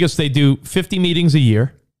because they do 50 meetings a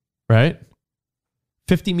year, right?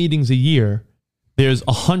 50 meetings a year. There's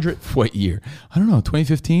 100. What year? I don't know.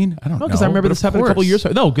 2015. I don't know. Because I remember this happened a couple years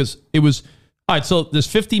ago. No, because it was all right. So there's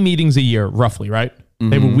 50 meetings a year, roughly, right?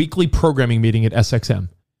 They have a weekly programming meeting at SXM.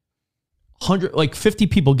 50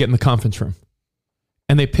 people get in the conference room,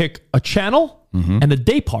 and they pick a channel and a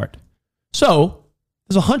day part. So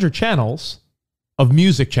there's 100 channels of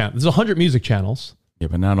music channels. There's 100 music channels. Yeah,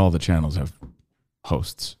 but not all the channels have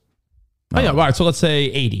hosts. Oh, yeah, all right. So let's say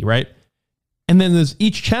 80, right? And then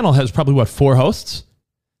each channel has probably 4 hosts.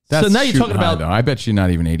 That's so now you're talking about. Though. I bet you not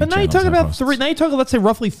even 80. But now you're talking about now you're talking, let's say,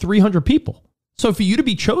 roughly 300 people. So for you to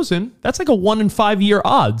be chosen, that's like a 1 in 5 year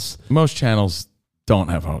odds. Most channels don't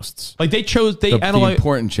have hosts. Like they the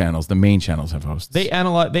important channels, the main channels have hosts. They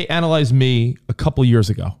analyzed me a couple years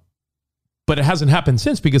ago, but it hasn't happened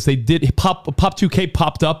since because they did Pop 2K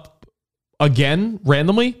popped up again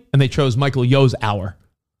randomly, and they chose Michael Yo's hour.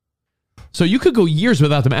 So you could go years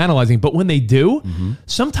without them analyzing, but when they do,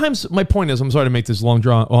 sometimes my point is, I'm sorry to make this long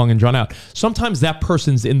and drawn out. Sometimes that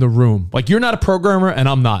person's in the room. Like you're not a programmer and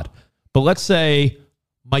I'm not. But let's say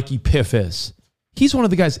Mikey Piff is. He's one of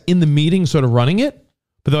the guys in the meeting sort of running it.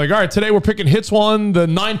 But they're like, all right, today we're picking hits one, the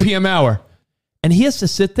 9 p.m. hour. And he has to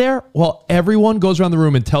sit there while everyone goes around the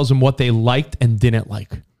room and tells him what they liked and didn't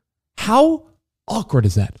like. How awkward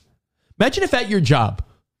is that? Imagine if at your job,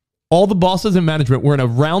 all the bosses and management were in a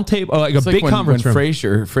round table, like it's a big conference room.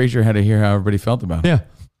 Frasier had to hear how everybody felt about it. Yeah.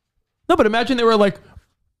 No, but imagine they were like,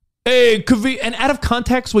 hey, and out of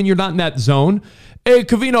context when you're not in that zone, hey,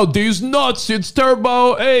 Covino, these nuts, it's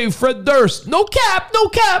Turbo. Hey, Fred Durst, no cap.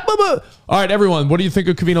 Blah, blah. All right, everyone, what do you think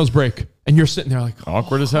of Covino's break? And you're sitting there like,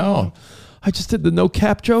 awkward as hell. I just did the no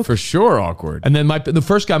cap joke. For sure, awkward. And then the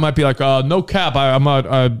first guy might be like, no cap. I'm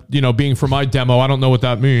not, being for my demo. I don't know what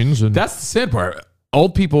that means. And that's the sad part.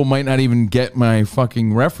 Old people might not even get my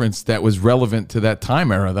fucking reference that was relevant to that time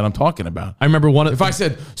era that I'm talking about. I remember if I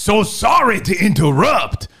said, so sorry to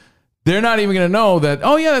interrupt, they're not even going to know that,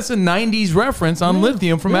 oh, yeah, that's a 90s reference on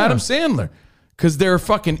Lithium from Adam Sandler. Because they're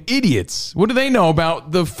fucking idiots. What do they know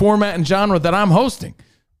about the format and genre that I'm hosting?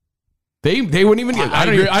 They wouldn't even get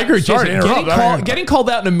I agree. Jason, getting called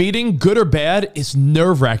out in a meeting, good or bad, is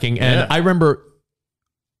nerve-wracking. And I remember,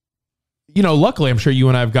 luckily, I'm sure you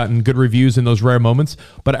and I have gotten good reviews in those rare moments.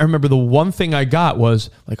 But I remember the one thing I got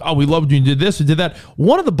was like, oh, we loved you. You did this and did that.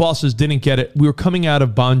 One of the bosses didn't get it. We were coming out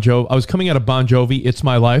of Bon Jovi. I was coming out of Bon Jovi, It's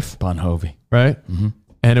My Life. Bon Jovi. Right? Mm-hmm.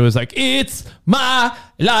 And it was like, it's my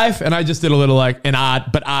life. And I just did a little like,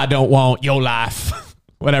 but I don't want your life.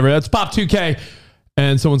 Whatever. That's Pop 2K.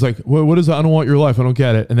 And someone's like, well, what is that? I don't want your life. I don't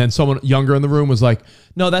get it. And then someone younger in the room was like,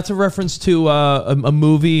 no, that's a reference to a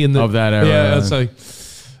movie of that era. Yeah,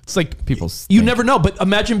 it's like people. You never know. But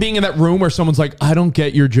imagine being in that room where someone's like, I don't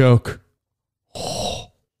get your joke.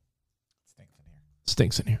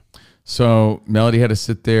 Stinks in here. So Melody had to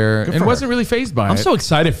sit there and wasn't really fazed by it. I'm so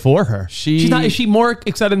excited for her. Is she more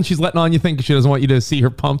excited than she's letting on you think? She doesn't want you to see her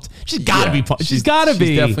pumped. She's got to be pumped. She's got to be.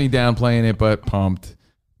 She's definitely downplaying it, but pumped.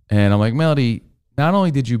 And I'm like, Melody, not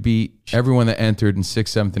only did you beat everyone that entered in 6th,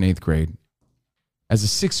 7th, and 8th grade, as a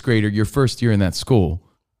 6th grader, your first year in that school,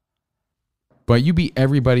 but you beat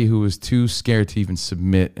everybody who was too scared to even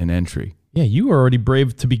submit an entry. Yeah, you were already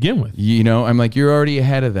brave to begin with. I'm like, you're already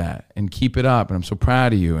ahead of that, and keep it up. And I'm so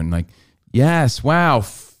proud of you. And like, yes, wow,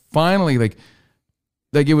 finally, like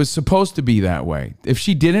it was supposed to be that way. If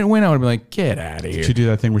she didn't win, I would have been like, get out of here. Did she do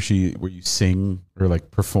that thing where you sing or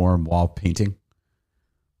like perform while painting?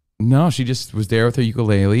 No, she just was there with her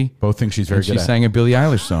ukulele. Both things she's very good at. She sang a Billie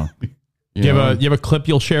Eilish song. You have a clip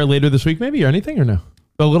you'll share later this week, maybe, or anything, or no?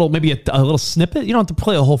 Maybe a little snippet. You don't have to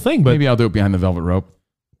play the whole thing, but maybe I'll do it behind the velvet rope.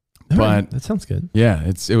 But that sounds good. Yeah,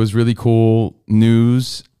 it was really cool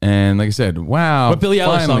news, and like I said, wow. What Billie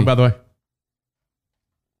Eilish song, by the way?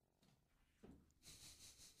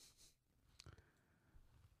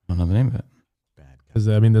 I don't know the name of it. Because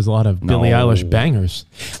there's a lot of Billie Eilish bangers.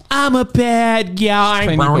 I'm a bad guy.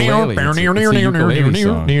 It's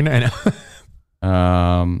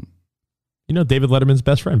David Letterman's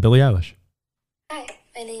best friend, Billie Eilish. Hi,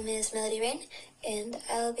 my name is Melody Rain, And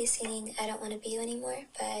I will be singing I Don't Want to Be You Anymore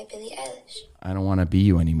by Billie Eilish. I don't want to be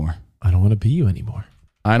you anymore. I don't want to be you anymore.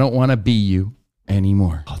 I don't want to be you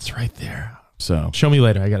anymore. Oh, it's right there. So show me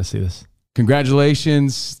later. I got to see this.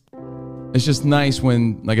 Congratulations. It's just nice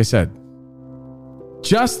when, like I said,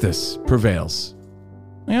 justice prevails.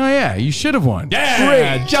 Oh, yeah, you should have won.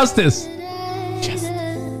 Yeah, great. Justice.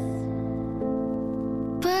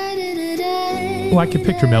 Oh, I can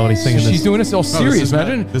picture Melody singing this. She's doing this all serious,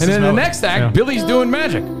 imagine. And then the next act, Billy's doing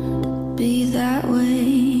magic. Be that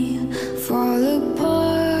way, fall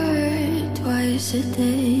apart twice a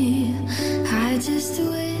day. I just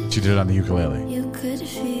wish She did it on the ukulele. you could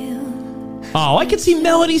feel. Oh, I can see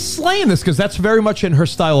Melody slaying this because that's very much in her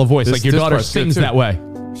style of voice. This- Like your this daughter part's good, sings too. that way.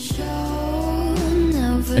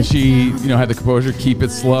 And she, had the composure, keep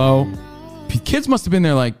it slow. Kids must have been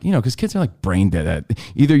there like, because kids are like brain dead.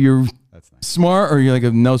 Either you're smart or you're like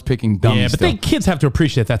a nose-picking dumb. Yeah, but still. kids have to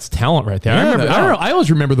appreciate that's talent right there. Yeah, I remember. I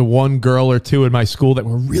always remember the one girl or two in my school that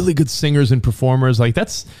were really good singers and performers. Like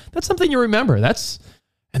that's something you remember.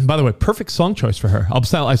 And by the way, perfect song choice for her.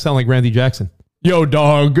 I sound like Randy Jackson. Yo,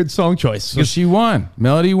 dog, good song choice. So she won.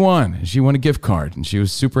 Melody won. She won a gift card, and she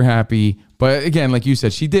was super happy. But again, like you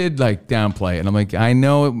said, she did like downplay it. And I'm like, I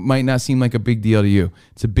know it might not seem like a big deal to you.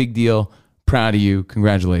 It's a big deal. Proud of you.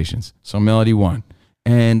 Congratulations. So Melody won.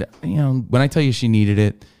 And, when I tell you she needed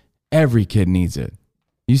it, every kid needs it.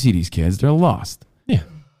 You see these kids, they're lost. Yeah.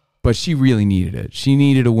 But she really needed it. She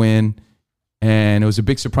needed a win. And it was a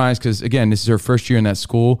big surprise because, again, this is her first year in that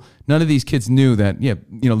school. None of these kids knew that,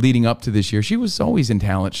 leading up to this year, she was always in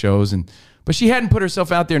talent shows. But she hadn't put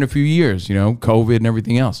herself out there in a few years, COVID and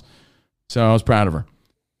everything else. So I was proud of her.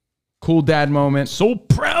 Cool dad moment. So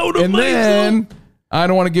proud of and myself. Then, I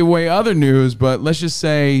don't want to give away other news, but let's just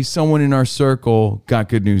say someone in our circle got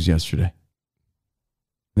good news yesterday.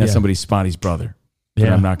 And that's somebody's Spotty's brother. But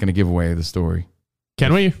I'm not going to give away the story.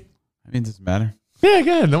 Can we? I mean, it doesn't matter. Yeah,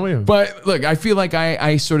 good. No way. But look, I feel like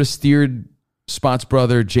I sort of steered Spot's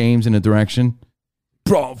brother, James, in a direction.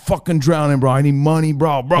 Bro, I'm fucking drowning, bro. I need money,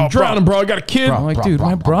 bro. I'm drowning, bro. I got a kid. I'm like, dude,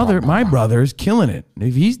 my brother is killing it.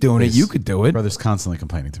 If he's doing it, you could do it. Brother's constantly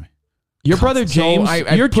complaining to me. Your brother James,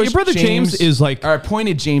 your brother James is like. I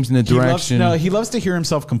pointed James in the direction. He loves to hear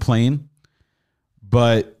himself complain,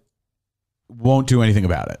 but won't do anything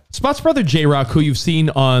about it. Spot's brother J-Rock, who you've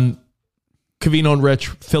seen on Covino and Rich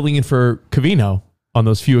filling in for Covino on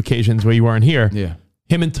those few occasions where you weren't here. Yeah.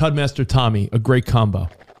 Him and Tudmaster Tommy, a great combo.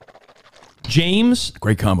 James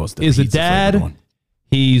great combos. Is a dad.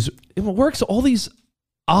 He works all these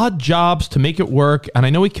odd jobs to make it work, and I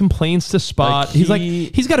know he complains to Spot. He's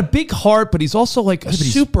got a big heart, but he's also like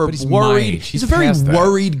super worried. He's a very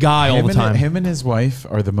worried guy all the time. Him and his wife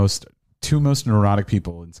are the two most neurotic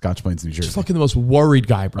people in Scotch Plains, New Jersey. Just fucking the most worried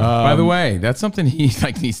guy, bro. By the way, that's something he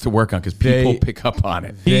needs to work on because people pick up on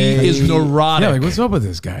it. He is neurotic. Yeah, like what's up with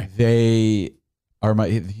this guy?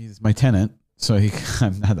 He's my tenant. So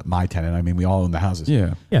I'm not my tenant. I mean, we all own the houses.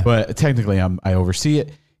 Yeah. But technically, I oversee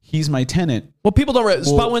it. He's my tenant. Well, people don't.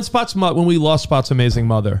 When we lost Spot's amazing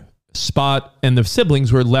mother, Spot and the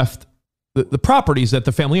siblings were left the properties that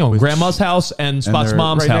the family owned, Grandma's house and Spot's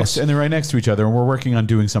mom's house, and they're right next to each other. And we're working on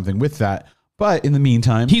doing something with that. But in the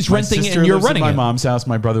meantime, he's renting it and you're renting it. My mom's house.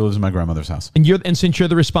 My brother lives in my grandmother's house. And since you're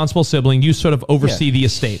the responsible sibling, you sort of oversee the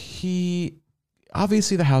estate.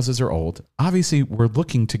 Obviously, the houses are old. Obviously, we're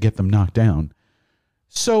looking to get them knocked down.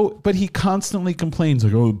 So, but he constantly complains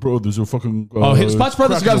like, "Oh, bro, there's a fucking." His Spot's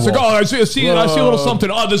brother's got like, "Oh, I see a little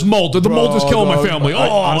something. Oh, there's mold. The mold is killing my family."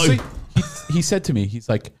 Honestly, he said to me, he's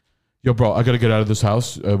like, "Yo, bro, I gotta get out of this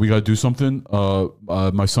house. We gotta do something.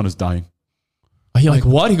 My son is dying." He like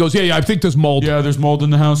what? He goes, "Yeah, I think there's mold. Yeah, there's mold in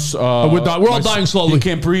the house. We're all dying slowly. He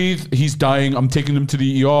can't breathe. He's dying. I'm taking him to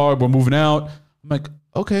the ER. We're moving out." I'm like,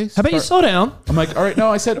 "Okay, how about you slow down?" I'm like, "All right, no."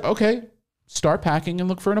 I said, "Okay, start packing and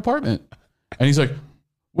look for an apartment." And he's like,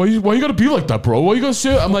 Why you gotta be like that, bro? Why you gotta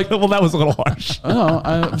say it? I'm like, well, that was a little harsh. No,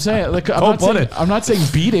 I'm saying like I'm not saying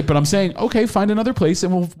beat it, but I'm saying okay, find another place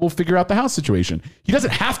and we'll figure out the house situation. He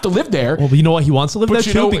doesn't have to live there. Well, you know what? He wants to live there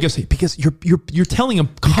too because you're telling him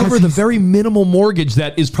cover the very minimal mortgage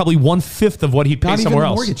that is probably 1/5 of what he pays somewhere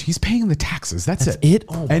else. Mortgage. He's paying the taxes. That's it.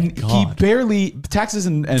 Oh and God. He barely taxes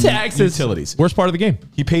and utilities. Worst part of the game.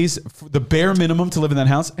 He pays the bare minimum to live in that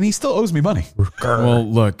house, and he still owes me money. Well,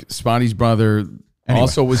 look, Spotty's brother. Anyway.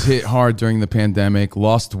 Also was hit hard during the pandemic,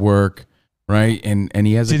 lost work, right? And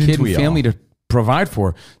he has a kid and family to provide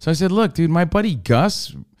for. So I said, look, dude, my buddy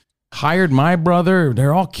Gus hired my brother.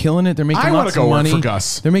 They're all killing it. They're making lots of money. Work for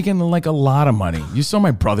Gus. They're making like a lot of money. You saw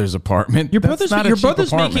my brother's apartment. Your brother's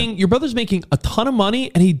making a ton of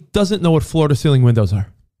money and he doesn't know what floor to ceiling windows are.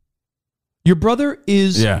 Your brother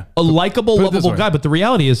is a likable, Put it this lovable way. guy, but the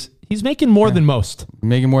reality is he's making more than most.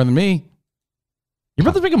 Making more than me. Your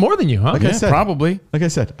brother's making more than you, huh? Like I said, probably. Like I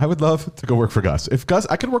said, I would love to go work for Gus. If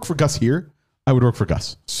I could work for Gus here, I would work for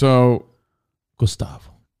Gus. So, Gustavo.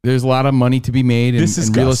 There's a lot of money to be made in, This is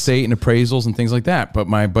in real Gus. estate and appraisals and things like that. But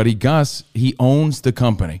my buddy Gus, he owns the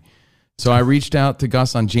company. So I reached out to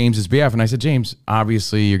Gus on James's behalf, and I said, James,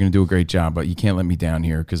 obviously you're going to do a great job, but you can't let me down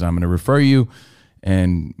here because I'm going to refer you,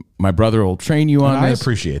 and my brother will train you on And I this.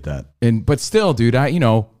 appreciate that. But still, dude, I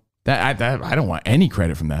don't want any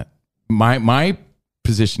credit from that. My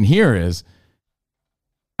position here is,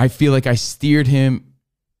 I feel like I steered him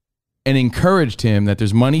and encouraged him that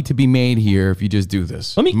there's money to be made here if you just do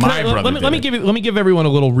this. Let me give everyone a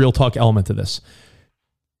little real talk element to this.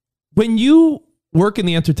 When you work in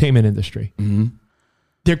the entertainment industry,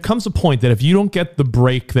 there comes a point that if you don't get the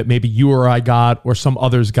break that maybe you or I got or some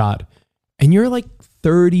others got, and you're like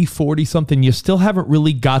 30, 40 something, you still haven't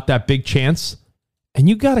really got that big chance, and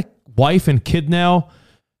you got a wife and kid now,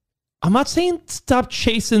 I'm not saying stop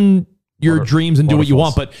chasing your dreams and do what you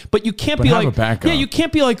want, but you can't But be have a like, backup. you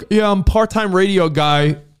can't be like, I'm a part-time radio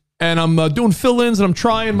guy and I'm doing fill-ins and I'm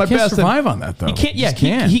trying my can't best. survive on that, though. He can't. You Yeah, just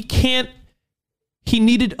can't. he can't. He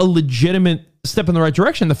needed a legitimate step in the right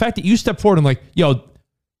direction. The fact that you step forward and like,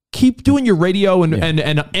 keep doing your radio and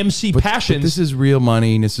MC passions. But this is real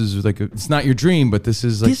money, and this is like it's not your dream, but this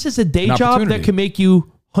is like This is a day an job opportunity. that can make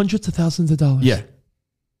you hundreds of thousands of dollars. Yeah.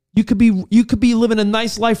 You could be living a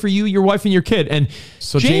nice life for you, your wife, and your kid. And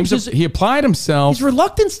So James he applied himself. He's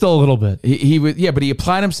reluctant still a little bit. He was but he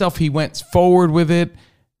applied himself. He went forward with it.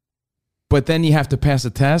 But then you have to pass a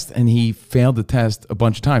test, and he failed the test a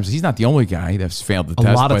bunch of times. He's not the only guy that's failed the A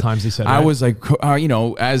test. lot of but times, he said, I right? was like,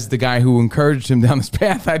 as the guy who encouraged him down this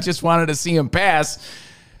path, I just wanted to see him pass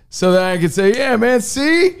so that I could say, yeah, man,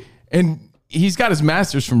 see? And he's got his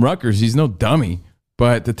master's from Rutgers. He's no dummy,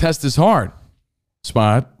 but the test is hard.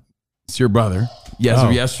 Spot, it's your brother. Yes,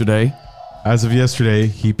 of yesterday. As of yesterday,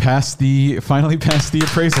 he finally passed the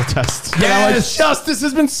appraisal test. Yeah, like, justice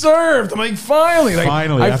has been served. I'm like, finally. Like,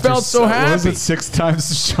 Finally. I after felt so happy. Was it 6 times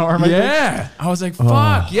the charm? I think? Yeah. I was like,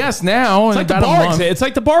 fuck, yes, now. It's like the bar exam. It's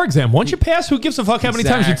like the bar exam. Once you pass, who gives a fuck how many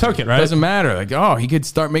times you took it, right? Doesn't matter. Like, he could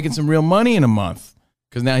start making some real money in a month.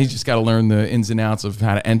 Because now he's just got to learn the ins and outs of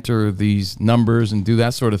how to enter these numbers and do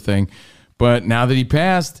that sort of thing. But now that he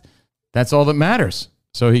passed, that's all that matters.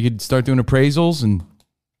 So he could start doing appraisals, and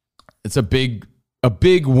it's a big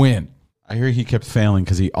win. I hear he kept failing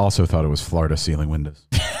because he also thought it was Florida ceiling windows.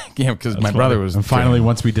 Yeah, because my brother was. And finally,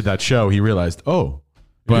 once we did that show, he realized,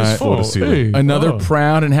 But Florida ceiling. another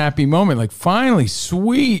proud and happy moment. Like, finally,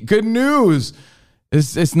 sweet, good news.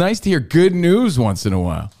 It's nice to hear good news once in a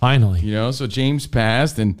while. Finally. So James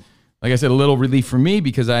passed, and like I said, a little relief for me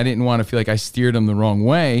because I didn't want to feel like I steered him the wrong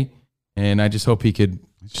way, and I just hope he could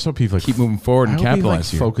keep moving forward and capitalize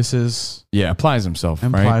here. Focuses. Yeah, applies himself.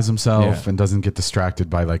 Applies himself Yeah. and doesn't get distracted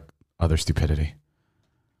by like other stupidity.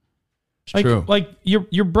 True. Like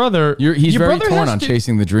your brother. He's your very brother torn has on to-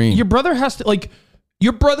 chasing the dream. Your brother has to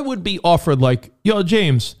your brother would be offered like,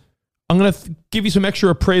 James, I'm gonna give you some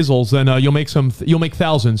extra appraisals and you'll make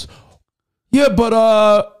thousands. Yeah, but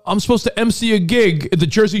I'm supposed to MC a gig at the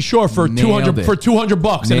Jersey Shore for Nailed it.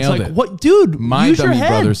 $200, and it's Nailed like, it. what, dude? My use your dummy head.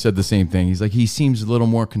 brother said the same thing. He's like, he seems a little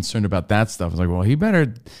more concerned about that stuff. I was like,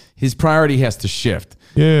 well, his priority has to shift.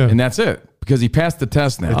 Yeah. And that's it. Because he passed the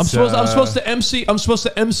test now. I'm supposed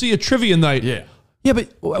to MC a trivia night. Yeah. Yeah, but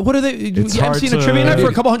what are they? It's You hard MCing a to- trivia night for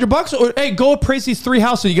a couple $100? Or hey, go appraise these 3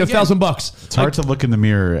 houses, you get $1,000. It's hard to look in the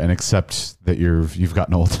mirror and accept that you've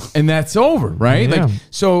gotten old. And that's over, right? Yeah. Like,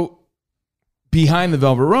 so behind the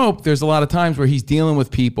velvet rope, there's a lot of times where he's dealing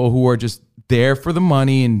with people who are just there for the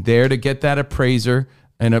money and there to get that appraisal,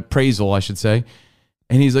 I should say.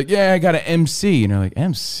 And he's like, yeah, I got an MC. And they're like,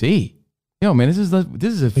 MC? Yo, man, this is a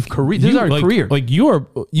career. This is our career. Like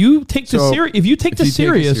you take this So, serious. If you take if this you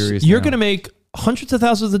take it serious, serious you're now. going to make hundreds of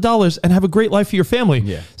thousands of dollars and have a great life for your family.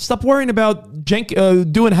 Yeah. Stop worrying about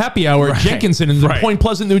doing happy hour at Jenkinson in Point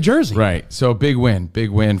Pleasant, New Jersey. Right. So big win Free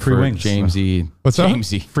for wings. Jamesy. What's that?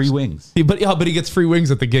 Jamesy. Free wings. But he gets free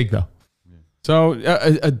wings at the gig though. So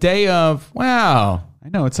a day of, wow. I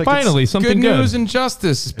know. It's like Finally, it's, something Good news and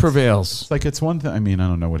justice prevails. it's like it's one thing. I mean, I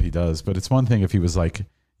don't know what he does, but it's one thing if he was like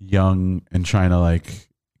young and trying to like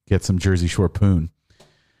get some Jersey Shore poon.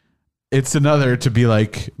 It's another to be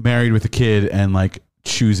like married with a kid and like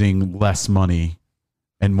choosing less money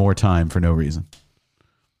and more time for no reason.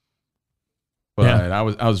 But Yeah.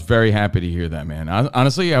 I was very happy to hear that, man.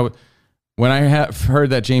 Honestly, when I heard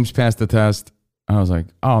that James passed the test, I was like,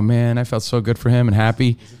 oh man, I felt so good for him and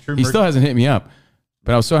happy. He still hasn't hit me up.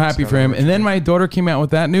 But I was so happy for him. And then my daughter came out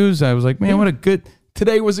with that news. I was like, man,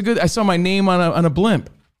 today was a good, I saw my name on a blimp.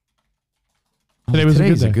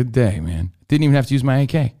 Today's a good day, man. Didn't even have to use my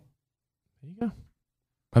AK. There you go.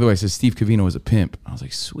 By the way, it says Steve Covino was a pimp. I was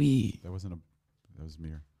like, sweet. That was me.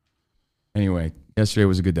 Anyway, yesterday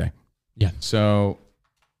was a good day. Yeah. So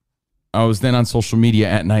I was then on social media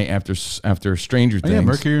at night after Stranger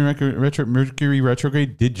Things. Yeah, Mercury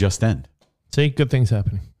retrograde did just end. See, good things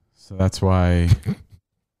happening. So that's why.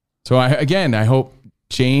 So I hope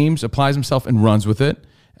James applies himself and runs with it.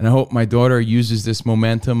 And I hope my daughter uses this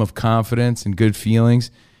momentum of confidence and good feelings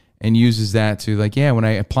and uses that to when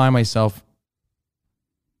I apply myself,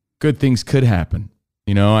 good things could happen.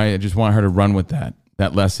 I just want her to run with that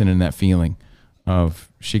lesson and that feeling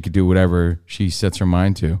of she could do whatever she sets her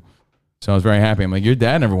mind to. So I was very happy. I'm like, your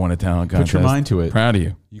dad never won a talent contest. Put your mind to it. Proud of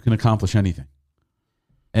you. You can accomplish anything.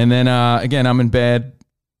 And then, again, I'm in bed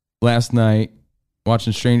last night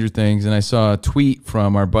watching Stranger Things, and I saw a tweet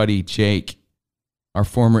from our buddy Jake, our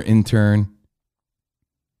former intern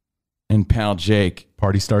and pal Jake.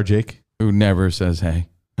 Party star Jake? Who never says hey.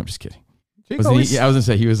 I'm just kidding. Jake I was going to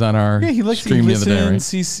say, he was on our stream the other day, right?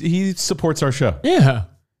 He supports our show. Yeah.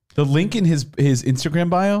 The link in his Instagram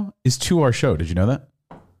bio is to our show. Did you know that?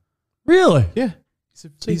 Really? Yeah.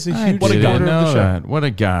 He's a huge supporter of the show. What a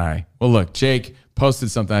guy. Well, look, Jake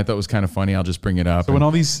posted something I thought was kind of funny. I'll just bring it up. So when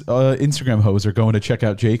all these Instagram hoes are going to check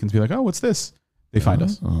out Jake and be like, oh, what's this? They find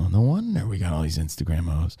us. Oh, no wonder we got all these Instagram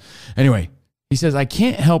hoes. Anyway, he says, I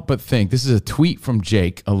can't help but think, this is a tweet from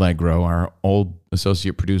Jake Allegro, our old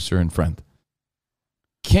associate producer and friend.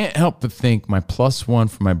 Can't help but think my +1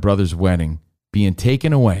 for my brother's wedding being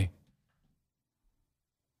taken away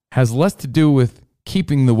has less to do with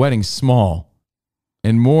keeping the wedding small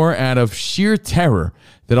and more out of sheer terror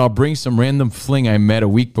that I'll bring some random fling I met a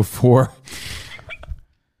week before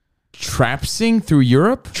trapsing through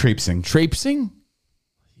Europe. Traipsing?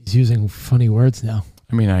 He's using funny words now.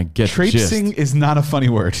 I mean, I get traipsing is not a funny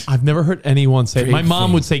word. I've never heard anyone say it. My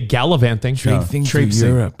mom would say gallivanting. Traipsing through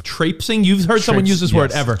Europe. Traipsing? You've heard someone use this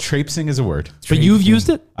word ever. Traipsing is a word. But you've used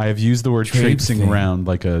it? I have used the word traipsing around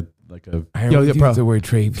like a. I always use the word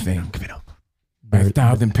traipsing.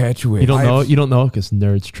 5,000 perpetuate. You don't know? You don't know because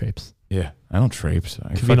nerds traipse. Yeah, I don't traipse.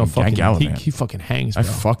 I fucking gallivant. He fucking hangs, bro. I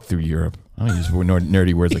fuck through Europe. I don't use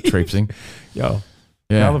nerdy words like traipsing. Yo.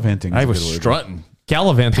 Yeah. Gallivanting. I was strutting.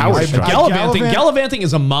 Gallivanting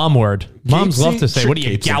is a mom word. Moms love to say, what are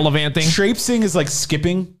you, gallivanting? Traipsing is like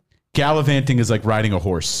skipping. Gallivanting is like riding a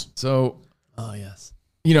horse. So, oh, yes.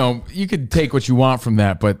 You could take what you want from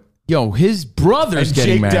that, but his brother's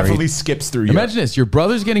getting Jake married. Definitely skips through Europe. Imagine this. Your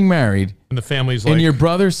brother's getting married. And the family's like. And your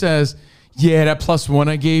brother says, yeah, that +1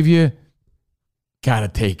 I gave you, gotta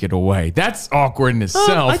take it away. That's awkward in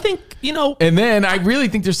itself. I think, And then I really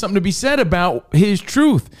think there's something to be said about his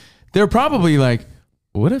truth. They're probably like,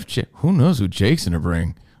 what if who knows who Jake's gonna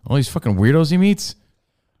bring? All these fucking weirdos he meets.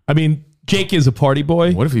 I mean, Jake is a party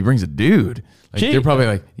boy. What if he brings a dude? They're probably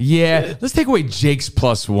like, yeah, let's take away Jake's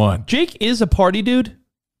 +1. Jake is a party dude.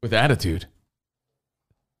 With attitude.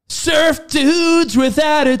 Surf dudes with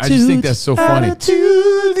attitude. I just think that's so funny.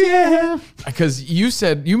 Attitude, yeah. Because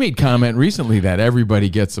you made comment recently that everybody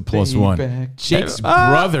gets a +1. Jake's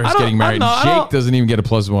brother's getting married. Jake doesn't even get a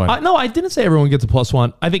 +1. No, I didn't say everyone gets a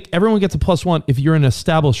 +1. I think everyone gets a +1 if you're in an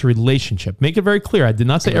established relationship. Make it very clear. I did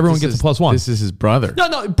not say everyone gets a +1. This is his brother.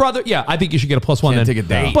 No, brother. Yeah, I think you should get a +1. Can't take a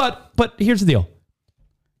date. But here's the deal.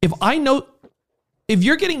 If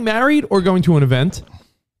you're getting married or going to an event,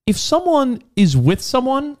 if someone is with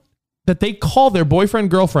someone that they call their boyfriend,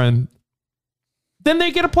 girlfriend, then they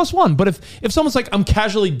get a +1. But if someone's like, I'm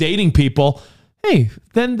casually dating people, hey,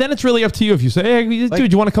 then it's really up to you. If you say, hey,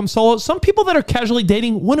 dude, you want to come solo? Some people that are casually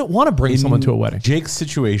dating wouldn't want to bring someone to a wedding. Jake's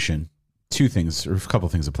situation, two things, or a couple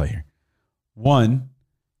things at play here. One,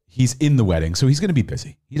 he's in the wedding, so he's going to be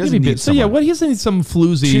busy. He doesn't need someone. He doesn't need some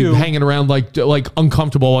floozy hanging around like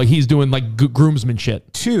uncomfortable, like he's doing like groomsman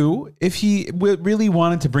shit. Two, if he really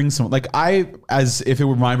wanted to bring someone, as if it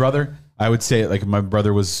were my brother, I would say, like, if my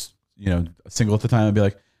brother was, single at the time, I'd be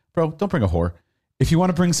like, bro, don't bring a whore. If you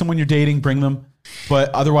want to bring someone you're dating, bring them.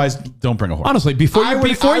 But otherwise, don't bring a whore. Honestly, before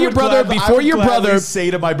your brother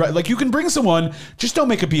say to my brother, like, you can bring someone, just don't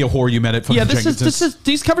make it be a whore you met at fucking Jenkinson's.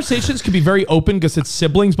 These conversations can be very open because it's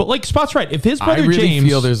siblings. But like Spot's right, if his brother James,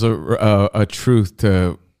 feel there's a truth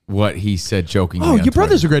to what he said jokingly. Oh, your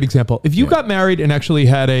brother's a great example. If you got married and actually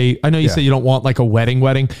had I know you say you don't want like a wedding,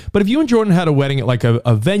 but if you and Jordan had a wedding at like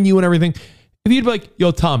a venue and everything, if you'd be like,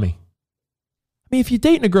 yo, Tommy, I mean, if you're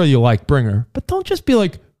dating a girl you like, bring her, but don't just be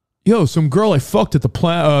like, yo, some girl I fucked at the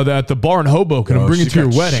bar in Hoboken. I'm bringing she to your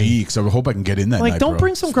got wedding. cheeks. I hope I can get in that Like, night, don't bro.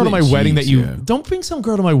 bring some girl to my wedding that you don't bring some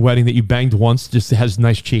girl to my wedding that you banged once just has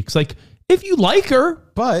nice cheeks. Like, if you like her,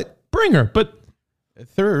 but bring her. But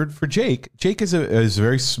third for Jake. Jake is a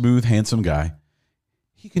very smooth, handsome guy.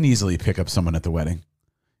 He can easily pick up someone at the wedding.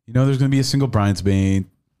 You know, there's going to be a single bridesmaid.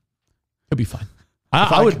 It'll be fine.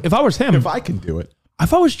 I would if I was him. If I can do it.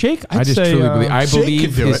 If I was Jake, I'd I just say, truly believe. I Jake believe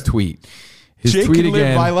can do his it. tweet. His Jake tweet can again.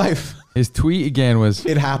 live my life. His tweet again was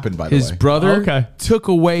It happened, by the his way. brother took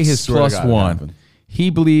away his Swear to plus God, it one. happened. He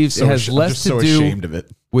believes So it has I'm less just to so do ashamed of it.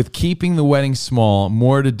 with keeping the wedding small,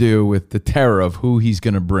 more to do with the terror of who he's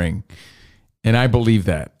going to bring. And I believe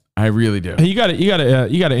that. I really do. You got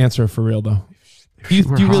to answer for real though. Do you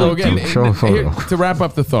really? So again, here, to wrap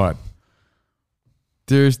up the thought,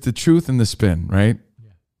 there's the truth and the spin, right?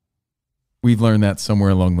 We've learned that somewhere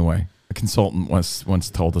along the way. A consultant once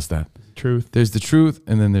told us that. Truth. There's the truth,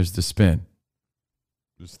 and then there's the spin.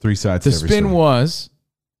 There's three sides. The to every spin story. was,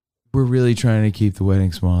 we're really trying to keep the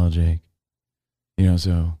wedding small, Jake. You know,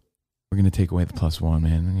 so we're going to take away the plus one,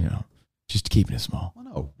 man. You know, just keeping it small.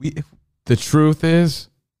 No, the truth is,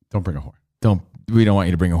 don't bring a whore. We don't want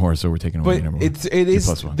you to bring a whore, so we're taking away But number one. it Your is.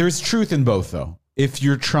 plus one. There's truth in both, though. If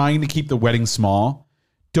you're trying to keep the wedding small,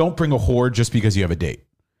 don't bring a whore just because you have a date.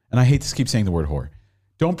 And I hate to keep saying the word whore.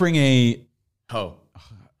 Don't bring a hoe.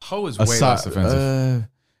 Hoe is a way less offensive.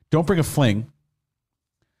 Don't bring a fling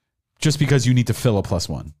just because you need to fill a plus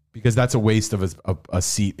one, because that's a waste of a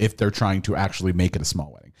seat if they're trying to actually make it a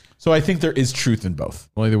small wedding. So I think there is truth in both.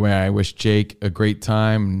 Well, either way, I wish Jake a great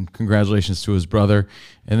time and congratulations to his brother.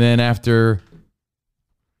 And then after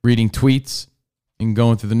reading tweets and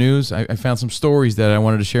going through the news, I found some stories that I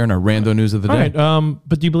wanted to share in our rando news of the day. All right.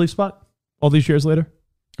 But do you believe Spot all these years later?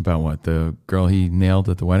 About what? The girl he nailed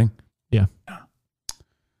at the wedding? Yeah.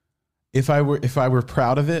 If I were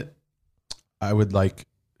proud of it, I would like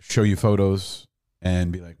show you photos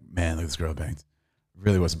and be like, man, look at this girl banged.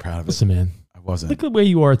 Really wasn't proud of it. Listen, man. I wasn't. Look at the way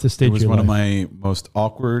you are at this stage. It was of your one of life. my most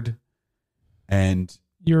awkward and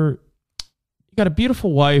You got a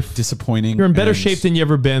beautiful wife. disappointing. You're in better and- shape than you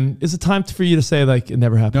ever been. Is it time for you to say like it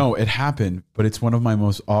never happened? No, it happened, but it's one of my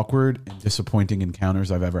most awkward and disappointing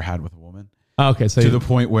encounters I've ever had with a woman. Oh, okay, so to the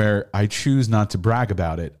point where I choose not to brag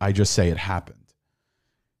about it. I just say it happened.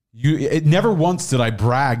 It never once did I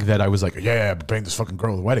brag that I was like, yeah, I banged this fucking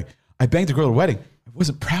girl at the wedding. I banged a girl at the wedding. I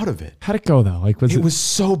wasn't proud of it. How'd it go though? Like It was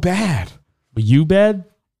so bad. Were you bad?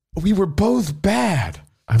 We were both bad.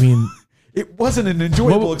 I mean, it wasn't an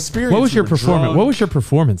enjoyable experience. What was We your were performance? drunk. What was your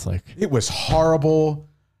performance like? It was horrible.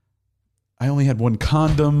 I only had one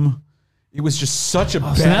condom. It was just such a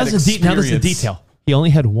bad So now there's a experience. detail. He only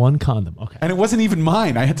had one condom. Okay. And it wasn't even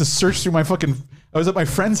mine. I had to search through my fucking. I was at my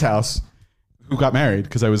friend's house, who got married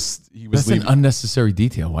because he was That's leaving. an unnecessary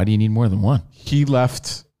detail. Why do you need more than one? He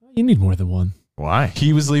left. You need more than one. Why?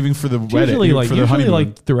 He was leaving for the wedding. Usually, for the honeymoon.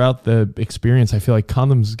 like throughout the experience, I feel like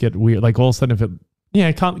condoms get weird. Like all of a sudden, if it,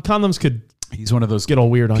 condoms could. He's one of those get all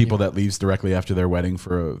weird on people you. that leaves directly after their wedding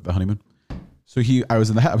for the honeymoon. So I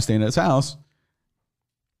was I was staying at his house.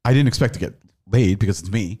 I didn't expect to get laid because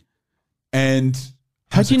it's me. And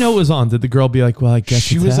How'd you know it was on? Did the girl be like, "Well, I guess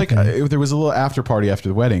she it's was happening." like, there was a little after party after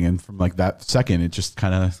the wedding, and from like that second, it just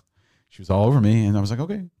kind of, she was all over me, and I was like,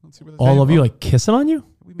 okay, let's see where this all day of you goes. like kissing on you?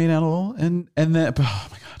 We made out a little, and then, oh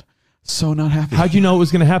my god, so not happy. How'd you know it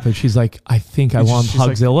was going to happen? She's like, I think I want She's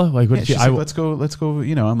like- Hugzilla. Like, what yeah, did she? she's like, let's go.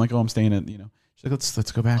 You know, I'm like, oh, I'm staying at, you know, she's like,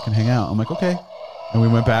 let's go back and hang out. I'm like, okay, and we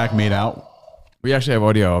went back, made out. We actually have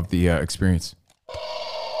audio of the experience.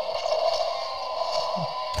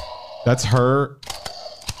 That's her.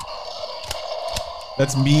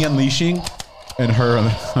 That's me unleashing, and her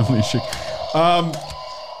unleashing.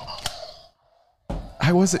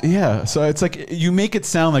 I wasn't, yeah. So it's like, you make it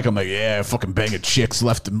sound like I'm like, yeah, fucking banging chicks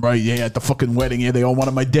left and right. Yeah, at the fucking wedding. Yeah, they all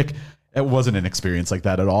wanted my dick. It wasn't an experience like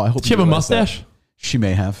that at all. I hope Did she have a realize that. mustache? She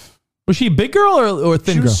may have. Was she a big girl or a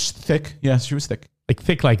thin She girl? was thick. Yeah, she was thick. Like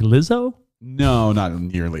thick, like Lizzo? No, not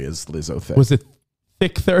nearly as Lizzo thick. Was it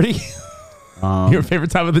thick 30? Your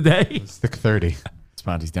favorite time of the day? Thick 30.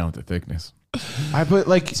 Sponty's down with the thickness. I put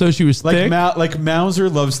like, so she was like thick. like Mauser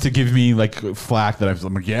loves to give me like flack that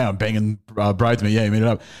I'm like, yeah, I'm banging bridesmaid. Yeah, you made it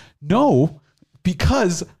up. No,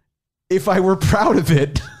 because if I were proud of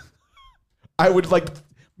it, I would like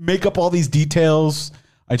make up all these details.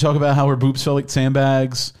 I talk about how her boobs felt like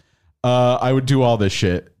sandbags. I would do all this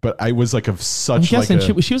shit, but I was like I'm such guessing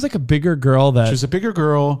like she was like a bigger girl. That she was a bigger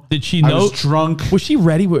girl. Did she I know? was drunk. Was she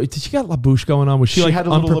ready? Did she got labouche going on? Was she like had a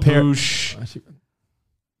little unprepared? labouche.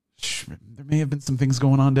 There may have been some things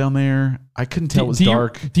going on down there. I couldn't tell. It was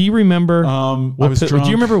dark. Do you remember? I was do drunk.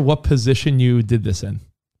 you remember what position you did this in?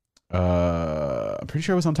 I'm pretty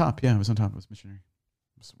sure I was on top. Yeah, I was on top. I was missionary.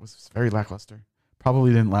 It was very lackluster.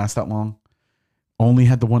 Probably didn't last that long. Only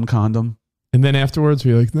had the one condom. And then afterwards,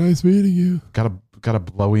 we were like, nice meeting you. Got a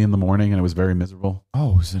blowy in the morning, and it was very miserable.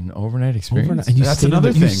 Oh, it was an overnight experience. And you That's stayed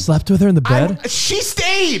another thing. You slept with her in the bed? She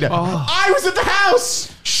stayed. I was at the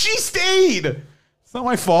house. She stayed. It's not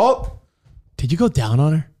my fault. Did you go down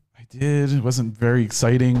on her? I did. It wasn't very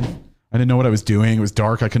exciting. I didn't know what I was doing. It was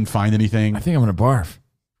dark. I couldn't find anything. I think I'm going to barf.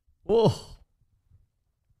 Oh.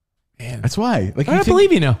 Man. That's why. Like, I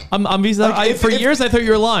believe you now. For years, I thought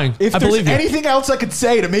you were lying. If I there's believe you. anything else I could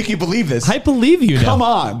say to make you believe this, I believe you now. Come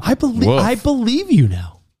on. I believe you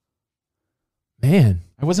now. Man.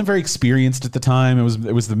 I wasn't very experienced at the time. It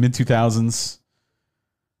was the mid 2000s.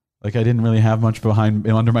 Like, I didn't really have much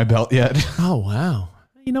under my belt yet. Oh, wow.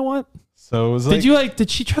 You know what? So it was like, did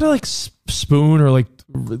she try to like spoon or like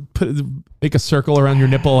make a circle around your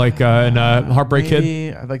nipple like in Heartbreak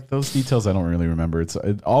Kid? Like those details, I don't really remember. It's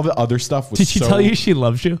all the other stuff was. Did she tell you she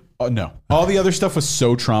loves you? Oh no, all the other stuff was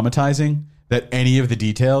so traumatizing that any of the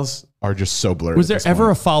details are just so blurred. Was there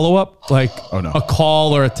ever a follow up, like a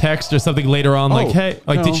call or a text or something later on? Like, hey,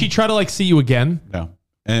 like, no. Did she try to like see you again? No,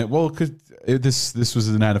 and well, because this was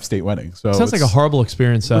an out of state wedding, so sounds like a horrible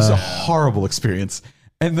experience. It was a horrible experience.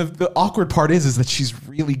 And the awkward part is that she's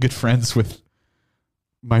really good friends with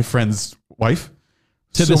my friend's wife.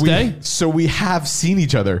 To this day? So we have seen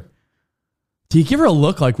each other. Do you give her a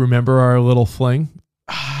look like, remember our little fling?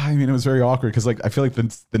 I mean, it was very awkward because like I feel like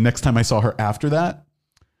the next time I saw her after that,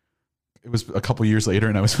 it was a couple years later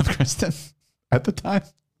and I was with Kristen at the time.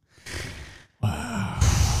 Wow.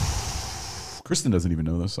 Kristen doesn't even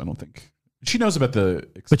know this, I don't think. She knows about the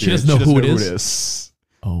experience. But she doesn't know who it is?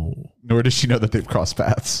 Oh. Nor does she know that they've crossed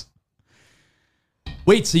paths.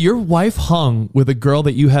 Wait, so your wife hung with a girl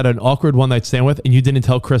that you had an awkward one-night stand with and you didn't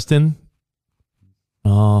tell Kristen?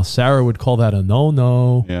 Oh, Sarah would call that a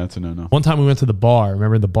no-no. Yeah, it's a no-no. One time we went to the bar.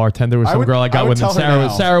 Remember the bartender was some girl I got with,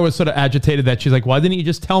 and Sarah was sort of agitated that she's like, why didn't you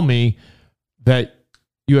just tell me that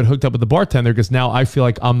you had hooked up with the bartender? Because now I feel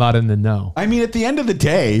like I'm not in the know. I mean, at the end of the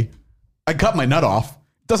day, I cut my nut off.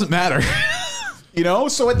 It doesn't matter. You know?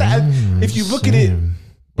 So at that, if you look at it,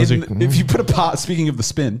 if you put a pot, speaking of the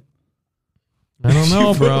spin. I don't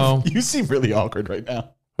know, bro. You seem really awkward right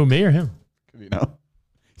now. Who, me or him? You know?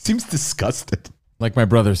 He seems disgusted. Like my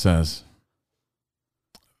brother says,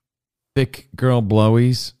 thick girl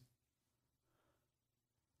blowies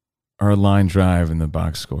are a line drive in the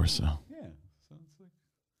box score. So yeah,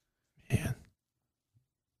 man,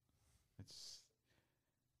 that's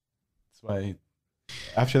why.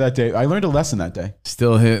 After that day, I learned a lesson that day.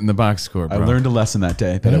 Still hitting the box score, bro. I learned a lesson that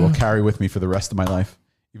day that I will carry with me for the rest of my life,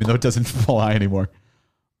 even though it doesn't fly anymore.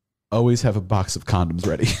 Always have a box of condoms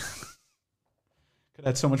ready. Could have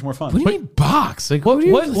had so much more fun. What do you mean box? Like what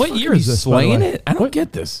year is this? Slaying it? I don't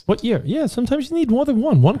get this. What year? Yeah, sometimes you need more than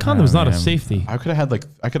one. One condom is not a safety. I could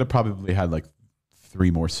have probably had like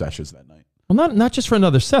 3 more sessions that night. Well, not just for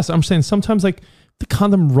another ses. I'm saying sometimes like the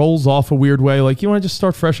condom rolls off a weird way. Like you want to just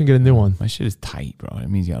start fresh and get a new one. My shit is tight, bro. It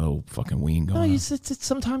means you got a little fucking ween going on.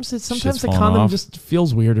 Sometimes the condom just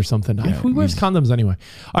feels weird or something. Yeah, who wears condoms anyway?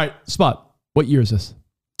 All right, Spot. What year is this?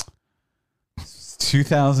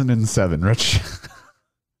 2007, Rich.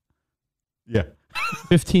 Yeah.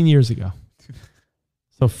 15 years ago.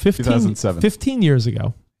 So 2007. 15 years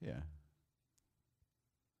ago. Yeah.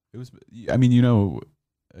 It was, I mean, you know,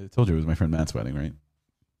 I told you it was my friend Matt's wedding, right?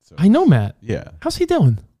 So, I know Matt. Yeah. How's he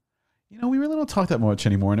doing? You know, we really don't talk that much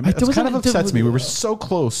anymore. And it kind of upsets me. We were so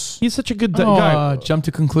close. He's such a good guy. Jump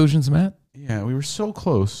to conclusions, Matt. Yeah, we were so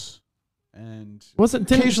close. And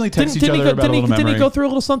occasionally text each other about a little memory. Didn't he go through a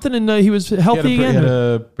little something and he was healthy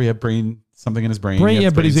again? He had something in his brain. Yeah,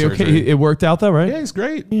 but he's okay. It worked out though, right? Yeah, he's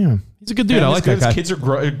great. Yeah, he's a good dude. I like that guy. His kids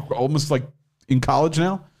are almost like in college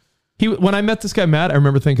now. When I met this guy, Matt, I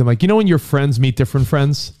remember thinking like, you know when your friends meet different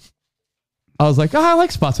friends? I was like, I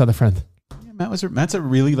like Spot's other friend. Yeah, Matt's a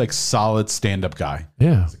really like solid stand-up guy.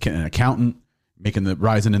 Yeah. He's an accountant,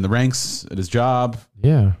 rising in the ranks at his job.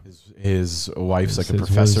 Yeah. His wife's like a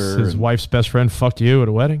professor. His wife's best friend fucked you at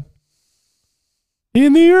a wedding.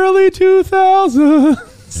 In the early 2000s.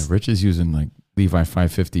 Yeah, Rich is using like Levi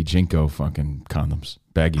 550 Jinko fucking condoms.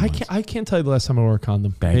 Baggy ones. I can't tell you the last time I wore a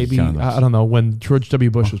condom. Baggy condoms. I don't know, when George W.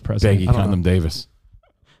 Bush was president. Baggy condom Davis.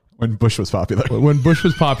 When Bush was popular. When Bush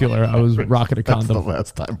was popular, I was rocking a condom. That's the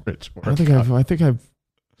last time Rich wore I think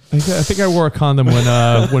I wore a condom when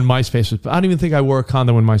MySpace was. I don't even think I wore a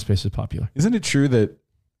condom when MySpace was popular. Isn't it true that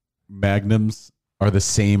magnums are the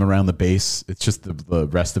same around the base? It's just the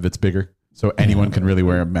rest of it's bigger. So anyone can really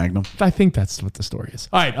wear a Magnum. I think that's what the story is.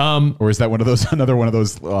 All right. Or is that another one of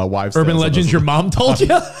those wives? Urban legends your mom told you?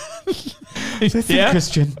 Yeah,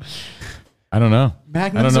 Christian. I don't know.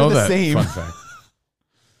 Magnums I don't know are the that same. fun fact.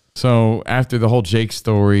 So after the whole Jake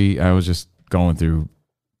story, I was just going through.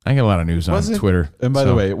 I get a lot of news on Twitter. And by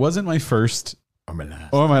the way, it wasn't my first or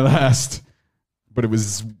my last, but it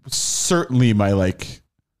was certainly my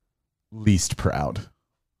least proud.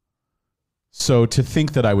 So to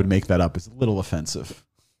think that I would make that up is a little offensive.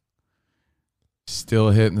 Still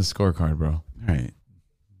hitting the scorecard, bro. All right.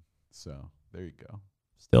 So there you go.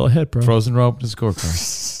 Still a hit, bro. Frozen rope to scorecard.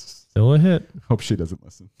 Still a hit. Hope she doesn't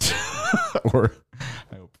listen. Or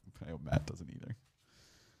I hope Matt doesn't either.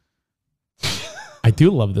 I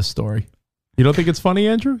do love this story. You don't think it's funny,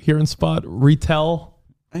 Andrew? Hearing Spot retell.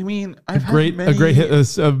 I mean, a great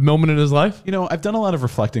hit, a moment in his life. You know, I've done a lot of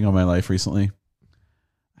reflecting on my life recently.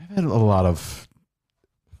 I've had a lot of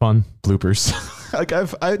fun bloopers. I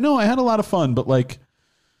had a lot of fun, but I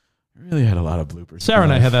really had a lot of bloopers. Sarah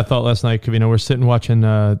and I had that thought last night. Cavino, we're sitting watching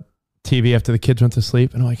TV after the kids went to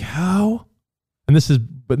sleep, and I'm like, how? And this is,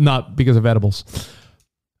 but not because of edibles.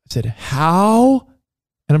 I said, how?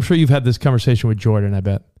 And I'm sure you've had this conversation with Jordan, I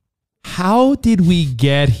bet. How did we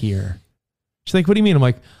get here? She's like, what do you mean? I'm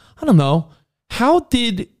like, I don't know. How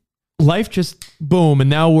did life just boom? And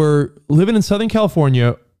now we're living in Southern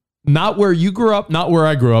California, not where you grew up, not where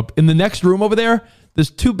I grew up. In the next room over there, there's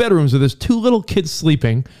 2 bedrooms where there's 2 little kids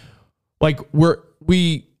sleeping.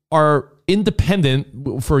 We are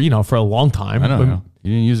independent for a long time. I know.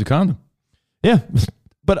 You didn't use a condom. Yeah.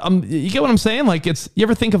 But you get what I'm saying? You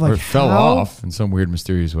ever think of or it fell off in some weird,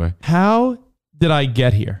 mysterious way. How did I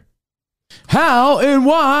get here? How and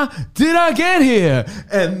why did I get here?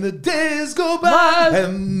 And the days go by,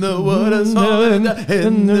 and the water's falling down,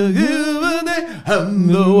 and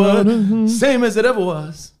the water, same as it ever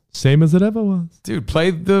was. Same as it ever was. Dude,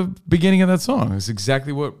 play the beginning of that song. It's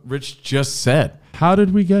exactly what Rich just said. How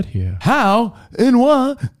did we get here? How and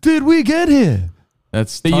why did we get here?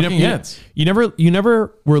 That's Talking Heads. You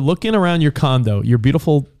never were looking around your condo, your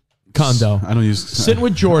beautiful condo. I don't use. Sitting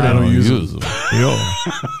with Jordan. I don't use them.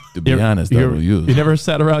 To be honest, I don't use them. You never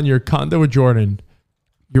sat around your condo with Jordan.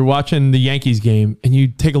 You're watching the Yankees game, and you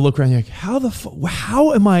take a look around. You're like, how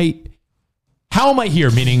am I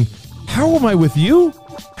here? Meaning, how am I with you?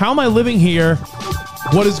 How am I living here?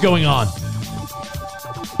 What is going on?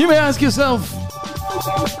 You may ask yourself.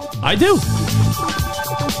 I do.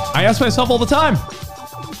 I ask myself all the time.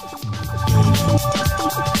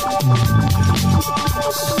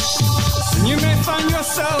 You may find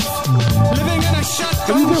yourself living in a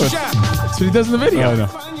shotgun shack. That's what he does in the video. I know.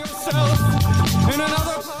 Find yourself in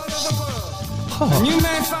another part of the world. And you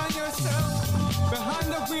may find yourself behind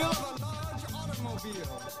the wheel of a large automobile.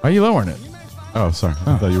 Why are you lowering it? Oh, sorry.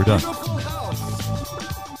 I thought you were done.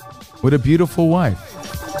 With a beautiful wife.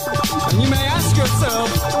 And you may ask yourself,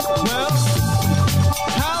 well,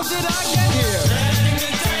 how did I get here?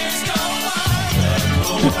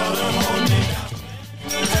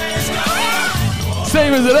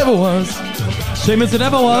 Same as it ever was. Same as it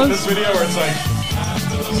ever was. This video where it's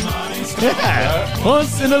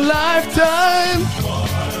Once in a lifetime.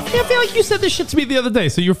 I feel like you said this shit to me the other day,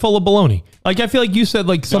 so you're full of baloney. I feel like you said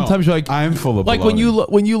sometimes you're like, I'm full of baloney.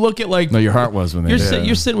 When you look at No, your heart was when they did.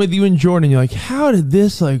 You're sitting with you and Jordan, you're like, how did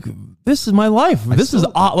this this is my life. This is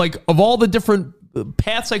of all the different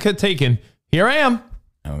paths I could have taken, here I am.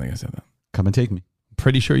 I don't think I said that. Come and take me.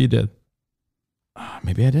 Pretty sure you did.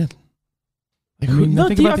 Maybe I did. I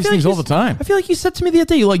think about these things all the time. I feel like you said to me the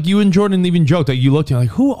other day, you and Jordan even joked, you looked, you're like,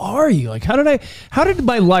 who are you? How did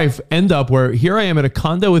my life end up where here I am at a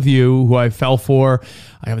condo with you, who I fell for?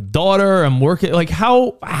 I have a daughter. I'm working.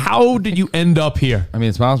 How did you end up here? I mean,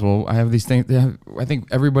 it's possible. I have these things. I think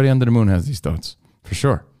everybody under the moon has these thoughts for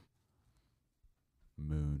sure.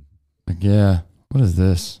 Moon. Yeah. What is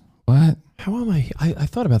this? What? How am I? I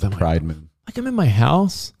thought about that. Pride moon. I'm in my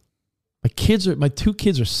house. My 2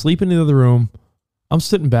 kids are sleeping in the other room. I'm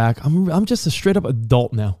sitting back. I'm just a straight up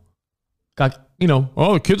adult now. Got,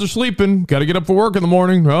 the kids are sleeping. Got to get up for work in the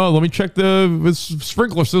morning. Oh, let me check the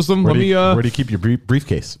sprinkler system. Where do you keep your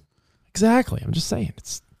briefcase? Exactly. I'm just saying.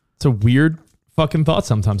 It's a weird fucking thought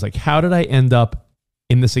sometimes. How did I end up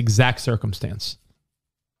in this exact circumstance?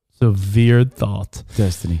 It's a weird thought.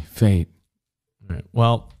 Destiny, fate. All right.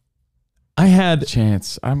 Well, I had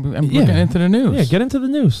chance. I'm looking into the news. Yeah, get into the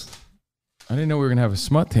news. I didn't know we were going to have a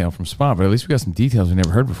smut tale from Spot, but at least we got some details we never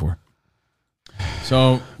heard before.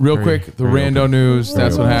 So, real quick, the rando news.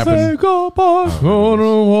 That's what happened.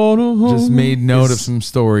 Just made note of some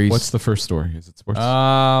stories. What's the first story? Is it sports?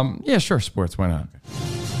 Yeah, sure. Sports. Why not?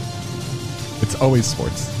 It's always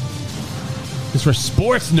sports. Because we're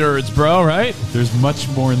sports nerds, bro, right? There's much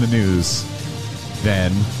more in the news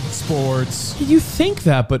than sports. You think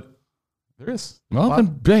that, but There is. Well, then,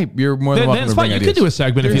 babe, you're more than welcome to bring you ideas. could do a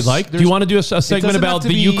segment if you'd like. Do you want to do a segment about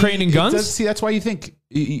the Ukraine and guns? See, that's why you think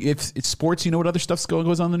if it's sports, you know what other stuff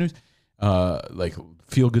goes on the news? Like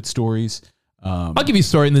feel-good stories. I'll give you a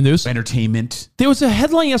story in the news. Entertainment. There was a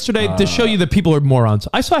headline yesterday to show you that people are morons.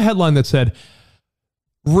 I saw a headline that said,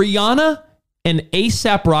 Rihanna and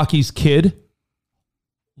A$AP Rocky's kid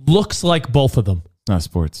looks like both of them. It's not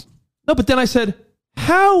sports. No, but then I said,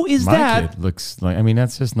 how is My that? kid looks like, I mean,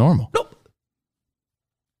 that's just normal. No.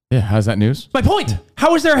 Yeah, how's that news? My point.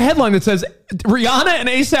 How is there a headline that says Rihanna and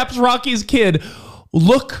A$AP Rocky's kid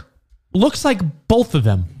looks like both of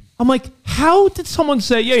them? I'm like, how did someone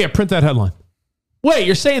say, yeah, print that headline? Wait,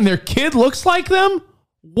 you're saying their kid looks like them?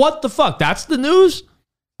 What the fuck? That's the news?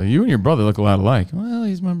 So you and your brother look a lot alike. Well,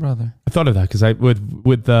 he's my brother. I thought of that because I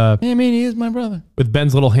he is my brother. With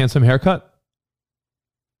Ben's little handsome haircut.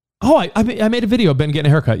 Oh, I made a video of Ben getting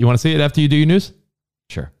a haircut. You want to see it after you do your news?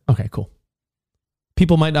 Sure. Okay, cool.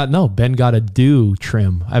 People might not know Ben got a do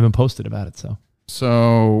trim. I haven't posted about it, so.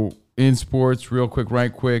 So in sports, real quick,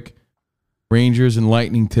 right quick. Rangers and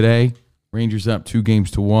Lightning today. Rangers up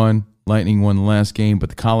 2-1. Lightning won the last game, but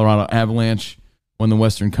the Colorado Avalanche won the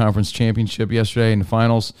Western Conference Championship yesterday in the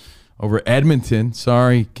finals over Edmonton.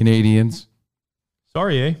 Sorry, Canadians.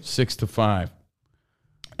 Sorry, 6-5.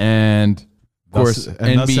 And of course,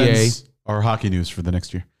 NBA. Our hockey news for the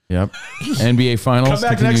next year. Yep. NBA Finals. Come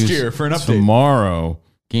back next year for an update. Tomorrow,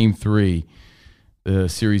 Game 3. The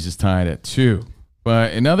series is tied at 2.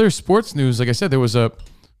 But in other sports news, like I said, there was a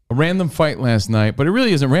random fight last night, but it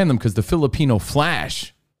really isn't random because the Filipino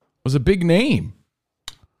Flash was a big name.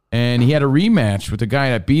 And he had a rematch with the guy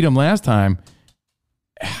that beat him last time.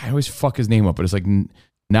 I always fuck his name up, but it's like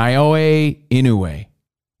Naoya Inoue.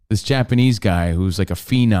 This Japanese guy who's like a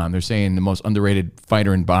phenom. They're saying the most underrated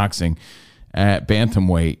fighter in boxing at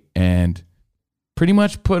bantamweight, and pretty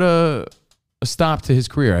much put a stop to his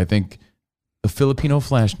career. I think the Filipino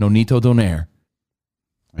Flash, Nonito Donaire.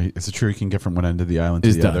 Is it true he can get from one end of the island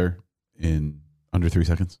to the other in under 3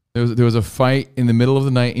 seconds? There was a fight in the middle of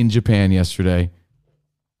the night in Japan yesterday.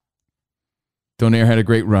 Donaire had a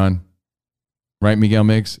great run. Right, Miguel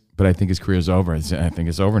Miggs? But I think his career is over. I think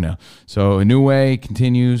it's over now. So Inoue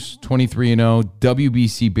continues 23-0,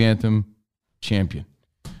 WBC Bantam champion.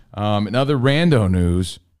 In other rando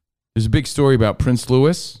news, there's a big story about Prince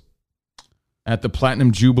Louis at the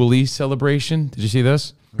Platinum Jubilee celebration. Did you see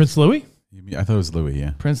this? Prince Louis? I thought it was Louis,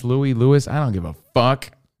 yeah. Prince Louis, I don't give a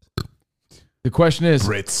fuck. The question is,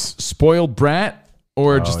 Brits. Spoiled brat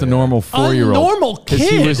or just a normal 4-year-old? A normal kid.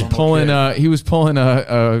 He was pulling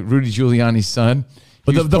Rudy Giuliani's son.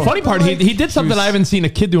 But the funny part, he did something I haven't seen a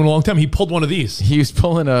kid do in a long time. He pulled one of these. He was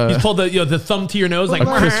pulling He's pulled the thumb to your nose like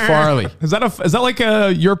Chris Farley. Is that like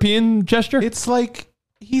a European gesture? It's like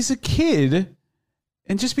he's a kid,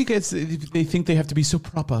 and just because they think they have to be so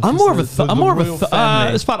proper. I'm more of a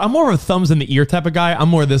thumbs in the ear type of guy. I'm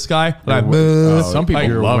more of this guy. Some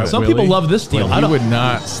people love it. Some people love this deal. He would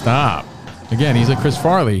not stop. Again, he's like Chris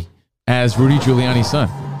Farley as Rudy Giuliani's son.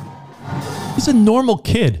 He's a normal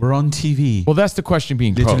kid. We're on TV. Well, that's the question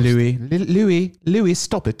being Little posed. Louis,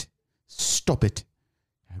 stop it. Stop it.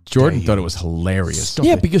 Jordan thought it was hilarious.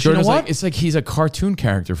 Yeah, because Jordan's you know what? like, it's like he's a cartoon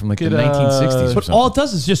character from like the 1960s. But all it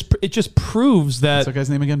does is just proves that. What's that guy's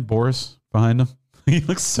name again? Boris behind him. He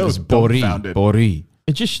looks so dumbfounded. Bori.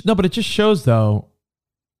 It just shows though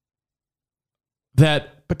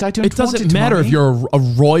that but I don't it doesn't want it, matter Mommy. if you're a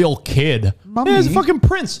royal kid. Mommy. Yeah, he's a fucking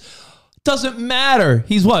prince. Doesn't matter.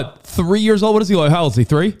 He's what, 3 years old? What is he like? How old is he?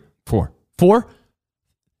 3? 4. 4?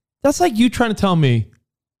 That's like you trying to tell me,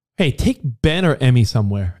 hey, take Ben or Emmy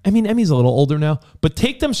somewhere. I mean, Emmy's a little older now, but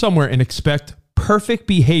take them somewhere and expect perfect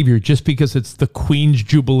behavior just because it's the Queen's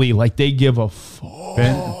Jubilee. Like they give a fuck.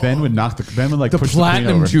 Ben would knock Ben would like The push Platinum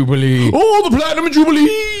the Queen over. Jubilee. Oh, the Platinum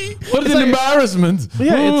Jubilee. What an embarrassment.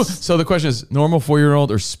 Yeah, So the question is, normal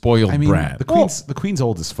 4-year-old or spoiled I mean, brat? the Queen's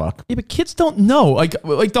old as fuck. Yeah, but kids don't know. Like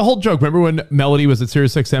the whole joke. Remember when Melody was at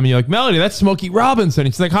Sirius XM and you're like, Melody, that's Smokey Robinson.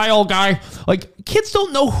 And she's like, hi, old guy. Like, kids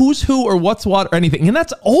don't know who's who or what's what or anything. And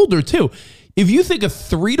that's older, too. If you think a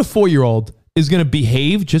 3 to 4-year-old is going to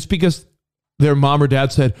behave just because their mom or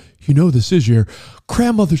dad said, you know, this is your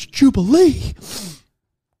grandmother's Jubilee.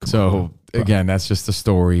 So, again, that's just the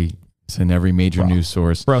story. It's in every major news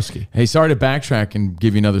source. Broski. Hey, sorry to backtrack and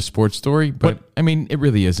give you another sports story, but I mean, it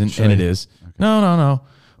really isn't, and it is. Okay. No.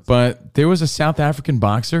 But there was a South African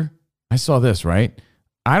boxer. I saw this, right?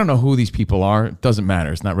 I don't know who these people are. It doesn't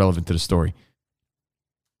matter. It's not relevant to the story.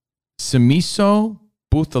 Simiso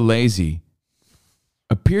Buthelezi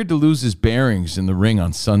appeared to lose his bearings in the ring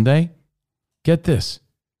on Sunday. Get this.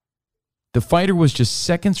 The fighter was just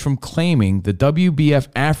seconds from claiming the WBF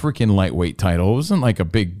African lightweight title. It wasn't like a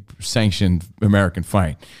big sanctioned American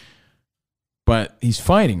fight. But he's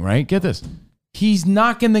fighting, right? Get this. He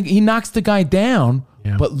knocks the guy down,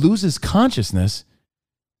 but loses consciousness.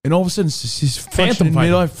 And all of a sudden, he's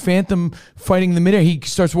phantom fighting in the midair. He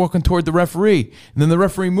starts walking toward the referee. And then the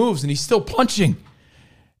referee moves, and he's still punching.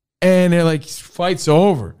 And they're like, fight's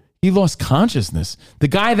over. He lost consciousness. The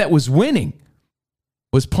guy that was winning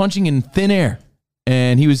was punching in thin air.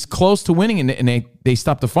 And he was close to winning, and they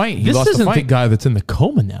stopped the fight. He lost the fight. This isn't the guy that's in the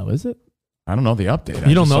coma now, is it? I don't know the update.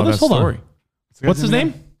 You don't know this? Hold on. What's his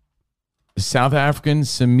name? South African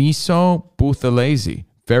Simiso Buthelezi.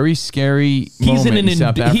 Very scary moment in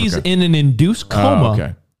South Africa. He's in an induced coma. Oh,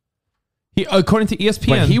 okay. He, according to ESPN.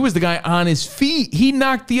 But he was the guy on his feet. He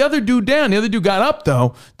knocked the other dude down. The other dude got up,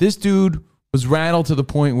 though. This dude was rattled to the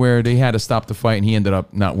point where they had to stop the fight, and he ended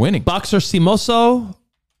up not winning. Boxer Simiso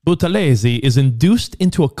Buthelezi is induced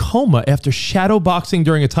into a coma after shadow boxing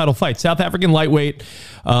during a title fight. South African lightweight.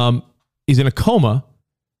 He's in a coma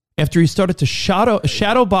after he started to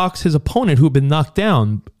shadow box his opponent who had been knocked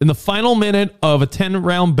down. In the final minute of a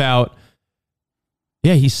 10-round bout,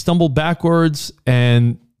 he stumbled backwards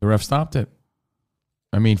and the ref stopped it.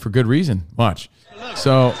 I mean, for good reason. Watch.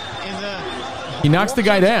 So he knocks the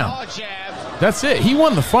guy down. That's it. He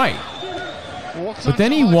won the fight. But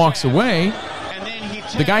then he walks away.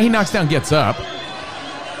 The guy he knocks down gets up.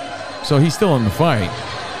 So he's still in the fight.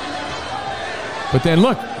 But then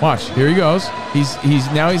look, watch. Here he goes. He's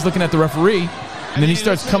looking at the referee, and then he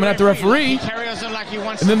starts coming at the referee.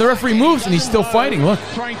 And then the referee moves, and he's still fighting. Look.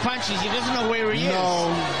 Throwing punches. He doesn't know where he is.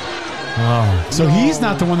 Oh, so he's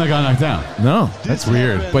not the one that got knocked down. No, that's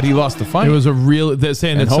weird. But he lost the fight. It was a real. They're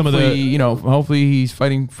saying that some of the, hopefully he's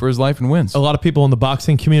fighting for his life and wins. A lot of people in the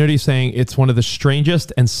boxing community saying it's one of the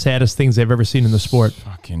strangest and saddest things they've ever seen in the sport.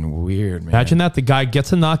 Fucking weird, man. Imagine that the guy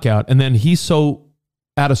gets a knockout, and then he's so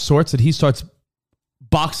out of sorts that he starts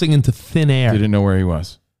boxing into thin air. Didn't know where he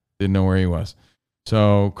was.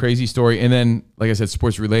 So crazy story. And then, like I said,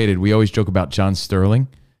 sports related. We always joke about John Sterling.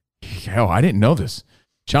 Oh, I didn't know this.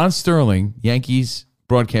 John Sterling, Yankees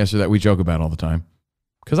broadcaster that we joke about all the time.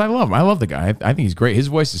 Because I love him. I love the guy. I think he's great. His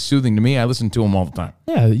voice is soothing to me. I listen to him all the time.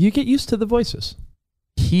 Yeah, you get used to the voices.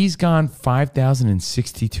 He's gone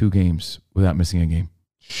 5,062 games without missing a game.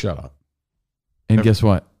 Shut up. And guess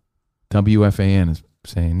what? WFAN is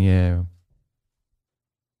saying, you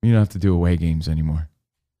don't have to do away games anymore.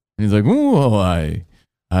 And he's like, well, I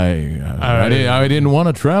didn't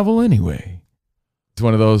want to travel anyway. It's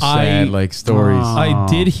one of those sad stories. I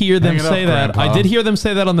did hear them say that. I did hear them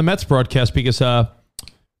say that on the Mets broadcast because the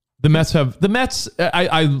Mets.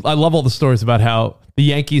 I love all the stories about how the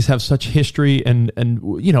Yankees have such history and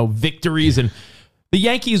victories, and the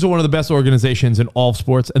Yankees are one of the best organizations in all of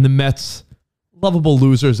sports, and the Mets, lovable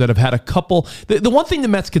losers that have had a couple. The one thing the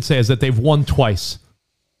Mets could say is that they've won twice,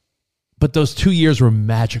 but those 2 years were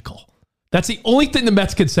magical. That's the only thing the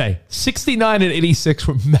Mets could say. 69 and 86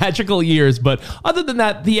 were magical years, but other than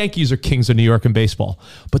that, the Yankees are kings of New York in baseball.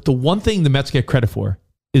 But the one thing the Mets get credit for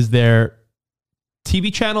is their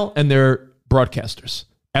TV channel and their broadcasters.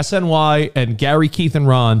 SNY and Gary, Keith, and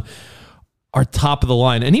Ron are top of the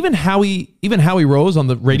line. And even Howie Rose on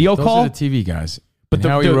the radio Those call. are the TV guys. But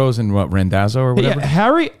Howie Rose and what, Randazzo or whatever? Yeah,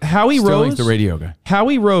 Howie Sterling's Rose, the radio guy.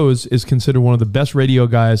 Howie Rose is considered one of the best radio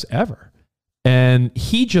guys ever. And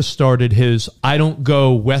he just started his I Don't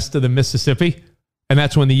Go West of the Mississippi. And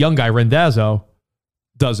that's when the young guy, Randazzo,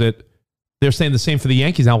 does it. They're saying the same for the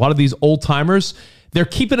Yankees. Now, a lot of these old timers, they're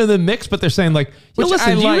keeping it in the mix, but they're saying like,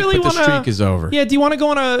 listen, do you really want to... the streak is over. Yeah, do you want to go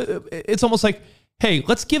on a... It's almost like, hey,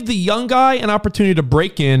 let's give the young guy an opportunity to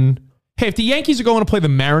break in. Hey, if the Yankees are going to play the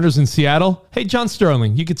Mariners in Seattle, hey, John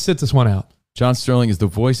Sterling, you could sit this one out. John Sterling is the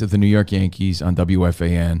voice of the New York Yankees on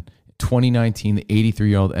WFAN. 2019, the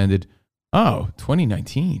 83-year-old ended...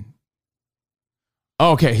 2019.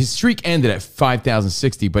 Oh, okay, his streak ended at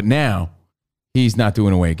 5,060, but now he's not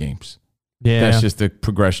doing away games. Yeah, that's just the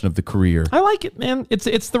progression of the career. I like it, man.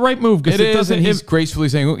 It's the right move. It is, and he's gracefully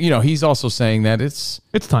saying, he's also saying that it's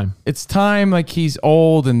time. It's time. Like he's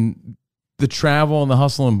old, and the travel and the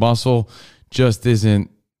hustle and bustle just isn't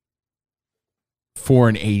for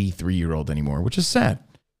an 83-year-old anymore, which is sad.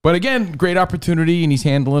 But again, great opportunity, and he's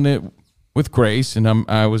handling it with grace, and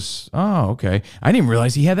I was okay. I didn't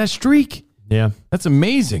realize he had that streak. Yeah, that's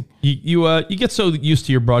amazing. You get so used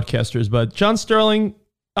to your broadcasters, but John Sterling,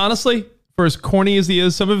 honestly, for as corny as he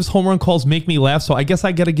is, some of his home run calls make me laugh. So I guess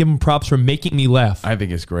I got to give him props for making me laugh. I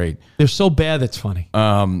think it's great. They're so bad that's funny.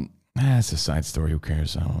 That's a side story. Who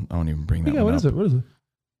cares? I don't even bring that one up. What is it?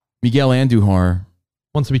 Miguel Andujar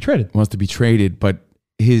wants to be traded. But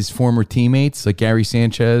his former teammates like Gary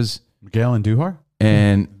Sanchez, Miguel Andujar,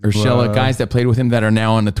 and Urshela, guys that played with him that are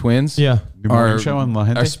now on the Twins, Good Morning Show on La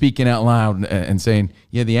Gente? are speaking out loud and saying,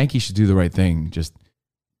 "Yeah, the Yankees should do the right thing. Just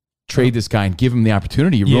trade this guy and give him the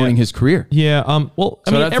opportunity. You're ruining his career." Yeah. Well,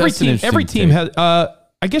 I So mean, that's every an team interesting has.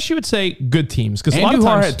 I guess you would say good teams because a lot of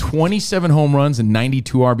Andujar times had 27 home runs and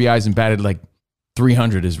 92 RBIs and batted like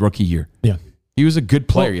 300 his rookie year. Yeah, he was a good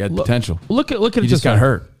player. Well, he had potential. Look at He it. just this got way.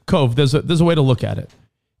 hurt. Cove, there's a way to look at it.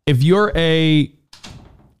 If you're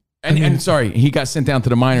And sorry, he got sent down to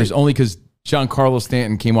the minors only because Giancarlo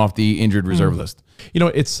Stanton came off the injured reserve list. You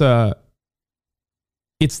know, it's the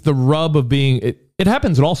rub of being. It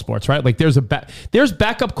happens in all sports, right? Like there's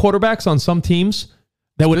backup quarterbacks on some teams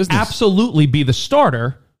that would absolutely be the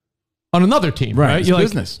starter on another team, right? It's You're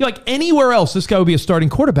business. Like anywhere else, this guy would be a starting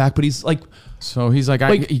quarterback, but he's like. So he's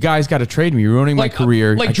like, you guys got to trade me. You're ruining my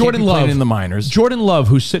career. Like I can't Jordan be playing Love in the minors. Jordan Love,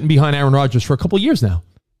 who's sitting behind Aaron Rodgers for a couple of years now.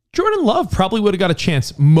 Jordan Love probably would have got a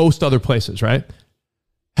chance most other places, right?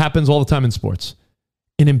 Happens all the time in sports.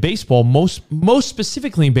 And in baseball, most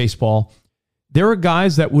specifically in baseball, there are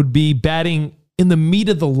guys that would be batting in the meat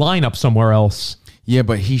of the lineup somewhere else. Yeah,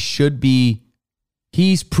 but he's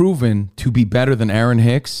proven to be better than Aaron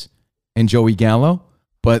Hicks and Joey Gallo,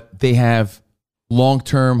 but they have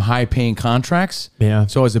long-term, high-paying contracts. Yeah.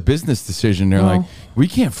 So as a business decision, they're like, we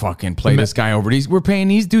can't fucking play this guy over. We're paying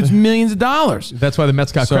these dudes millions of dollars. That's why the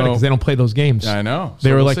Mets got credit because they don't play those games. I know. They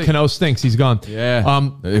So were we'll like, see. Cano stinks. He's gone. Yeah.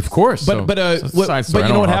 Of course. But So it's a side story. I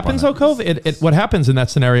you don't know what harp on happens, that. though, Cove? What happens in that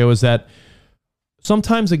scenario is that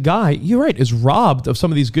sometimes a guy, you're right, is robbed of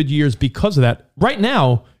some of these good years because of that. Right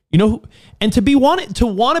now, you know, and to want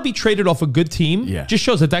to be traded off a good team just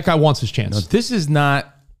shows that guy wants his chance. No,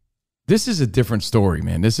 this is a different story,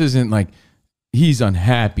 man. This isn't like he's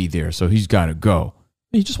unhappy there, so he's got to go.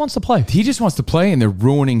 He just wants to play. He just wants to play, and they're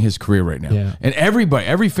ruining his career right now. Yeah. And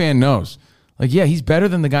every fan knows. Like, yeah, he's better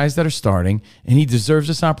than the guys that are starting, and he deserves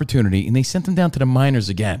this opportunity, and they sent him down to the minors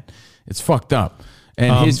again. It's fucked up.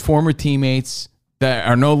 And his former teammates that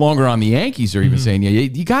are no longer on the Yankees are even saying, yeah,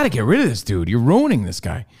 you got to get rid of this dude. You're ruining this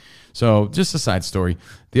guy. So just a side story.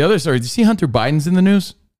 The other story, did you see Hunter Biden's in the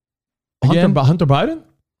news? Hunter Biden?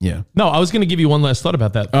 Yeah. No, I was going to give you one last thought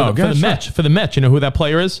about that. For the Mets, you know who that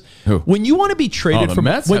player is? Who? When you want to be traded the from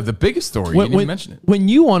Mets have the biggest story. You didn't even mention it. When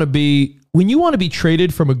you want to be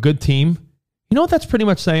traded from a good team, you know what that's pretty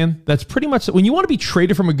much saying? That's pretty much when you want to be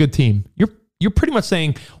traded from a good team, you're pretty much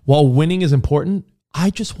saying, while winning is important, I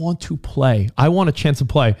just want to play. I want a chance to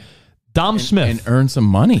play. Dom Smith. And earn some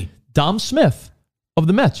money. Dom Smith of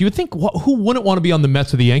the Mets. You would think, who wouldn't want to be on the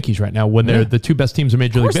Mets or the Yankees right now when they're the two best teams in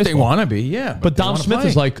Major League Baseball? Of course they want to be, yeah. But Dom Smith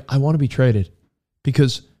is like, I want to be traded.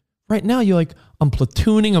 Because right now you're like, I'm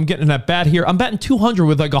platooning, I'm getting that bat here. I'm batting 200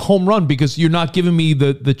 with like a home run because you're not giving me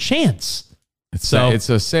the chance. It's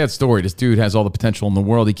a sad story. This dude has all the potential in the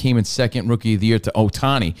world. He came in second rookie of the year to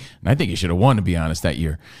Ohtani, and I think he should have won, to be honest, that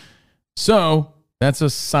year. So that's a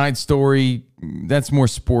side story. That's more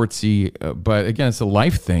sportsy. But again, it's a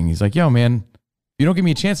life thing. He's like, yo, man, if you don't give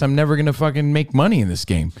me a chance, I'm never going to fucking make money in this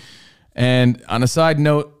game. And on a side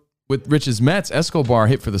note, with Rich's Mets, Escobar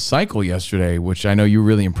hit for the cycle yesterday, which I know you're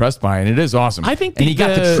really impressed by, and it is awesome. I think and he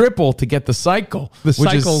got the triple to get the cycle,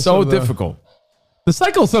 which is so difficult. The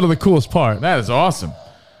cycle's sort of the coolest part. That is awesome.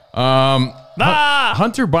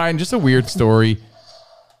 Hunter Biden, just a weird story.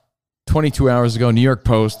 22 hours ago, New York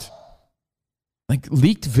Post, like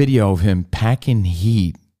leaked video of him packing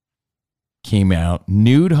heat came out.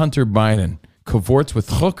 Nude Hunter Biden cavorts with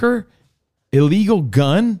hooker, illegal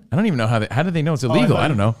gun. I don't even know how did they know it's illegal? I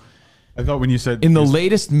don't know. I thought when you said in the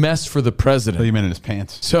latest mess for the president. You meant in his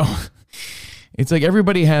pants. So it's like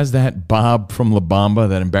everybody has that Bob from La Bamba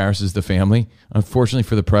that embarrasses the family. Unfortunately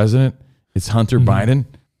for the president, it's Hunter Biden.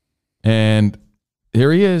 And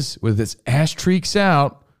there he is with his ass streaks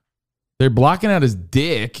out. They're blocking out his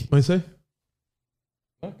dick. What do you say?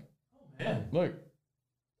 Look. Oh, man. Look.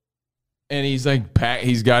 And he's like,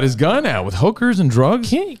 he's got his gun out with hookers and drugs.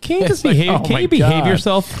 Can't you just behave? Can't you behave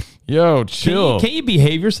yourself? Yo, chill. Can't you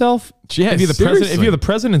behave yourself? Yeah, if you're the president, if you're the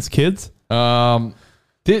president's kids.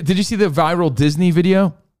 Did you see the viral Disney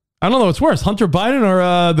video? I don't know what's worse, Hunter Biden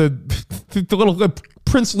or the little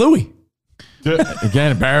Prince Louis.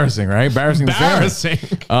 Again, embarrassing, right? Embarrassing.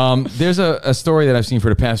 There's a story that I've seen for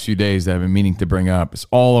the past few days that I've been meaning to bring up. It's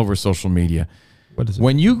all over social media. What is it?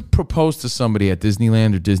 When you propose to somebody at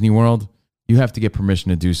Disneyland or Disney World, you have to get permission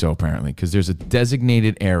to do so, apparently, because there's a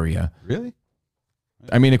designated area. Really?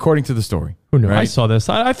 I mean, according to the story. Who knew? Right? I saw this.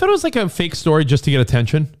 I thought it was like a fake story just to get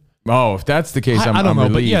attention. Oh, if that's the case, I don't know,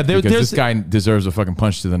 relieved but yeah, because this guy deserves a fucking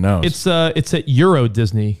punch to the nose. It's at Euro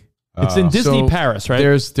Disney. It's in Disney So Paris, right?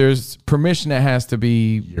 There's permission that has to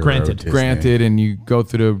be granted, and you go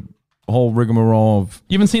through the whole rigmarole of.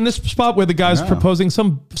 You haven't seen this spot where the guy's proposing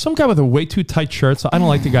some guy with a way too tight shirt. So I don't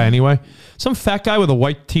like the guy anyway. Some fat guy with a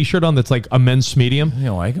white T-shirt on that's like a men's medium. You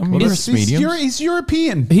don't like him? He's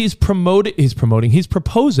European. He's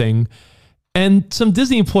proposing, and some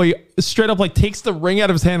Disney employee straight up like takes the ring out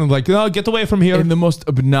of his hand and like, oh, get away from here In the most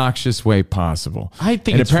obnoxious way possible. I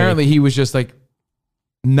think and it's apparently fake. he was just like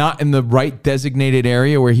not in the right designated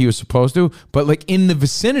area where he was supposed to, but like in the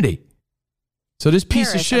vicinity. So this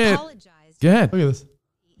piece of shit. Go ahead. Look at this.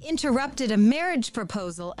 Interrupted a marriage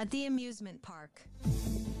proposal at the amusement park.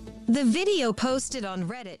 The video posted on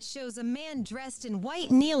Reddit shows a man dressed in white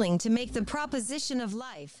kneeling to make the proposition of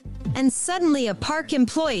life, and suddenly a park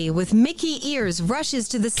employee with Mickey ears rushes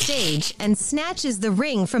to the stage and snatches the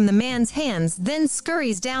ring from the man's hands, then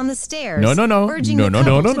scurries down the stairs, urging the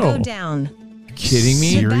couple to go down. Kidding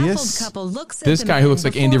me? The baffled couple looks at This the guy man who looks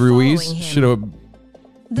like Andy before Ruiz following him. should have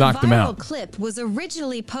The knocked him viral out. clip was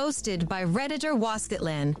originally posted by Redditor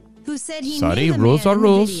Waskatlan, who said he Sorry, knew the rules man are in the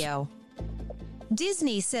rules. video.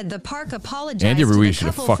 Disney said the park apologized Andy to the Ruiz should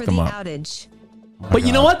have couple fucked for them the up. outage. But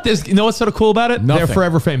you know what? You know what's sort of cool about it? Nothing. They're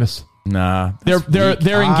forever famous. Nah.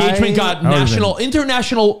 Their engagement got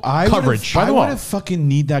international coverage. I would have fucking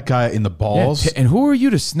need that guy in the balls. And who are you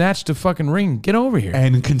to snatch the fucking ring? Get over here.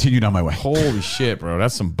 And continue down my way. Holy shit, bro.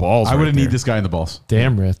 That's some balls. I would have right need there. this guy in the balls.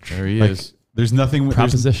 Damn, Rich. There he Like, is. There's nothing.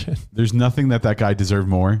 Proposition. There's nothing that guy deserved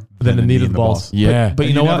more Than a a knee knee to in the balls. Yeah. But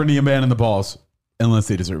you know never what? knee a man in the balls unless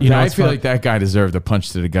they deserve it. I feel like that guy deserved a punch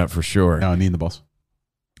to the gut for sure. No, knee in the balls.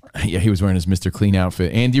 Yeah, he was wearing his Mr. Clean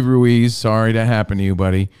outfit. Andy Ruiz, sorry that happened to you,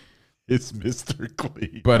 buddy. It's Mr.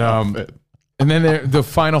 Clean. But and then the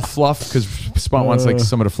final fluff, because Spot wants like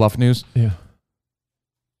some of the fluff news. Yeah.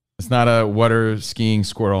 It's not a water skiing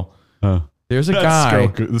squirrel. There's a That guy.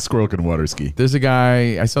 the squirrel can water ski. There's a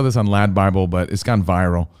guy. I saw this on Lad Bible, but it's gone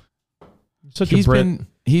viral. Such a Brit.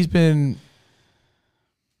 He's been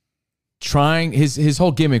trying. His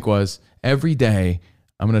whole gimmick was every day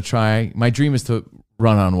I'm gonna try. My dream is to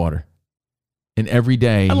run on water, and every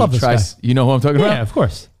day I love he this tries. guy. You know who I'm talking about? Yeah, of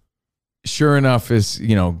course. Sure enough, is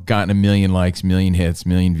gotten 1 million likes, million hits,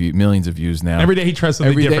 millions of views now. Every day he tries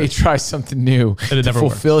something Every day different. he tries something new And it to never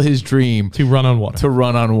fulfill his dream to run on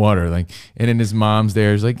water. Like, and then his mom's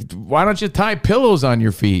there. He's like, why don't you tie pillows on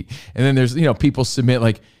your feet? And then there's people submit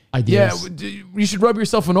like ideas. Yeah, you should rub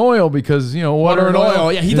yourself in oil because water and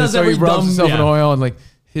oil. Yeah, he And does so every he rubs dumb- himself in yeah. oil, and like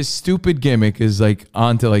his stupid gimmick is like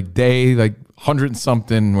on to like day like 100 and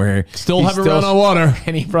something where Still he haven't run on water.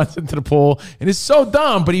 and he runs into the pool and it's so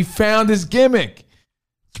dumb, but he found his gimmick.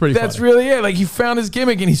 It's pretty. That's funny. really it. Like he found his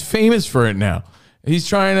gimmick and he's famous for it now. He's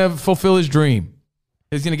trying to fulfill his dream.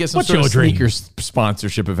 He's gonna get some What's sort of your dream? sneaker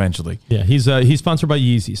sponsorship eventually. Yeah, he's sponsored by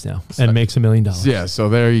Yeezys now and makes $1 million. Yeah, so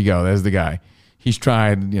there you go. There's the guy. He's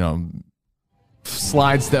tried,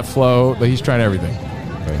 slide step flow. Like he's tried everything.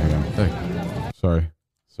 Sorry.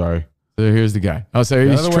 So here's the guy. Oh, so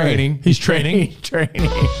he's other way. training. He's training. He's training.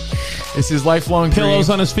 It's his lifelong Pillows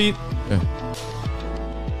dream. on his feet. Yeah.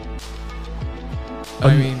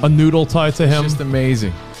 I mean, A noodle tied to him. just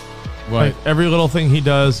amazing. What? Like, every little thing he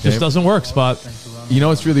does just Yeah. doesn't work. Spot. You know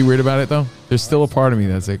what's really weird about it though? There's still a part of me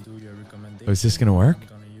that's like, oh, is this gonna work?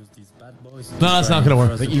 No, it's not gonna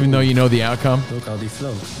work. Like even though you know the outcome. Look how they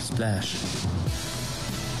float. Splash.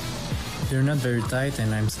 They're not very tight,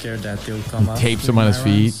 and I'm scared that they'll come up. Tapes them during on his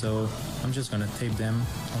my run, feet. So I'm just gonna tape them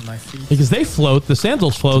on my feet. Because they float, the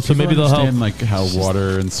sandals float, so maybe they'll help. understand like how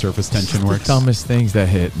water and surface tension works. Dumbest things that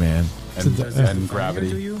hit, man. And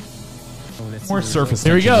gravity. More surface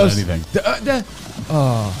Here he tension goes. than anything.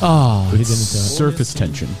 Oh, he didn't do it. Surface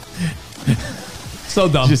tension. So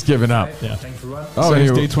dumb. Just giving up. Yeah. Oh, So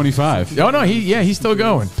he's he- day 25. Oh no, he's still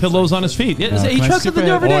going. Pillows on his feet. Yeah, Can he I tries skip something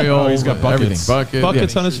new it? every day. Oil, Oh, he's got buckets. everything.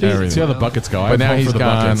 Buckets on his feet. everything. See how the buckets go. I But now vote he's for the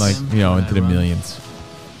gone buckets. into the millions.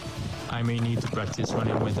 I may need to practice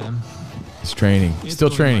running with them. He's training. He's still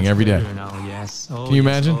training every day. Yes. Oh, Can you yes.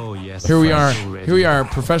 imagine? Oh, yes. Here we are. So ready. Here we are,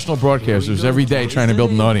 professional broadcasters every day trying to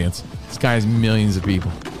build an audience. This guy has millions of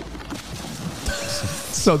people.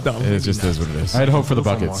 So dumb. It just is what it is. I had hope for the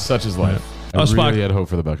buckets. Such is life. I Oh, Spock. really had hope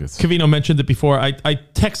for the buckets. Cavino mentioned it before. I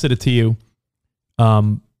texted it to you.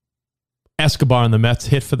 Escobar and the Mets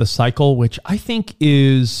hit for the cycle, which I think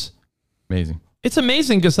is Amazing. it's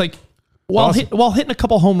amazing because like while Awesome. while hitting a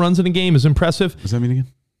couple home runs in a game is impressive. What does that mean again?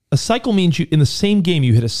 A cycle means you in the same game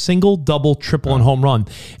you hit a single, double, triple, and home run.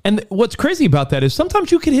 And what's crazy about that is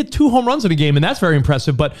sometimes you can hit 2 home runs in a game, and that's very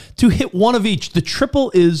impressive. But to hit one of each, the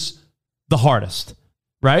triple is the hardest,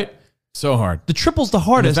 right? So hard. The triple's the And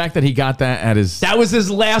hardest. the fact that he got that at his... That was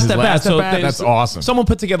his last at bat. So that's awesome. Someone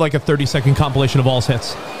put together like a 30-second compilation of all his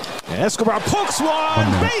hits. Escobar pokes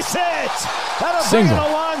one, base hit. That'll bring in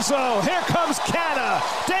Alonso. Here comes Canna.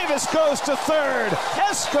 Davis goes to third.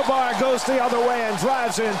 Escobar goes the other way and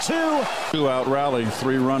drives in two. 2-out rally,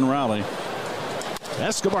 3-run rally.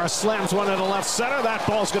 Escobar slams one into left center. That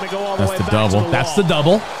ball's going to go all the That's way the back double. to the That's wall. the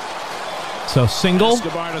double. So single.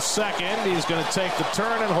 Escobar to second. He's going to take the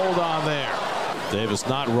turn and hold on there. Davis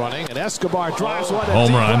not running, and Escobar drives one to Home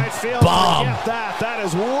deep run. right field. Bomb. Forget that. That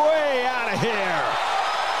is way out of here.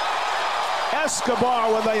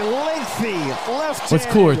 Escobar with a lengthy left. What's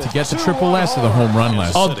cooler, to get the triple last or the home run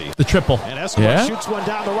last? Oh, the triple. And Escobar Yeah? shoots one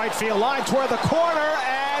down the right field line toward the corner,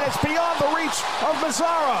 and it's beyond the reach of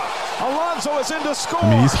Mazzara. Alonso is in to score. I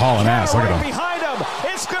mean, he's hauling ass. Look at Right him. behind him.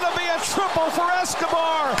 It's going to be a triple for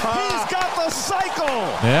Escobar. He's got the cycle.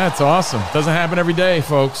 Yeah, it's awesome. Doesn't happen every day,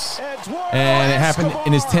 folks. And it happened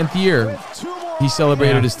in his 10th year. He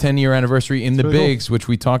celebrated his 10-year anniversary in the Pretty cool. bigs, which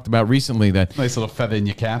we talked about recently. That Nice little feather in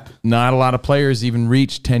your cap. not a lot of players even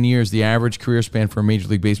reach 10 years. The average career span for a Major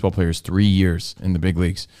League Baseball player is 3 years in the big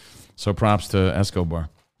leagues. So props to Escobar.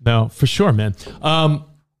 No, for sure, man.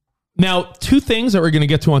 Now, two things that we're going to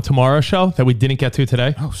get to on tomorrow's show that we didn't get to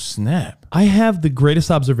today. Oh, snap. I have the greatest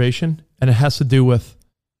observation, and it has to do with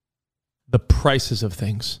the prices of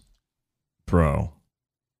things. Bro.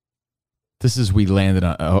 This is we landed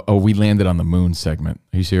on the moon segment.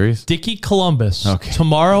 Are you serious? Dickie Columbus. Okay.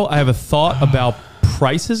 Tomorrow, I have a thought about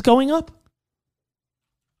prices going up.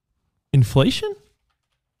 Inflation?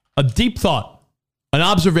 A deep thought. An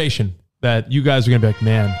observation that you guys are going to be like,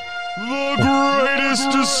 man. The greatest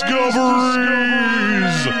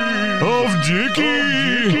discoveries of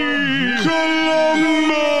Dickie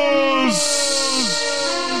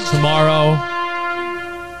Columbus. Tomorrow,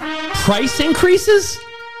 price increases?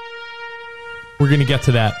 We're going to get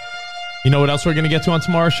to that. You know what else we're going to get to on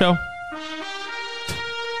tomorrow's show?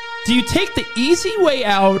 Do you take the easy way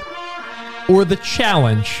out or the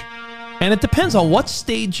challenge? And it depends on what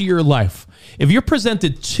stage of your life. If you're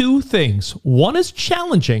presented two things, one is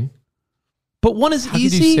challenging, but one is How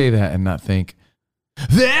easy. could you say that and not think,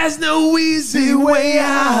 There's no easy way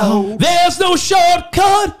out. There's no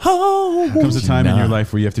shortcut home. There comes a time in your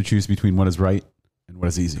life where you have to choose between what is right and what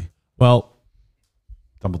is easy. Well,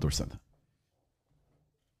 Dumbledore said that.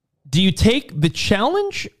 Do you take the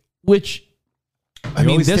challenge, which I You mean,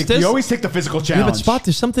 always this take- you always take the physical Yeah, challenge. but Spot,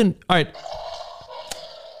 there's something. All right,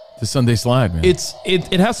 the Sunday slide, man?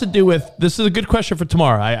 it has to do with. This is a good question for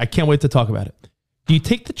tomorrow. I can't wait to talk about it. Do you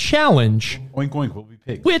take the challenge? Oink oink, we'll be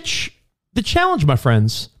pigs. Which the challenge, my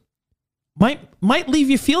friends, might leave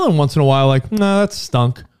you feeling once in a while like, no, that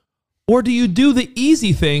stunk. Or do you do the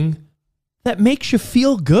easy thing that makes you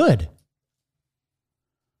feel good?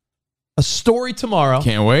 A story tomorrow.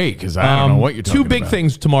 Can't wait, because I don't know what you're talking Two big about.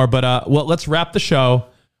 things tomorrow, but well, let's wrap the show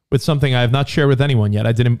with something I have not shared with anyone yet.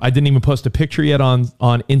 I didn't even post a picture yet on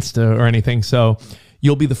Insta or anything, so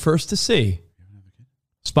you'll be the first to see.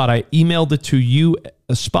 Spot, I emailed it to you,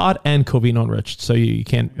 Spot and Covino and Rich, so you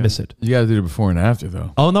can't miss it. You got to do the before and after,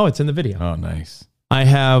 though. Oh, no, it's in the video. Oh, nice. I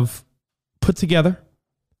have put together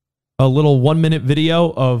a little 1-minute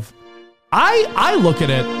video of, I look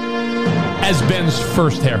at it as Ben's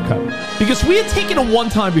first haircut. Because we had taken it one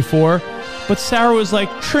time before, but Sarah was like,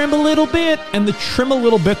 trim a little bit. And the trim a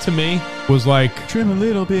little bit to me was like, trim a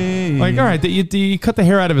little bit. Like, all right, you cut the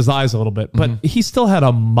hair out of his eyes a little bit, but he still had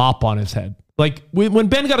a mop on his head. Like when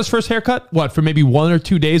Ben got his first haircut, for maybe 1 or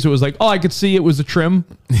 2 days, it was like, oh, I could see it was a trim.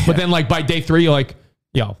 But then like by day 3, you're like,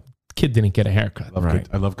 yo, kid didn't get a haircut.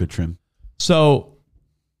 I love good trim. So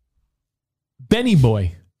Benny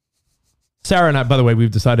Boy, Sarah and I, by the way,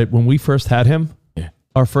 we've decided when we first had him,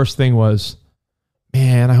 our first thing was,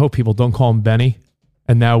 man, I hope people don't call him Benny.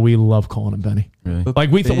 And now we love calling him Benny. Really?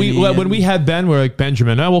 Like when we had Ben, we're like,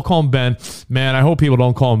 Benjamin, we'll call him Ben. Man, I hope people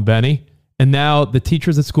don't call him Benny. And now the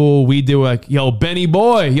teachers at school, we do like, yo, Benny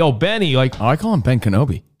Boy, yo, Benny. Like, oh, I call him Ben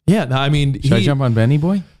Kenobi. Yeah, no, I mean, should I jump on Benny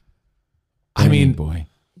Boy? Boy.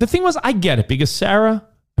 The thing was, I get it because Sarah,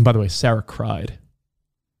 and by the way, Sarah cried.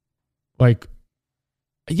 Like,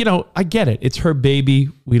 I get it. It's her baby.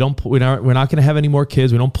 We're not going to have any more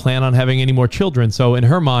kids. We don't plan on having any more children. So in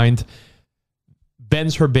her mind,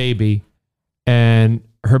 Ben's her baby, and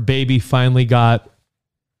her baby finally got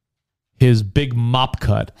his big mop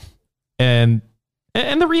cut. And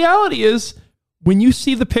the reality is, when you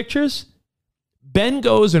see the pictures, Ben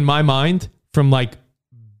goes, in my mind, from like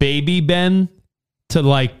baby Ben to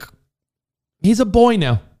like, he's a boy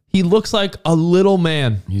now. He looks like a little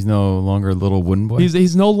man. He's no longer a little wooden boy?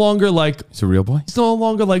 He's no longer like... He's a real boy? He's no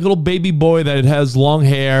longer like little baby boy that has long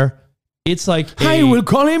hair It's like I will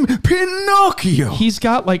call him Pinocchio. He's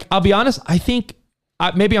got like, I'll be honest, I think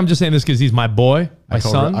maybe I'm just saying this because he's my boy, my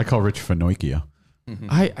son. I call Rich Finocchio.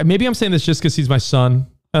 Maybe I'm saying this just because he's my son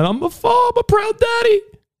and I'm a proud daddy.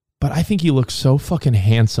 But I think he looks so fucking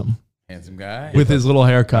handsome. Handsome guy. With his little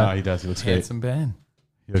haircut. Oh, he does. He looks Handsome Ben.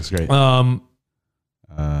 He looks great.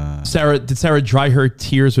 Did Sarah dry her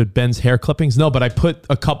tears with Ben's hair clippings? No, but I put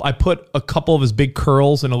a couple of his big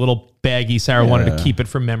curls in a little baggie. Sarah wanted to keep it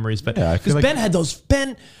for memories, but because Ben had those.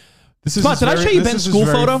 Ben, this is. Did I show you Ben's school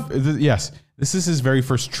photo? Yes, this is his very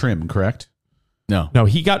first trim. Correct? No.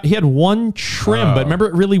 He had one trim, but remember,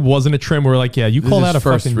 it really wasn't a trim. We're like, yeah, you call that a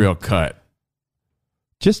first fucking real cut.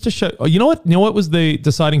 Just to show. Oh, you know what? You know what was the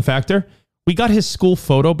deciding factor? We got his school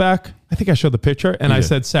photo back. I think I showed the picture, and I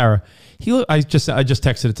said, Sarah, I just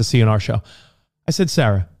texted it to CNR show. I said,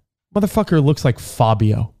 Sarah, motherfucker looks like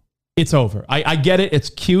Fabio. It's over. I get it.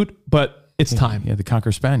 It's cute, but it's time. Yeah, the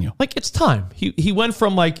Cocker Spaniel. Like, it's time. He went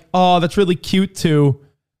from like, oh, that's really cute to,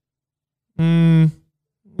 he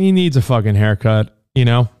needs a fucking haircut, you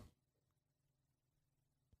know?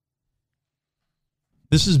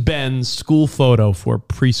 This is Ben's school photo for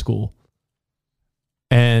preschool.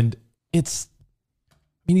 And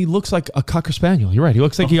he looks like a Cocker Spaniel. You're right. He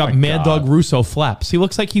looks like he got Mad Dog Russo flaps. He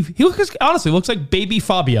looks like honestly looks like baby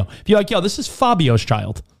Fabio. If you're like, yo, this is Fabio's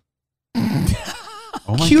child.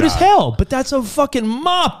 Cute as hell, but that's a fucking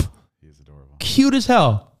mop. He's adorable. Cute as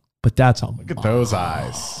hell, but that's a mop. Look at those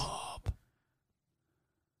eyes.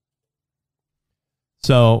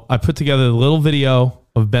 So I put together a little video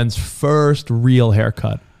of Ben's first real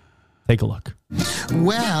haircut. Take a look.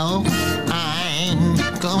 Well, I'm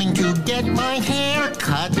going to get my hair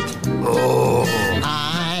cut. Oh,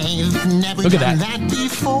 I've never done that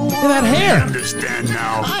before. Look at that hair. I understand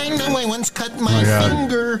now. I know I once cut my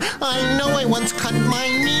finger. I know I once cut my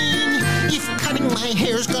knee. If cutting my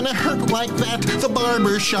hair's gonna hurt like that, the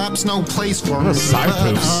barber shop's no place for me.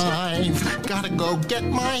 I've gotta go get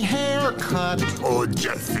my hair cut. Oh,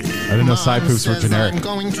 Jeffy. I didn't know side poofs were generic. I'm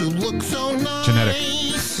going to look so nice. Genetic.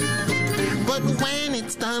 But when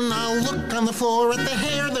it's done, I'll look on the floor at the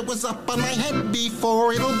hair that was up on my head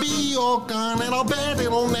before. It'll be all gone, and I'll bet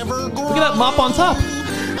it'll never grow. Look at that mop on top.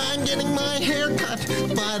 I'm getting my hair cut,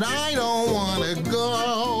 but I don't want to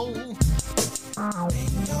go.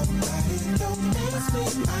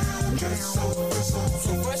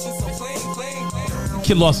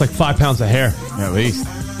 Kid lost like 5 pounds of hair. At least.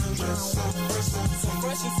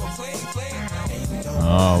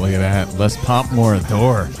 Oh, look at that. Less pomp, more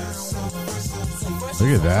adore. Look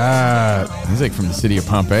at that. He's like from the city of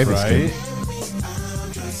Pompeii. This kid.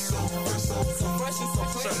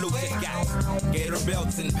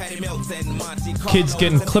 Kid's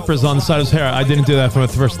getting clippers on the side of his hair. I didn't do that for the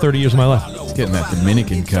first 30 years of my life. He's getting that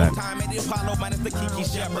Dominican cut.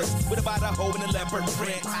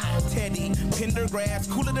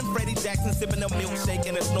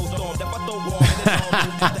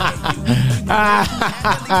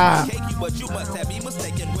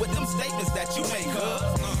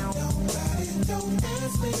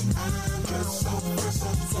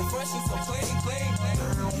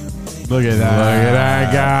 Look at that. Look at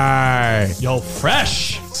that guy. Yo,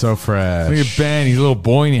 fresh. So fresh. Look at Ben. He's a little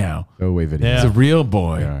boy now. Go away video. Yeah. He's a real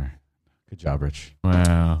boy. Yeah. Good job, Rich.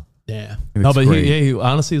 Wow. Yeah. He No, looks but great. he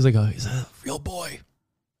honestly is like he's a real boy.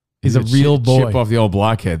 He's a real boy. Chip off the old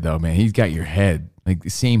blockhead, though, man. He's got your head. Like the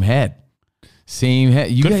same head. Same head.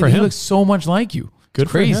 Good for he him. looks so much like you. Good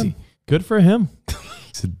It's crazy. for him. Good for him.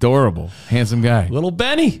 He's adorable. Handsome guy. Little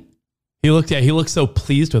Benny. He looked so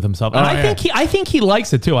pleased with himself. And Oh, I think he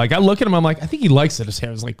likes it too. Like I look at him, I'm like, I think he likes it. His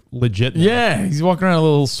hair is like legit. now. Yeah, he's walking around a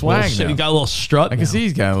little swag Little shit. now. He got a little strut. I can now. see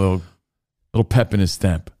he's got a little pep in his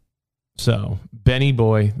step. So Benny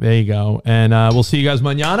boy, there you go. And we'll see you guys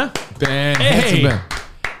mañana. Ben, Hey. handsome Ben.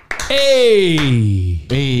 Hey.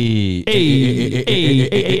 Hey.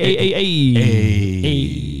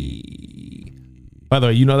 Hey. By the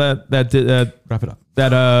way, you know that wrap it up.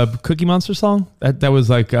 That Cookie Monster song? That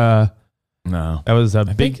was like No. that was a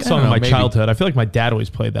big think- I song don't in know, my maybe. childhood. I feel like my dad always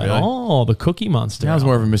played that. Really? Oh, the Cookie Monster. I was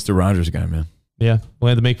more of a Mr. Rogers guy, man. Yeah.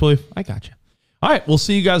 Land of Make Believe. I got you. All right. We'll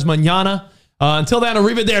see you guys mañana. Until then,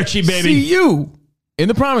 arrivederci, baby. See you in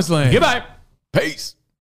the promised land. Goodbye. Peace.